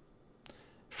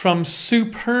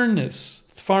Supernus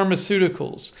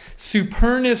Pharmaceuticals.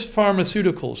 Supernus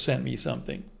Pharmaceuticals sent me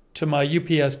something to my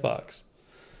UPS box.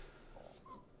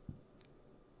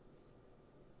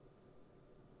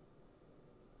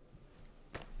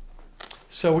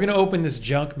 So we're going to open this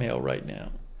junk mail right now.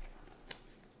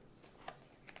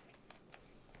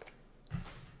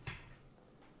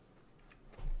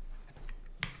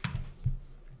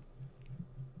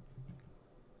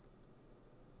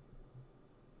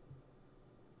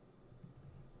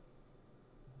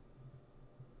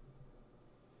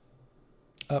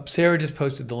 Sarah just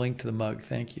posted the link to the mug.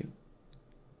 Thank you.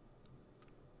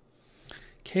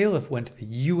 Caliph went to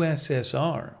the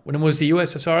USSR. When it was the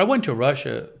USSR, I went to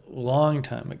Russia a long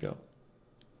time ago.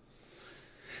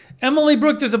 Emily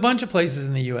Brooke, there's a bunch of places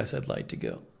in the U.S. I'd like to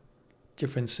go.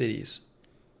 Different cities.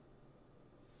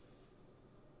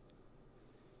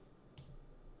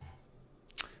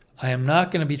 I am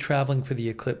not going to be traveling for the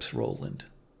eclipse, Roland.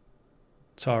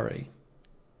 Sorry.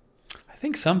 I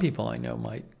think some people I know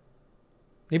might.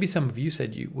 Maybe some of you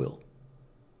said you will.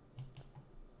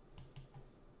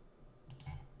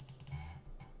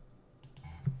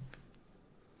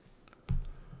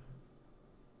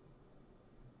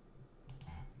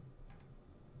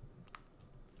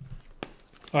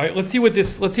 All right, let's see what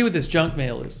this junk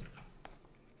mail is.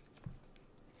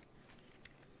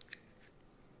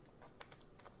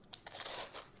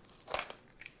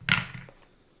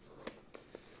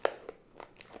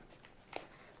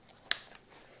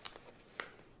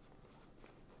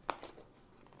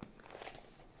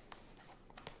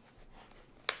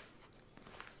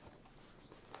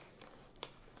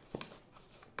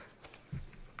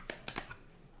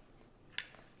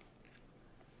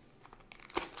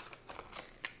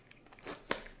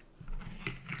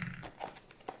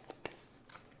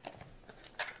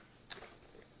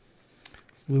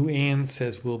 Lou Ann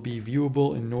says will be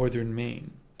viewable in northern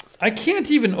Maine. I can't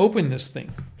even open this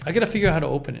thing. I got to figure out how to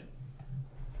open it.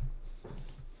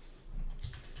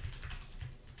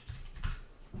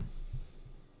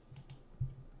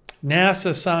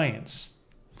 NASA Science.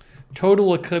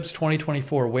 Total eclipse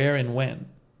 2024. Where and when?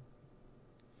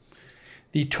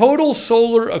 The total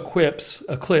solar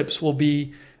eclipse will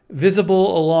be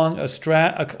visible along a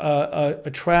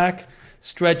track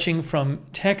stretching from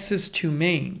Texas to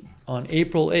Maine on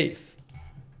April 8th.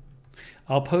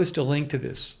 I'll post a link to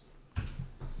this.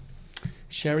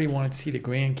 Sherry wanted to see the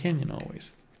Grand Canyon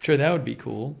always. Sure, that would be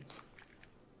cool.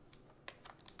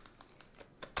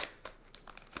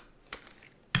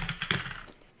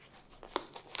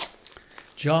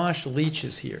 Josh Leach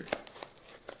is here.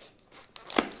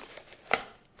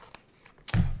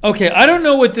 Okay, I don't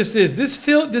know what this is. This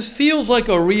feels like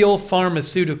a real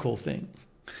pharmaceutical thing.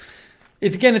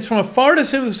 It's from a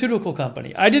pharmaceutical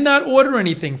company. I did not order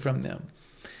anything from them.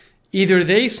 Either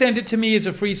they sent it to me as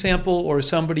a free sample or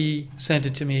somebody sent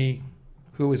it to me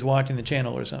who was watching the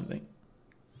channel or something.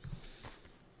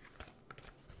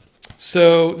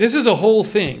 So this is a whole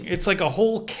thing. It's like a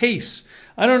whole case.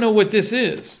 I don't know what this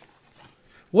is.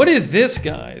 What is this,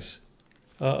 guys?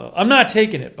 I'm not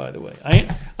taking it, by the way.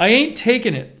 I ain't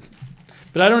taking it.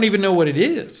 But I don't even know what it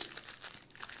is.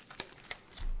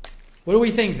 What do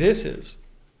we think this is?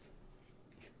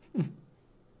 It's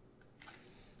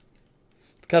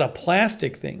got a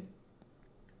plastic thing.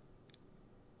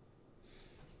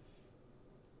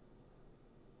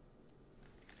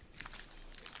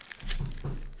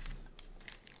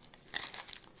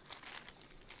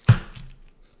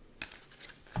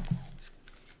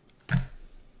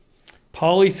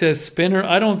 Holly says spinner.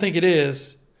 I don't think it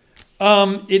is.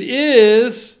 It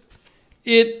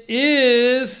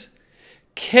is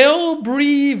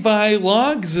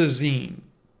kelbriviloxazine.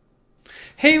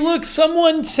 Hey, look,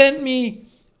 someone sent me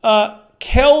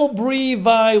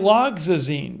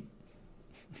kelbriviloxazine.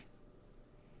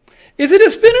 Is it a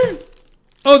spinner?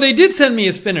 Oh, they did send me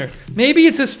a spinner. Maybe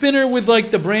it's a spinner with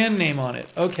like the brand name on it.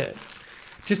 Okay.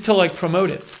 Just to like promote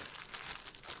it.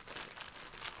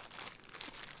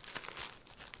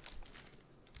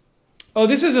 Oh,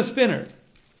 this is a spinner.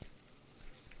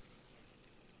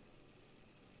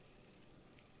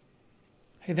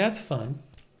 Hey, that's fun.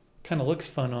 Kind of looks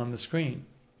fun on the screen.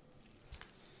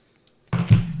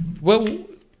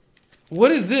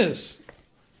 What is this?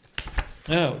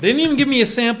 No, they didn't even give me a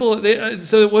sample.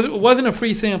 So it wasn't a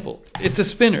free sample. It's a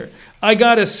spinner. I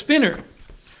got a spinner.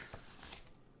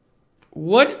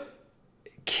 What?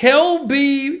 All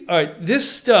right, this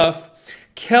stuff,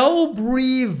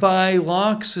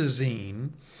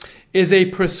 kelbriviloxazine, is a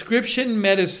prescription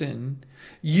medicine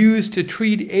used to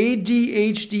treat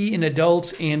ADHD in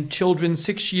adults and children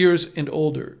 6 years and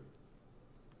older.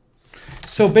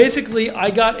 So basically,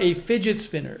 I got a fidget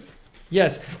spinner.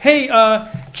 Yes. Hey,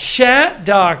 chat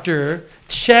doctor,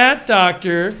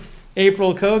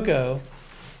 April Coco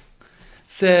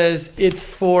says it's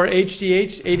for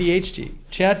ADHD.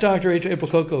 Chat doctor April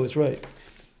Coco is right.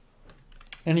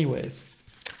 Anyways,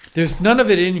 there's none of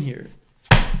it in here.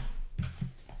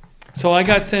 So I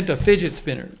got sent a fidget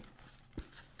spinner.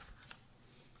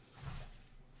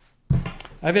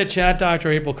 I bet chat doctor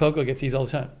April Coco gets these all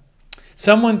the time.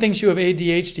 Someone thinks you have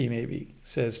ADHD, maybe,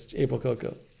 says April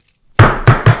Coco.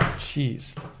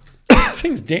 Jeez.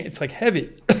 Thing's it's like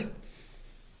heavy.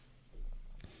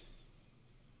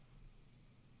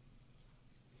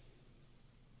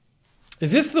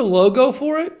 Is this the logo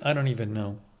for it? I don't even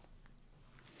know.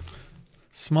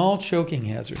 Small choking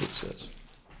hazard, it says.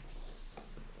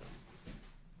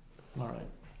 All right.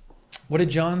 What did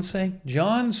John say?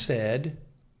 John said,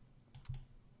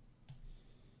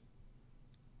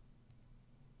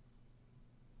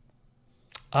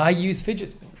 I use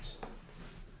fidget spinners.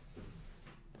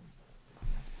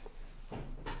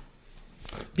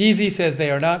 BZ says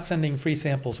they are not sending free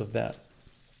samples of that.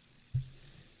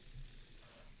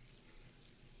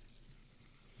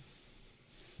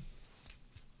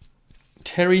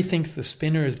 Terry thinks the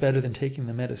spinner is better than taking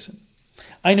the medicine.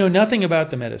 I know nothing about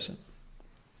the medicine.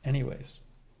 Anyways.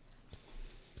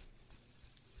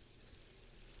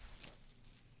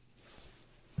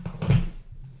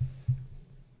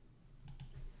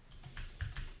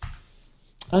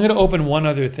 I'm going to open one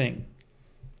other thing.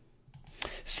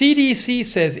 CDC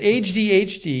says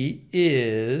ADHD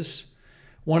is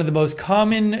one of the most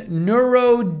common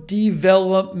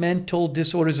neurodevelopmental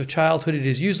disorders of childhood. It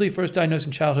is usually first diagnosed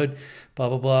in childhood, blah,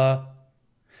 blah, blah.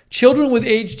 Children with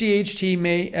ADHD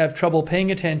may have trouble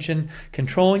paying attention,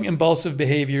 controlling impulsive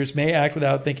behaviors, may act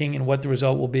without thinking and what the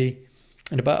result will be,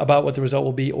 and about what the result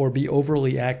will be, or be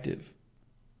overly active.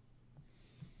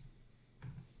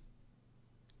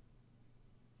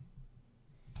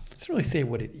 It doesn't really say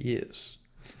what it is.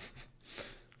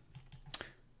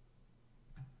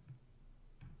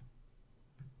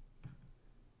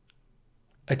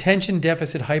 Attention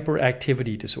deficit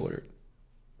hyperactivity disorder.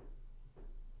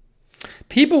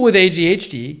 People with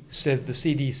ADHD, says the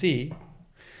CDC,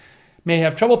 may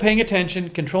have trouble paying attention,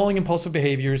 controlling impulsive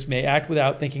behaviors, may act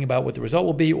without thinking about what the result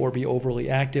will be, or be overly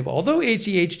active. Although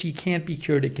ADHD can't be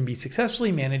cured, it can be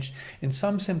successfully managed, and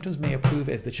some symptoms may improve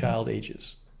as the child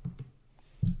ages.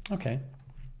 Okay.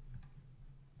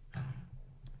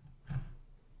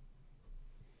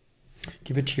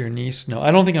 Give it to your niece. No,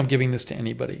 I don't think I'm giving this to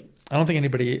anybody. I don't think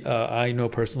anybody I know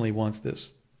personally wants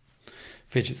this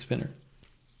fidget spinner.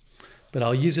 But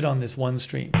I'll use it on this one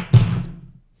stream.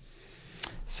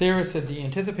 Sarah said the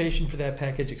anticipation for that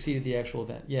package exceeded the actual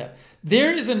event. Yeah.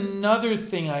 There is another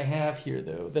thing I have here,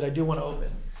 though, that I do want to open,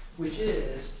 which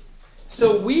is,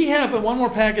 so we have one more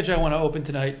package I want to open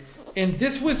tonight, and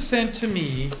this was sent to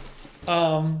me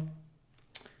a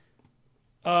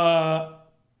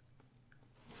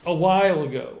while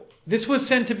ago. This was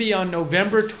sent to me on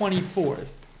November 24th.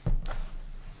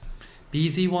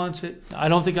 BZ wants it. I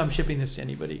don't think I'm shipping this to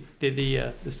anybody.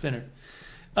 The spinner.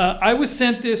 I was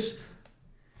sent this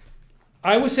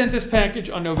package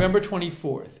on November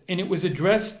 24th, and it was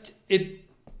addressed.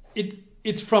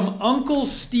 It's from Uncle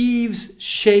Steve's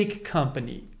Shake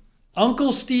Company.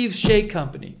 Uncle Steve's Shake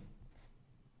Company.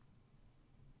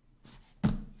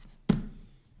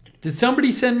 Did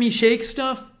somebody send me shake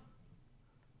stuff?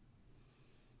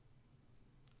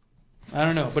 I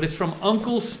don't know, but it's from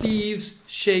Uncle Steve's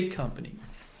Shake Company.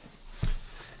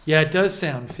 Yeah, it does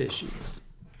sound fishy.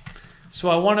 So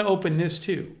I want to open this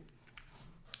too.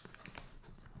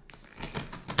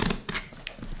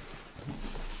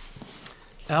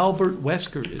 Albert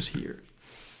Wesker is here.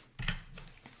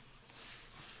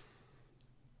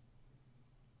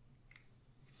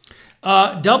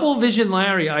 Double Vision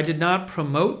Larry, I did not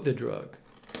promote the drug.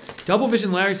 Double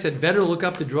Vision Larry said, better look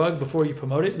up the drug before you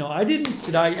promote it. No, I didn't.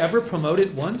 Did I ever promote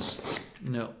it once?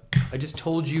 No. I just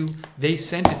told you they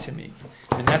sent it to me.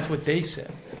 And that's what they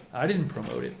said. I didn't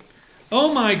promote it.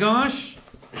 Oh my gosh.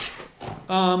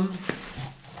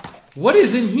 What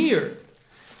is in here?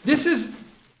 This is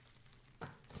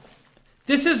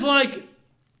like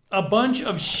a bunch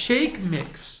of shake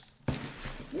mix.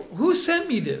 Who sent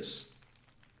me this?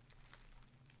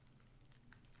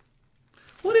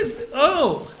 What is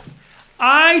oh,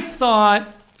 I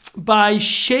thought by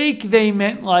shake they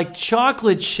meant like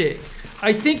chocolate shake.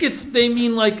 I think they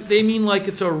mean like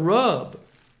it's a rub.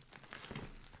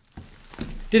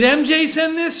 Did MJ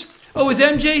send this? Oh, is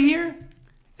MJ here?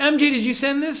 MJ, did you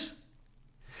send this?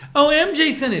 Oh,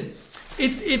 MJ sent it.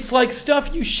 It's like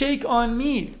stuff you shake on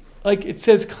meat. Like it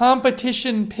says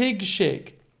competition pig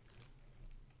shake.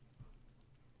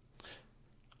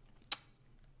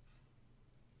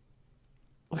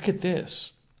 Look at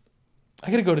this. I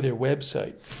gotta go to their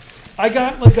website. I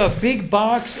got like a big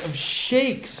box of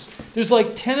shakes. There's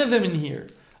like 10 of them in here.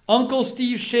 Uncle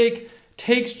Steve's shake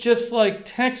tastes just like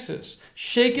Texas.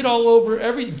 Shake it all over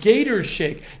every Gator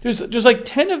shake. There's like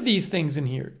 10 of these things in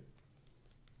here.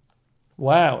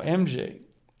 Wow, MJ.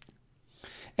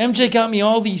 MJ got me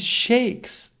all these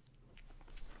shakes.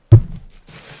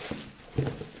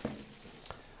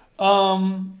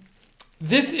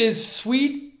 This is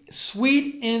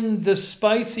sweet in the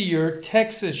spicier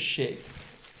Texas shake.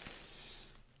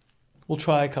 We'll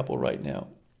try a couple right now.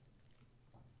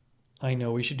 I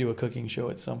know we should do a cooking show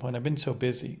at some point. I've been so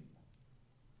busy.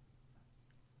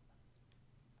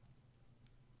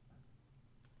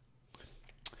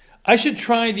 I should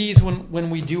try these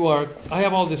when we do I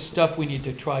have all this stuff we need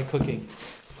to try cooking.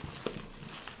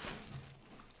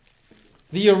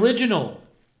 The original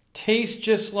tastes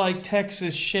just like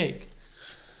Texas shake.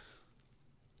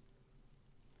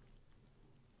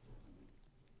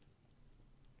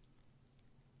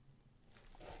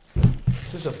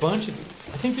 There's a bunch of these.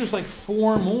 I think there's like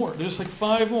 4 more. There's like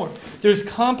 5 more. There's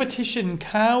competition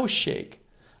cow shake.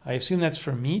 I assume that's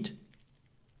for meat.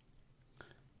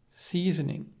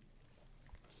 Seasoning.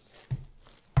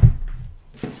 I'm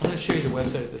going to show you the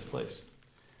website of this place.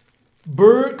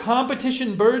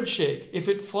 Competition bird shake. If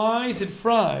it flies, it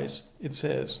fries, it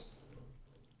says.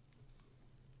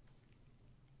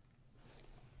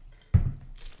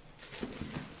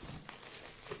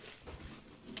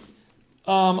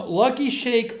 Lucky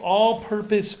Shake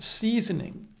all-purpose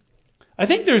seasoning. I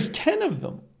think there's 10 of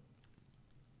them.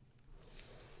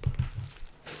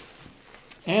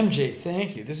 MJ,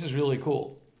 thank you. This is really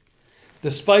cool.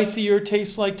 The spicier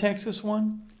tastes like Texas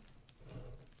one.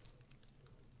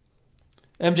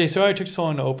 MJ, sorry I took so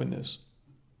long to open this,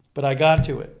 but I got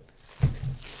to it.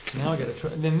 Now I got to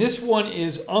try. And then this one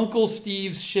is Uncle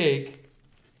Steve's Shake,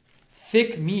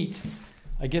 thick meat.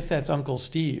 I guess that's Uncle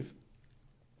Steve.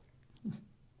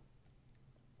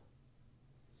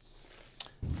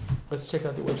 Let's check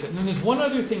out the website. And then there's one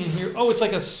other thing in here. Oh, it's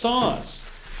like a sauce.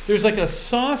 There's like a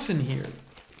sauce in here.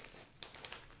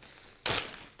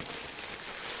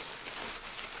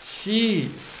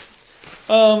 Jeez.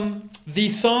 The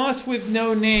sauce with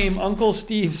no name, Uncle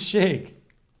Steve's Shake.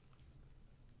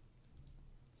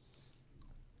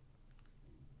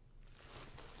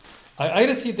 I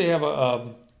gotta see if they have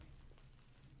a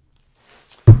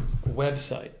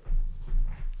website.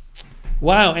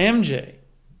 Wow, MJ.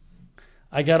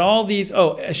 I got all these.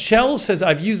 Oh, Shell says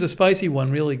I've used a spicy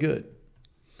one, really good.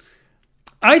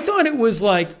 I thought it was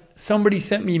like somebody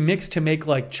sent me mix to make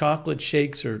like chocolate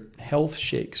shakes or health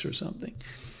shakes or something.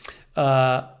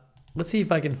 Let's see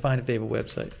if I can find if they have a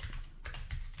website.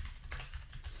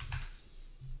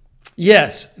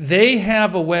 Yes, they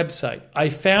have a website. I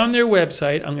found their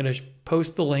website. I'm going to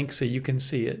post the link so you can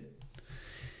see it.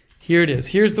 Here it is.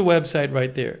 Here's the website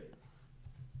right there.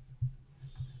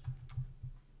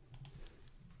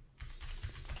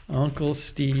 Uncle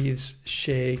Steve's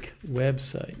Shake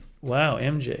website. Wow,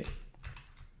 MJ.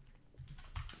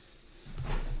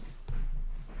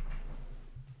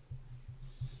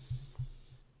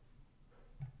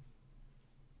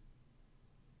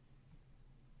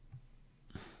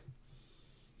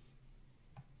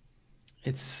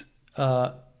 It's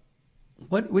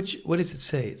what does it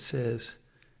say? It says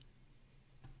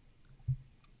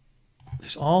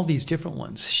there's all these different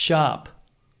ones. Shop.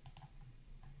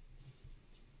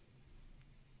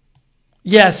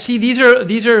 Yeah, see, these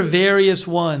are various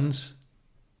ones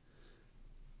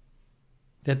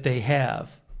that they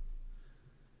have.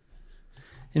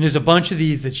 And there's a bunch of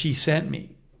these that she sent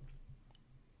me.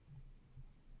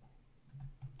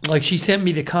 Like she sent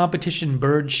me the competition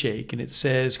bird shake, and it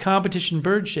says competition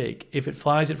bird shake. If it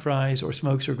flies, it fries, or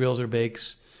smokes, or grills, or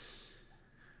bakes.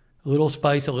 A little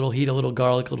spice, a little heat, a little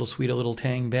garlic, a little sweet, a little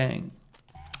tang bang.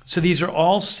 So these are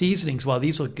all seasonings. Wow,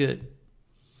 these look good.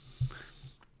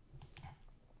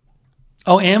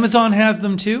 Oh, Amazon has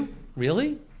them too?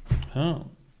 Really? Oh.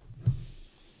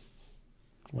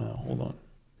 Wow, hold on.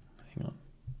 Hang on.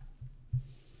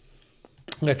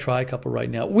 I'm going to try a couple right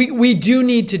now. We do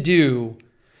need to do,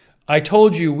 I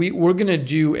told you, we're going to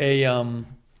do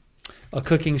a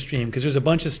cooking stream because there's a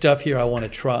bunch of stuff here I want to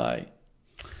try.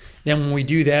 Then when we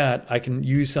do that, I can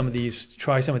use some of these,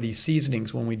 try some of these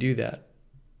seasonings when we do that.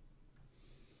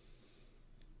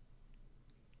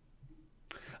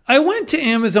 I went to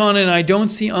Amazon and I don't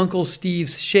see Uncle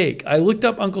Steve's shake. I looked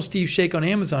up Uncle Steve's shake on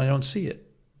Amazon. I don't see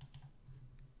it.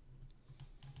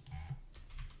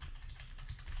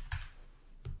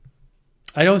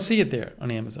 I don't see it there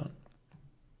on Amazon.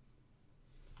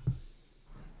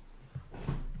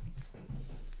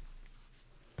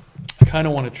 I kind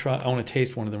of want to try, I want to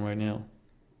taste one of them right now.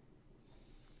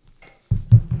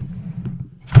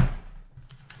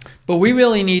 But we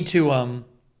really need to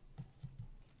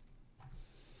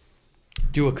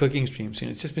do a cooking stream soon.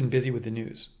 It's just been busy with the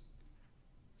news.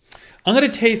 I'm going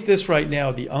to taste this right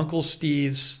now, the Uncle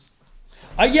Steve's.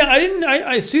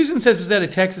 Susan says, is that a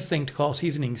Texas thing to call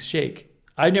seasonings shake?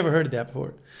 I've never heard of that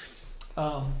before.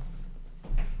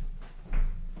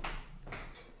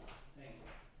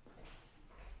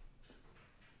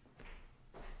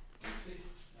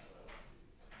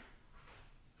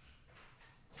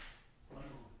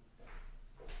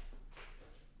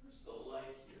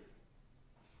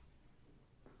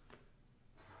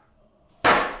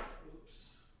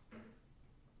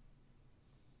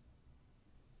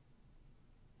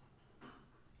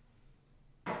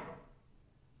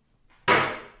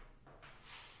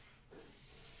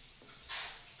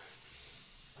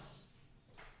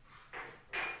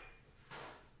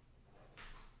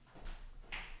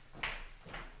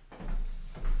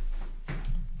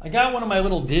 I got one of my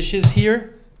little dishes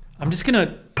here. I'm just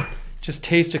gonna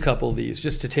taste a couple of these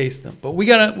just to taste them. But we're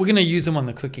gonna use them on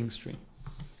the cooking stream.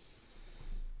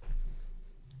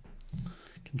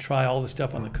 Can try all the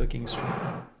stuff on the cooking stream.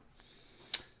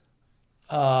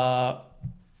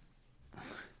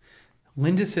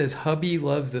 Linda says hubby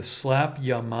loves the slap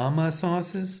ya mama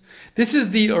sauces. This is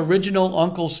the original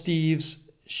Uncle Steve's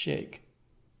shake.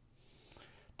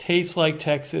 Tastes like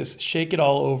Texas. Shake it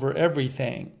all over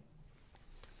everything.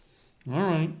 All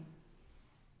right.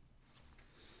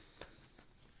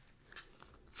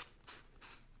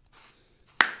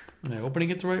 Am I opening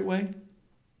it the right way?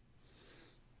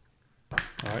 All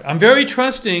right. I'm very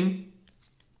trusting.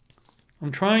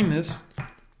 I'm trying this.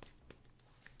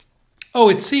 Oh,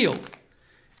 it's sealed.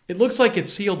 It looks like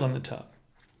it's sealed on the top.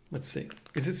 Let's see.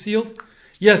 Is it sealed?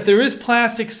 Yes, there is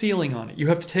plastic sealing on it. You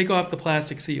have to take off the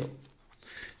plastic seal.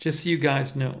 Just so you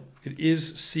guys know. It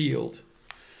is sealed.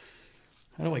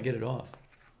 How do I get it off?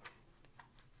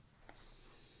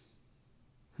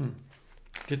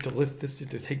 Get to lift this,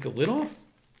 to take the lid off?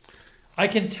 I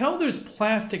can tell there's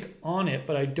plastic on it,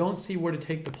 but I don't see where to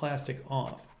take the plastic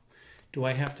off. Do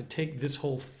I have to take this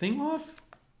whole thing off?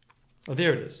 Oh,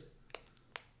 there it is.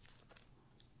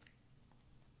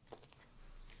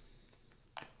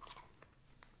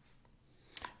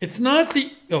 It's not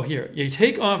the, oh, here. You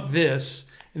take off this,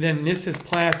 and then this is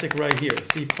plastic right here.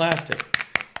 See, plastic.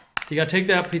 So you got to take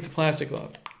that piece of plastic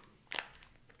off.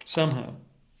 Somehow.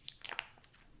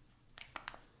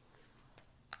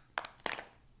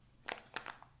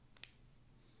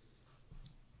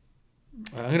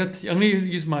 I'm gonna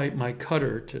use my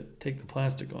cutter to take the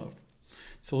plastic off.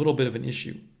 It's a little bit of an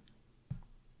issue.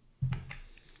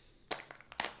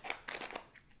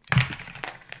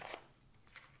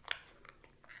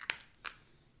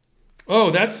 Oh,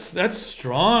 that's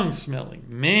strong smelling,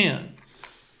 man.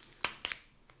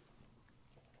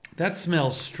 That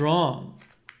smells strong.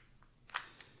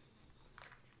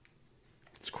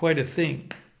 It's quite a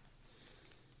thing.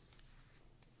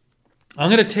 I'm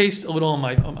going to taste a little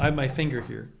on my finger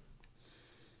here.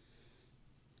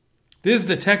 This is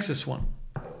the Texas one.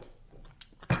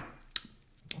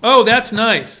 Oh, that's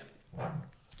nice.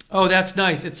 Oh, that's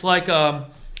nice. It's like a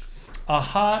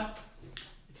hot,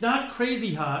 it's not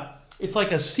crazy hot. It's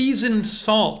like a seasoned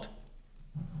salt.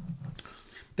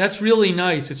 That's really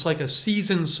nice. It's like a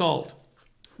seasoned salt.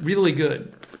 Really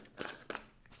good.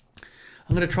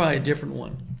 I'm going to try a different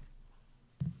one.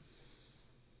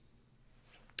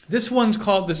 This one's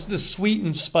called, this is the sweet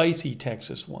and spicy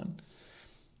Texas one.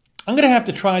 I'm going to have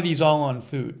to try these all on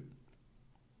food.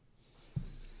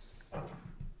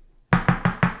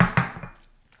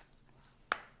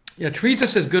 Yeah, Teresa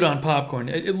says good on popcorn.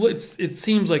 It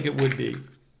seems like it would be.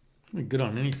 Good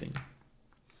on anything.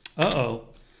 Uh-oh.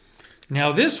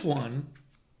 Now this one,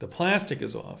 the plastic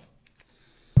is off.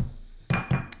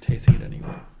 Tasting it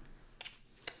anyway.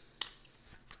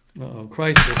 Uh-oh,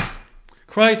 crisis.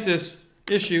 Crisis.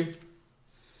 Issue.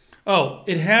 Oh,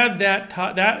 it had that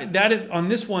top. That is, on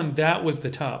this one, that was the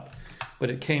top. But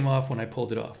it came off when I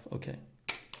pulled it off. Okay.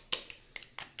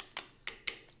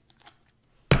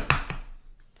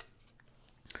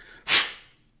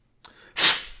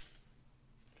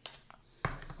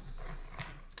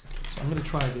 I'm going to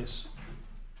try this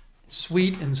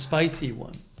sweet and spicy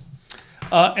one.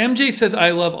 MJ says, I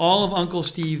love all of Uncle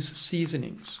Steve's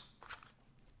seasonings.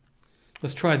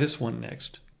 Let's try this one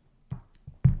next.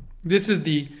 This is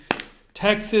the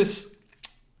Texas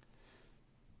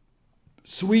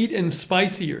sweet and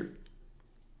spicier.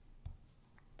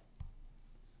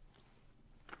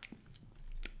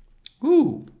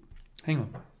 Ooh, hang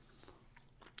on.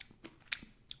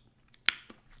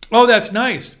 Oh, that's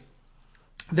nice.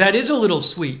 That is a little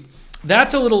sweet.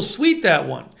 That's a little sweet, that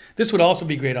one. This would also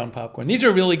be great on popcorn. These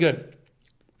are really good.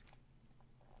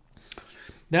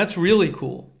 That's really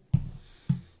cool.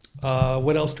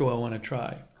 What else do I want to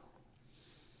try?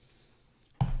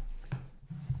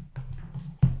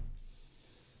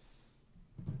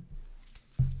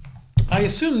 I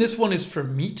assume this one is for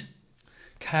meat.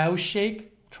 Cow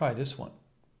shake. Try this one.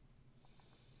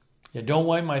 Yeah, don't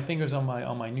wipe my fingers on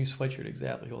my new sweatshirt.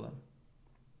 Exactly. Hold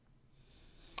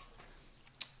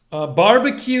on.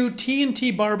 Barbecue,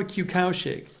 T&T barbecue cow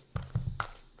shake.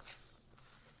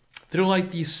 They're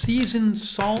like these seasoned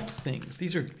salt things.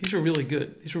 These are really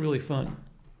good. These are really fun.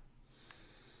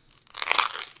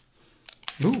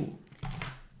 Ooh.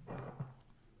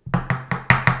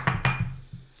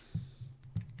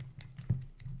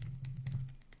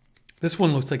 This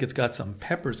one looks like it's got some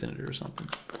peppers in it or something.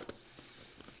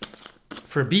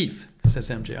 For beef, says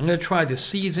MJ. I'm going to try the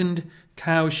seasoned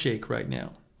cow shake right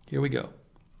now. Here we go.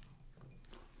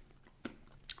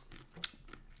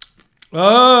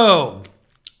 Oh,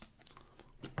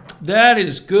 that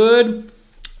is good.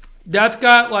 That's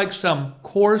got like some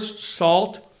coarse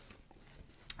salt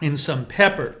and some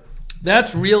pepper.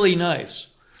 That's really nice.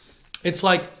 It's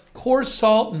like coarse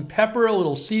salt and pepper, a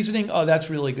little seasoning. Oh,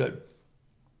 that's really good.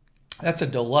 That's a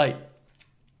delight.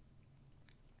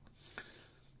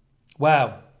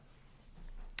 Wow.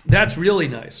 That's really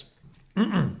nice.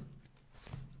 Hang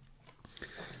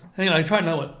on, I tried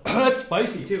another one. That's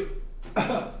spicy too.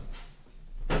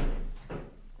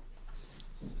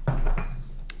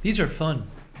 These are fun.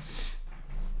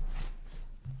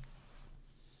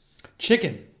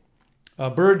 Chicken.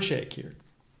 Bird shake here.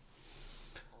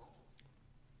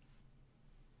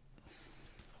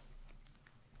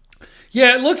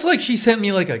 Yeah, it looks like she sent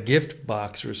me like a gift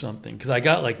box or something because I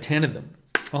got like 10 of them.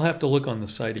 I'll have to look on the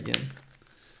site again.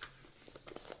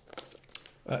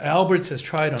 Albert says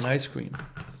try it on ice cream.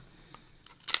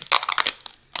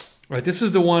 All right, this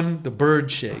is the one, the bird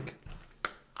shake.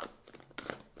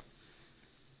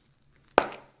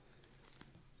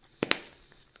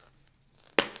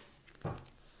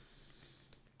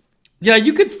 Yeah,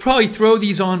 you could probably throw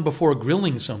these on before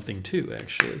grilling something too,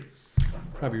 actually.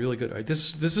 Probably really good. All right,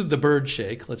 this is the bird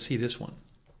shake. Let's see this one.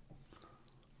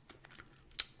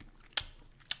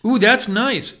 Ooh, that's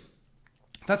nice.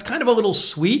 That's kind of a little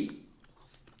sweet.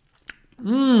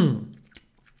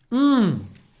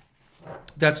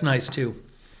 That's nice too.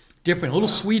 Different, a little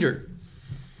sweeter.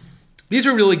 These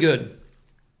are really good.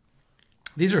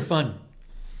 These are fun.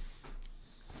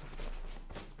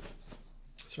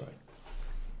 That's right.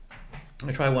 Let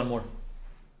me try one more.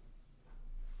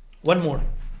 One more.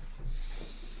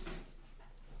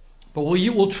 But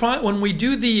we'll try when we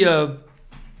do the.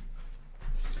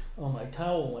 Oh, my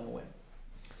towel went away.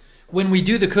 When we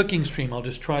do the cooking stream, I'll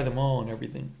just try them all and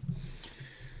everything.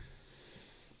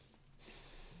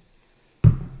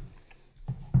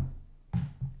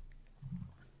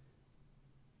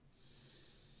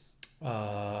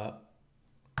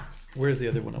 Where's the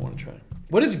other one I want to try?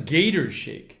 What is gator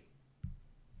shake?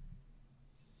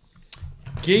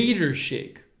 Gator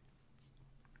shake.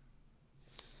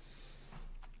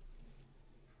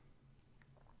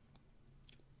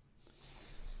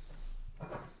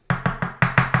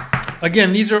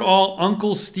 Again, these are all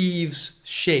Uncle Steve's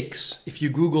shakes. If you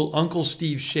Google Uncle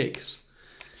Steve shakes,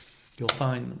 you'll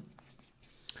find them.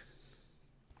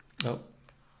 Oh,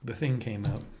 the thing came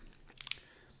out.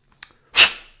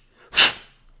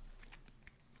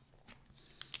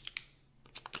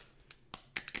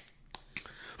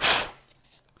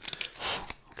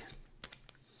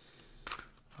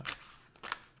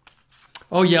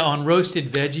 Oh yeah, on roasted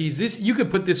veggies. This, you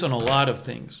could put this on a lot of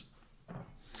things. I'm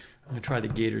gonna try the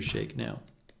gator shake now.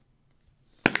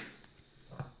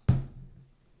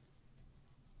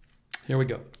 Here we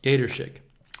go, gator shake.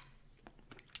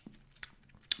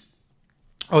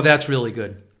 Oh, that's really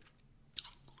good.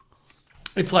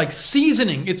 It's like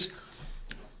seasoning. It's,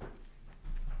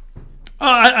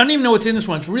 I don't even know what's in this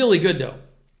one. It's really good though.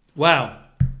 Wow.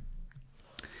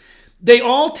 They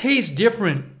all taste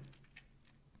different.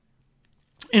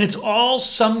 And it's all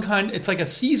some kind, it's like a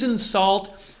seasoned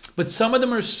salt, but some of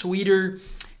them are sweeter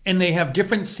and they have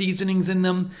different seasonings in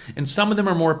them. And some of them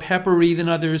are more peppery than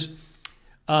others.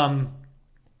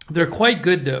 They're quite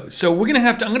good though. So we're going to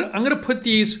have to, I'm going to put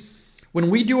these, when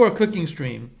we do our cooking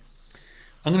stream,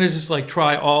 I'm going to just like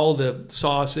try all the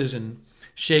sauces and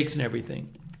shakes and everything.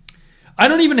 I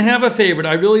don't even have a favorite.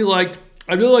 I really liked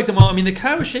them all. I mean, the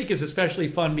cow shake is especially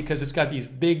fun because it's got these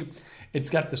big, it's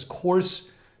got this coarse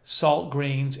salt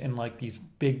grains and like these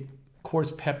big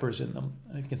coarse peppers in them.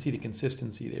 And you can see the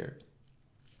consistency there.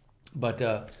 But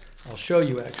I'll show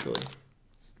you actually.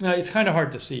 Now, it's kind of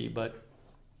hard to see, but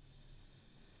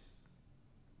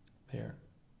there.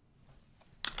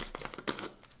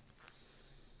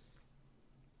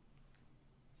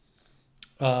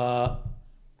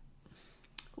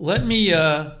 Let me,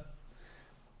 I'm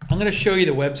going to show you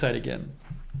the website again.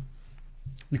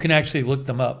 You can actually look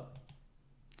them up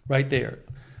right there.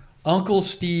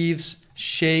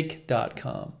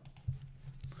 UncleStevesShake.com.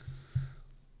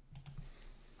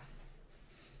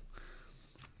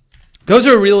 Those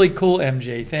are really cool,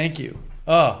 MJ. Thank you.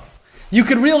 Oh, you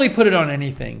could really put it on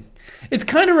anything. It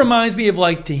kind of reminds me of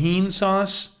like tahini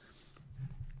sauce.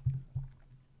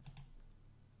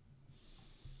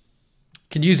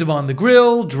 Can use them on the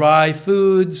grill, dry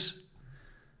foods,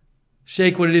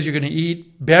 shake what it is you're going to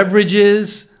eat,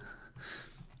 beverages.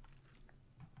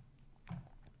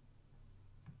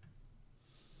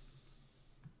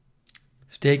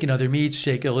 Steak and other meats,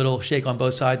 shake a little, shake on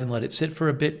both sides and let it sit for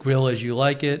a bit, grill as you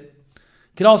like it.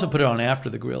 You can also put it on after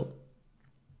the grill.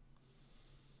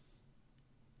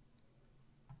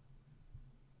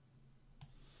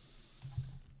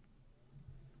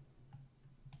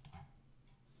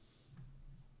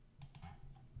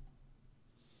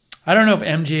 I don't know if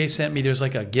MJ sent me, there's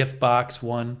like a gift box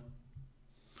one.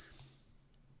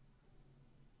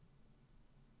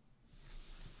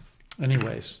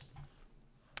 Anyways,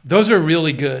 those are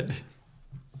really good.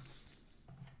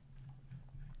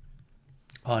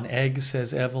 On eggs,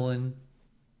 says Evelyn.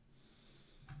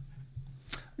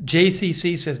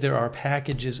 JCC says there are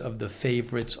packages of the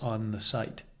favorites on the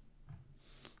site.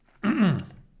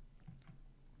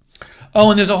 Oh,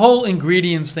 and there's a whole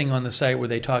ingredients thing on the site where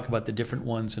they talk about the different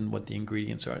ones and what the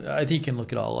ingredients are. I think you can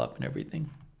look it all up and everything.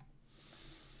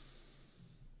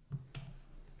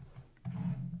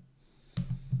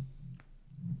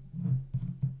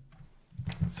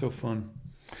 It's so fun.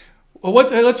 Well,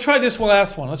 let's try this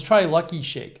last one. Let's try Lucky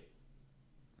Shake.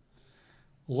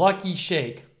 Lucky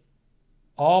Shake.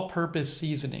 All-purpose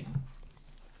seasoning.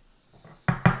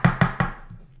 We're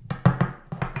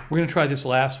going to try this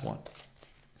last one.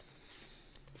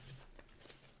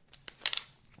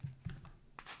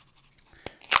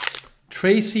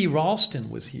 Tracy Ralston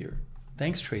was here.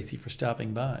 Thanks, Tracy, for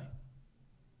stopping by.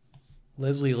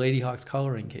 Leslie Ladyhawk's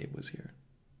Coloring Cave was here.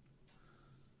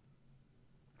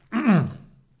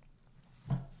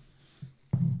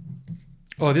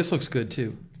 Oh, this looks good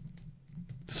too.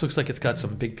 This looks like it's got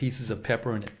some big pieces of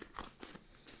pepper in it.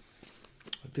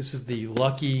 This is the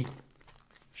Lucky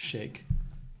Shake.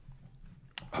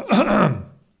 Oh,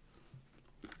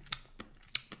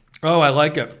 I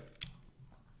like it.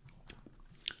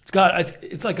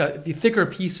 It's like the thicker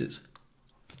pieces.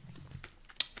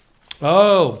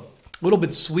 Oh, a little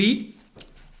bit sweet.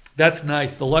 That's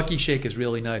nice. The Lucky Shake is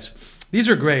really nice. These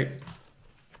are great.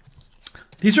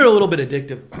 These are a little bit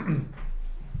addictive.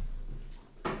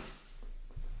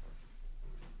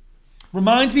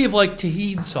 Reminds me of like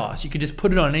tahini sauce. You could just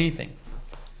put it on anything.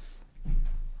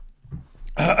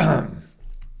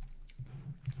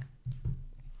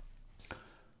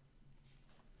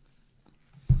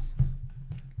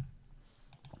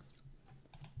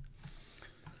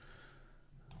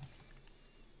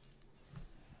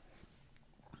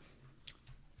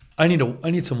 I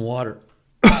need some water.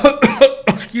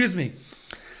 Excuse me.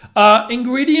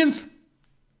 Ingredients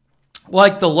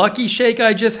like the Lucky Shake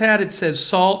I just had. It says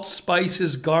salt,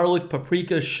 spices, garlic,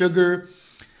 paprika, sugar,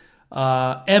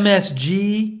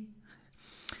 MSG,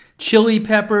 chili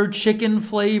pepper, chicken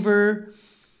flavor,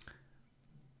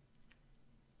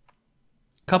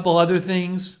 a couple other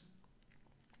things.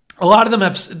 A lot of them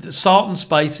have salt and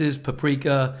spices,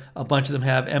 paprika. A bunch of them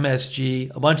have MSG.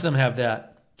 A bunch of them have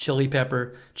that. Chili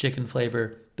pepper, chicken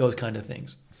flavor, those kind of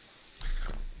things.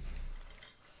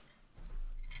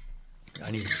 I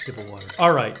need a sip of water.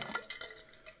 All right.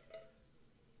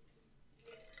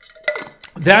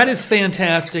 That is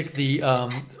fantastic. The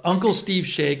Uncle Steve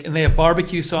shake, and they have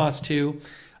barbecue sauce too.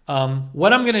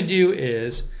 What I'm going to do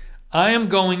is I am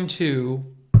going to,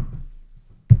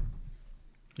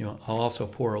 I'll also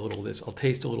pour a little of this. I'll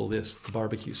taste a little of this, the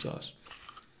barbecue sauce.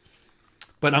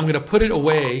 But I'm going to put it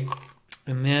away,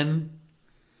 and then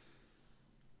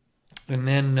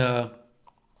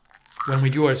when we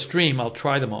do our stream, I'll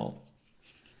try them all.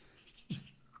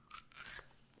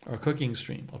 Our cooking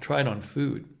stream. I'll try it on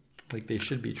food, like they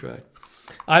should be tried.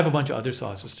 I have a bunch of other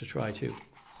sauces to try too.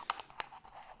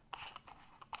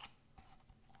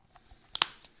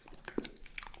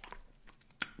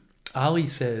 Ali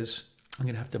says, I'm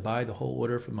going to have to buy the whole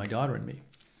order for my daughter and me.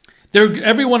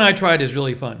 Everyone I tried is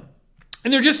really fun.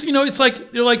 And they're just,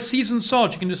 they're like seasoned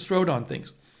salt. You can just throw it on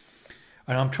things.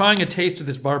 And I'm trying a taste of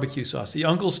this barbecue sauce. The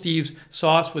Uncle Steve's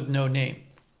sauce with no name.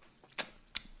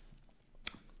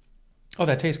 Oh,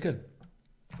 that tastes good.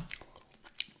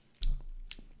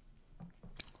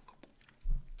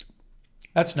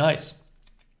 That's nice.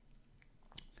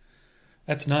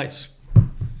 That's nice.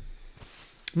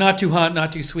 Not too hot,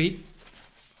 not too sweet.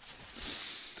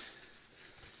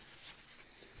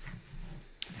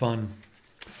 Fun.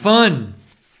 Fun.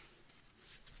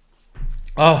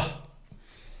 Oh.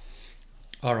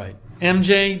 All right.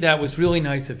 MJ, that was really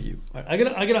nice of you. I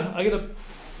gotta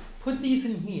put these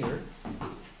in here.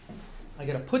 I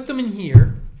gotta put them in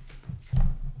here.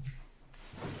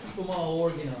 Keep them all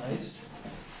organized.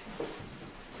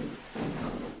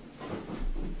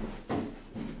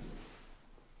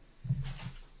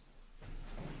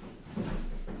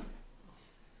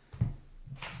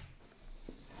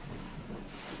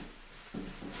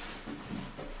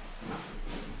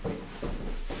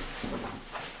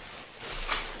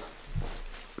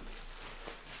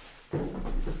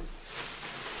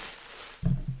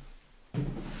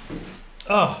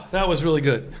 Oh, that was really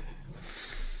good.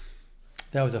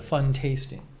 That was a fun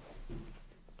tasting.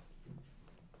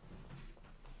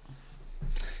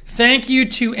 Thank you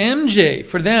to MJ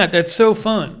for that. That's so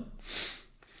fun.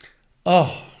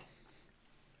 Oh,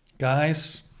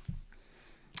 guys,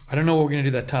 I don't know what we're going to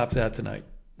do that tops that tonight.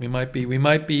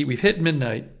 We've hit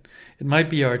midnight. It might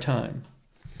be our time.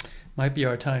 Might be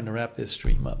our time to wrap this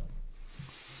stream up.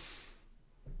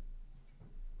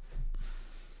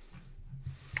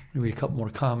 Let me read a couple more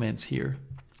comments here.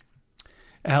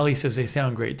 Allie says they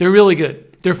sound great. They're really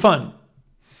good. They're fun.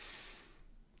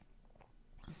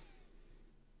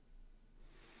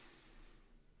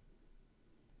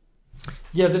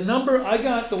 Yeah, the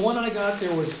one I got,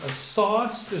 there was a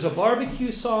sauce. There's a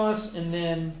barbecue sauce, and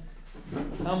then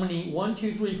how many? 1,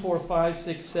 2, 3, 4, 5,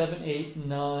 6, 7, 8,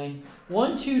 9.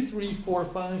 1, 2, 3, 4,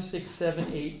 5, 6,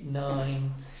 7, 8,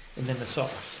 9, and then the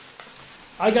sauce.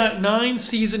 I got 9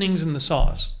 seasonings in the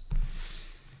sauce.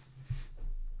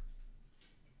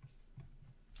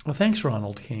 Well, thanks,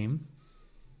 Ronald Came.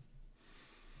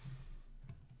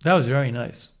 That was very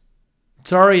nice.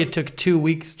 Sorry it took 2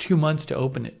 months to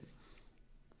open it.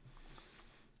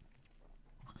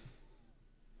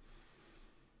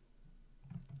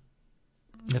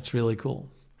 That's really cool.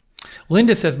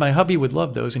 Linda says, my hubby would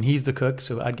love those, and he's the cook,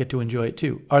 so I'd get to enjoy it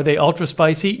too. Are they ultra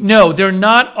spicy? No, they're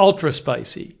not ultra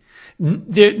spicy.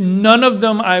 None of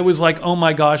them I was like, oh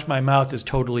my gosh, my mouth is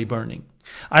totally burning.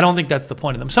 I don't think that's the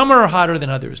point of them. Some are hotter than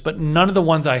others, but none of the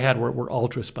ones I had were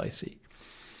ultra spicy.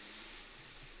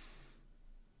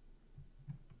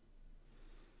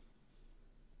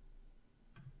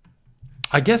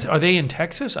 I guess, are they in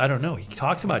Texas? I don't know. He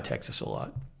talks about Texas a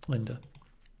lot, Linda.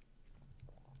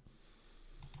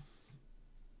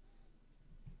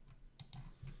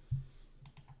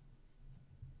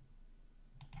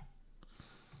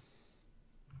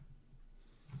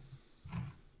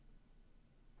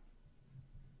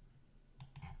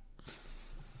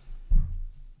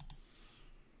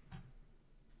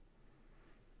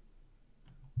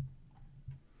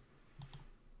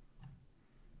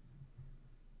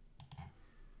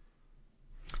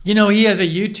 You know, he has a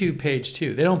YouTube page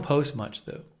too. They don't post much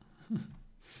though.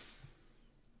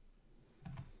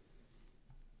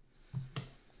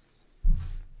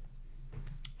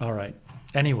 All right.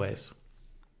 Anyways.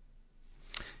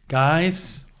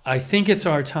 Guys, I think it's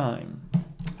our time.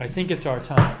 I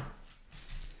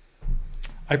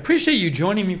appreciate you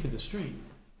joining me for the stream.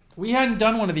 We hadn't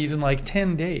done one of these in like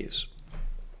 10 days.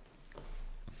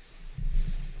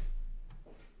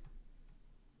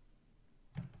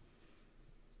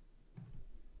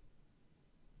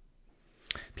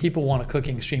 People want a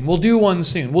cooking stream. We'll do one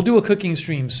soon. We'll do a cooking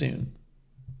stream soon.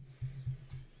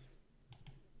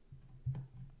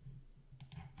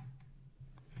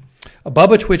 A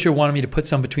Bubba Twitcher wanted me to put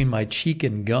some between my cheek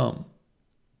and gum.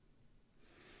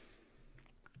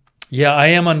 Yeah, I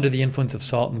am under the influence of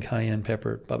salt and cayenne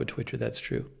pepper, Bubba Twitcher. That's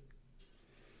true.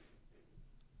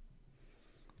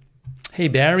 Hey,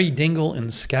 Barry, Dingle,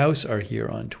 and Scouse are here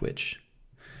on Twitch.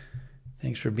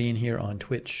 Thanks for being here on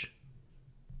Twitch.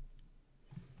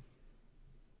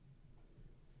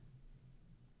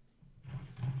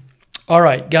 All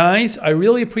right, guys, I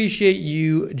really appreciate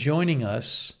you joining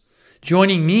us.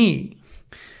 Joining me.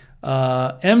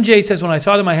 MJ says, when I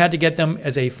saw them, I had to get them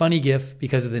as a funny gift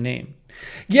because of the name.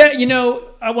 Yeah, you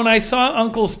know, when I saw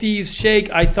Uncle Steve's shake,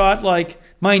 I thought, like,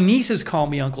 my nieces call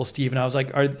me Uncle Steve, and I was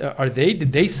like,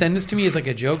 did they send this to me as like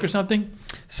a joke or something?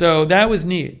 So that was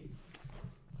neat.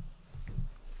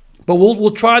 But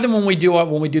we'll try them when we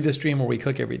do the stream where we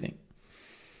cook everything.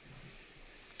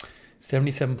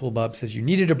 77 Pool Bob says, you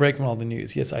needed a break from all the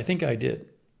news. Yes, I think I did.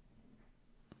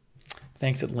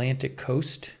 Thanks, Atlantic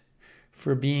Coast,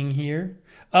 for being here.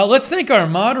 Let's thank our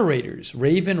moderators.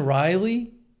 Raven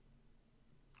Riley.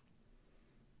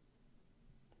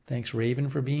 Thanks, Raven,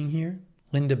 for being here.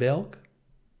 Linda Belk.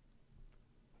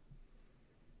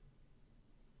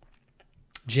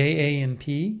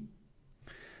 JANP.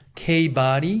 K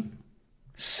Body.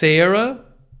 Sarah.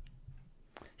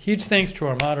 Huge thanks to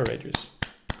our moderators.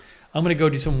 I'm going to go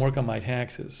do some work on my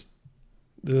taxes.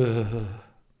 Ugh.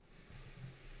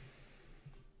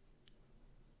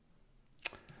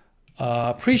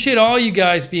 Appreciate all you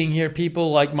guys being here.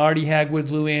 People like Marty Hagwood,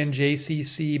 Luann,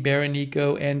 JCC,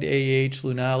 Baronico, and AH,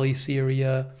 Lunali,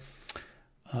 Syria.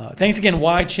 Thanks again,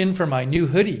 Y Chin, for my new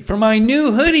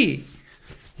hoodie.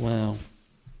 Wow.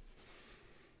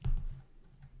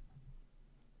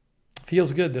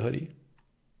 Feels good, the hoodie.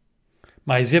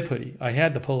 My zip hoodie. I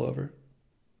had the pullover.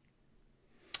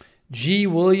 G.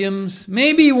 Williams.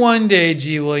 Maybe one day,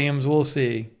 G. Williams. We'll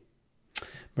see.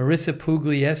 Marissa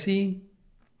Pugliese.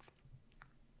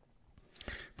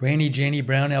 Brandy Janie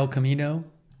Brown El Camino.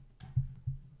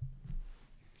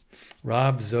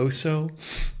 Rob Zoso.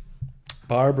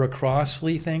 Barbara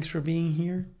Crossley, thanks for being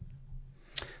here.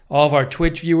 All of our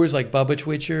Twitch viewers like Bubba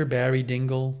Twitcher, Barry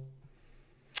Dingle.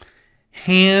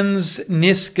 Hans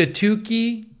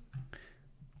Niskatuki.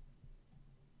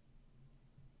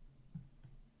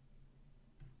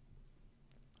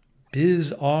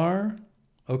 Biz R.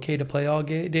 Okay to play all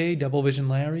day. Double Vision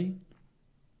Larry.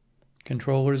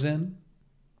 Controllers in.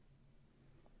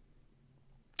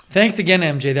 Thanks again,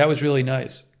 MJ. That was really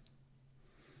nice.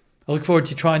 I look forward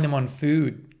to trying them on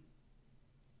food.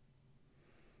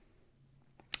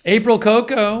 April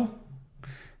Coco.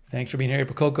 Thanks for being here,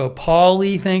 April Coco.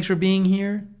 Paulie, thanks for being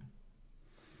here.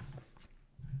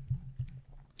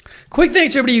 Quick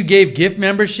thanks to everybody who gave gift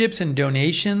memberships and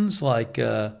donations, like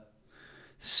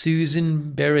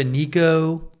Susan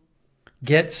Berenico,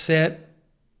 Get Set.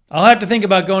 I'll have to think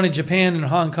about going to Japan and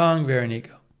Hong Kong,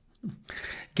 Berenico.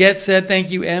 Get Set, thank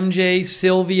you, MJ,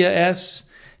 Sylvia S.,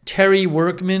 Terry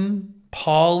Workman,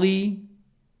 Paulie,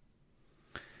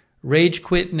 Rage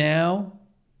Quit Now,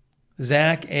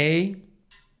 Zach A.,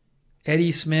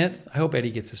 Eddie Smith. I hope Eddie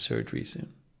gets his surgery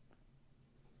soon.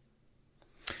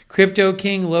 Crypto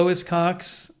King, Lois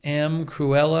Cox, M.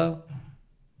 Cruella.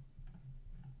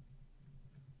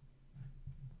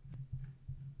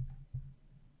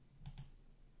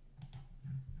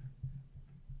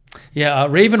 Yeah,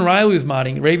 Raven Riley was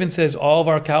modding. Raven says, all of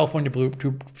our California Blue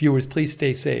viewers, please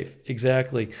stay safe.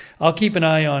 Exactly. I'll keep an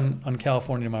eye on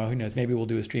California tomorrow. Who knows? Maybe we'll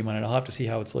do a stream on it. I'll have to see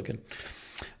how it's looking.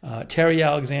 Terry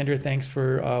Alexander, thanks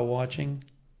for watching.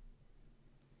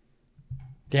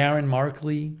 Darren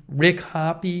Markley, Rick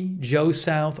Hoppy, Joe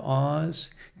South Oz,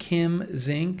 Kim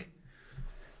Zink.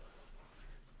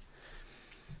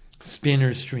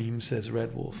 Spinner stream, says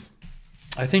Red Wolf.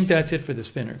 I think that's it for the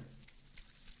spinner.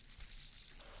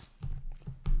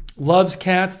 Loves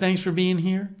Cats, thanks for being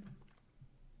here.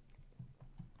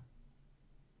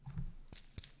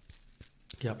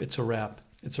 Yep, it's a wrap.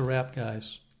 It's a wrap,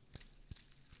 guys.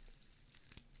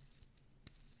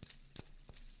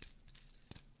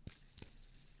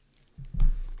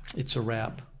 It's a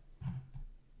wrap.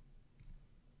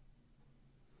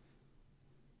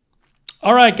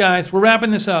 All right, guys, we're wrapping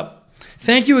this up.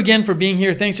 Thank you again for being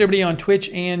here. Thanks to everybody on Twitch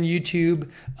and YouTube.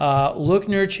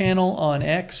 Lookner channel on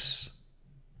X.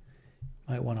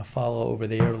 Might want to follow over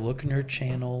there. Lookner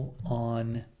channel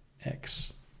on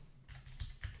X.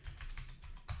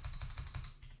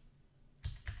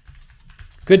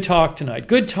 Good talk tonight.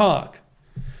 Good talk.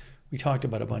 We talked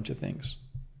about a bunch of things.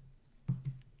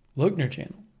 Lookner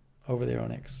channel over there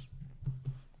on X.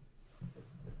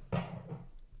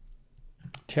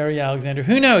 Terry Alexander.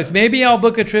 Who knows? Maybe I'll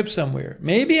book a trip somewhere.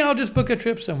 Maybe I'll just book a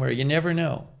trip somewhere. You never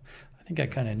know. I think I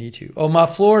kind of need to. Oh, Ma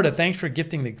Florida. Thanks for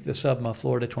gifting the sub, Ma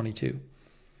Florida 22.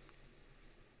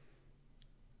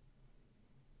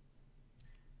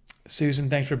 Susan,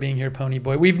 thanks for being here, Pony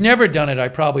Boy. We've never done it. I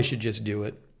probably should just do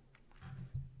it.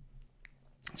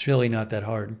 It's really not that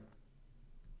hard.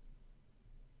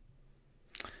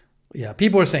 Yeah,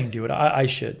 people are saying do it. I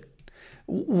should.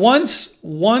 Once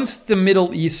the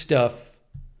Middle East stuff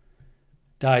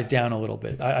dies down a little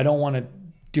bit, I don't want to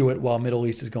do it while Middle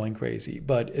East is going crazy.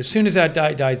 But as soon as that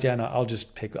dies down, I'll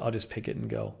just pick it and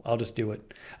go. I'll just do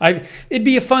it. It'd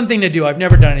be a fun thing to do. I've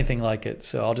never done anything like it,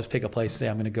 so I'll just pick a place and say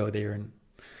I'm going to go there and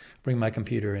bring my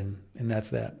computer and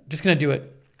that's that. I'm just going to do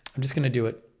it. I'm just going to do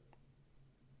it.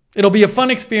 It'll be a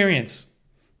fun experience.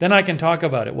 Then I can talk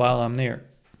about it while I'm there.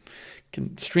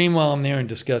 Can stream while I'm there and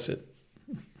discuss it.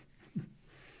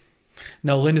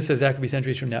 No, Linda says that could be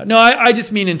centuries from now. No, I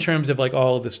just mean in terms of like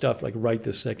all of the stuff like right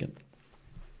this second.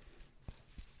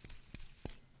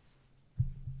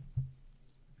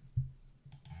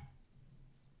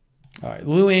 All right,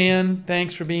 Luann,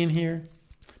 thanks for being here.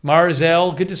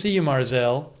 Marzel, good to see you,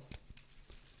 Marzel.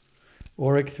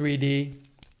 Auric 3D.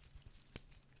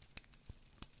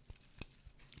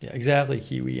 Yeah, exactly,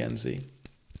 Kiwi NZ.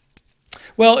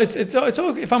 Well, it's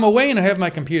okay. If I'm away and I have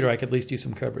my computer, I could at least do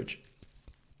some coverage.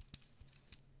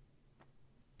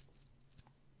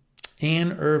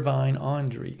 Anne Irvine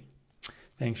Andre,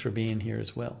 thanks for being here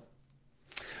as well.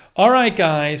 All right,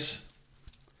 guys,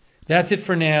 that's it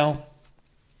for now.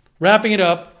 Wrapping it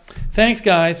up. Thanks,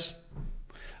 guys.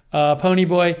 Pony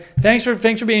Boy, thanks for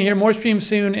being here. More streams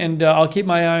soon, and I'll keep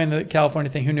my eye on the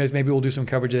California thing. Who knows? Maybe we'll do some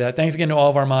coverage of that. Thanks again to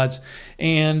all of our mods.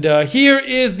 And here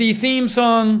is the theme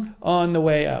song on the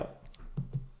way out.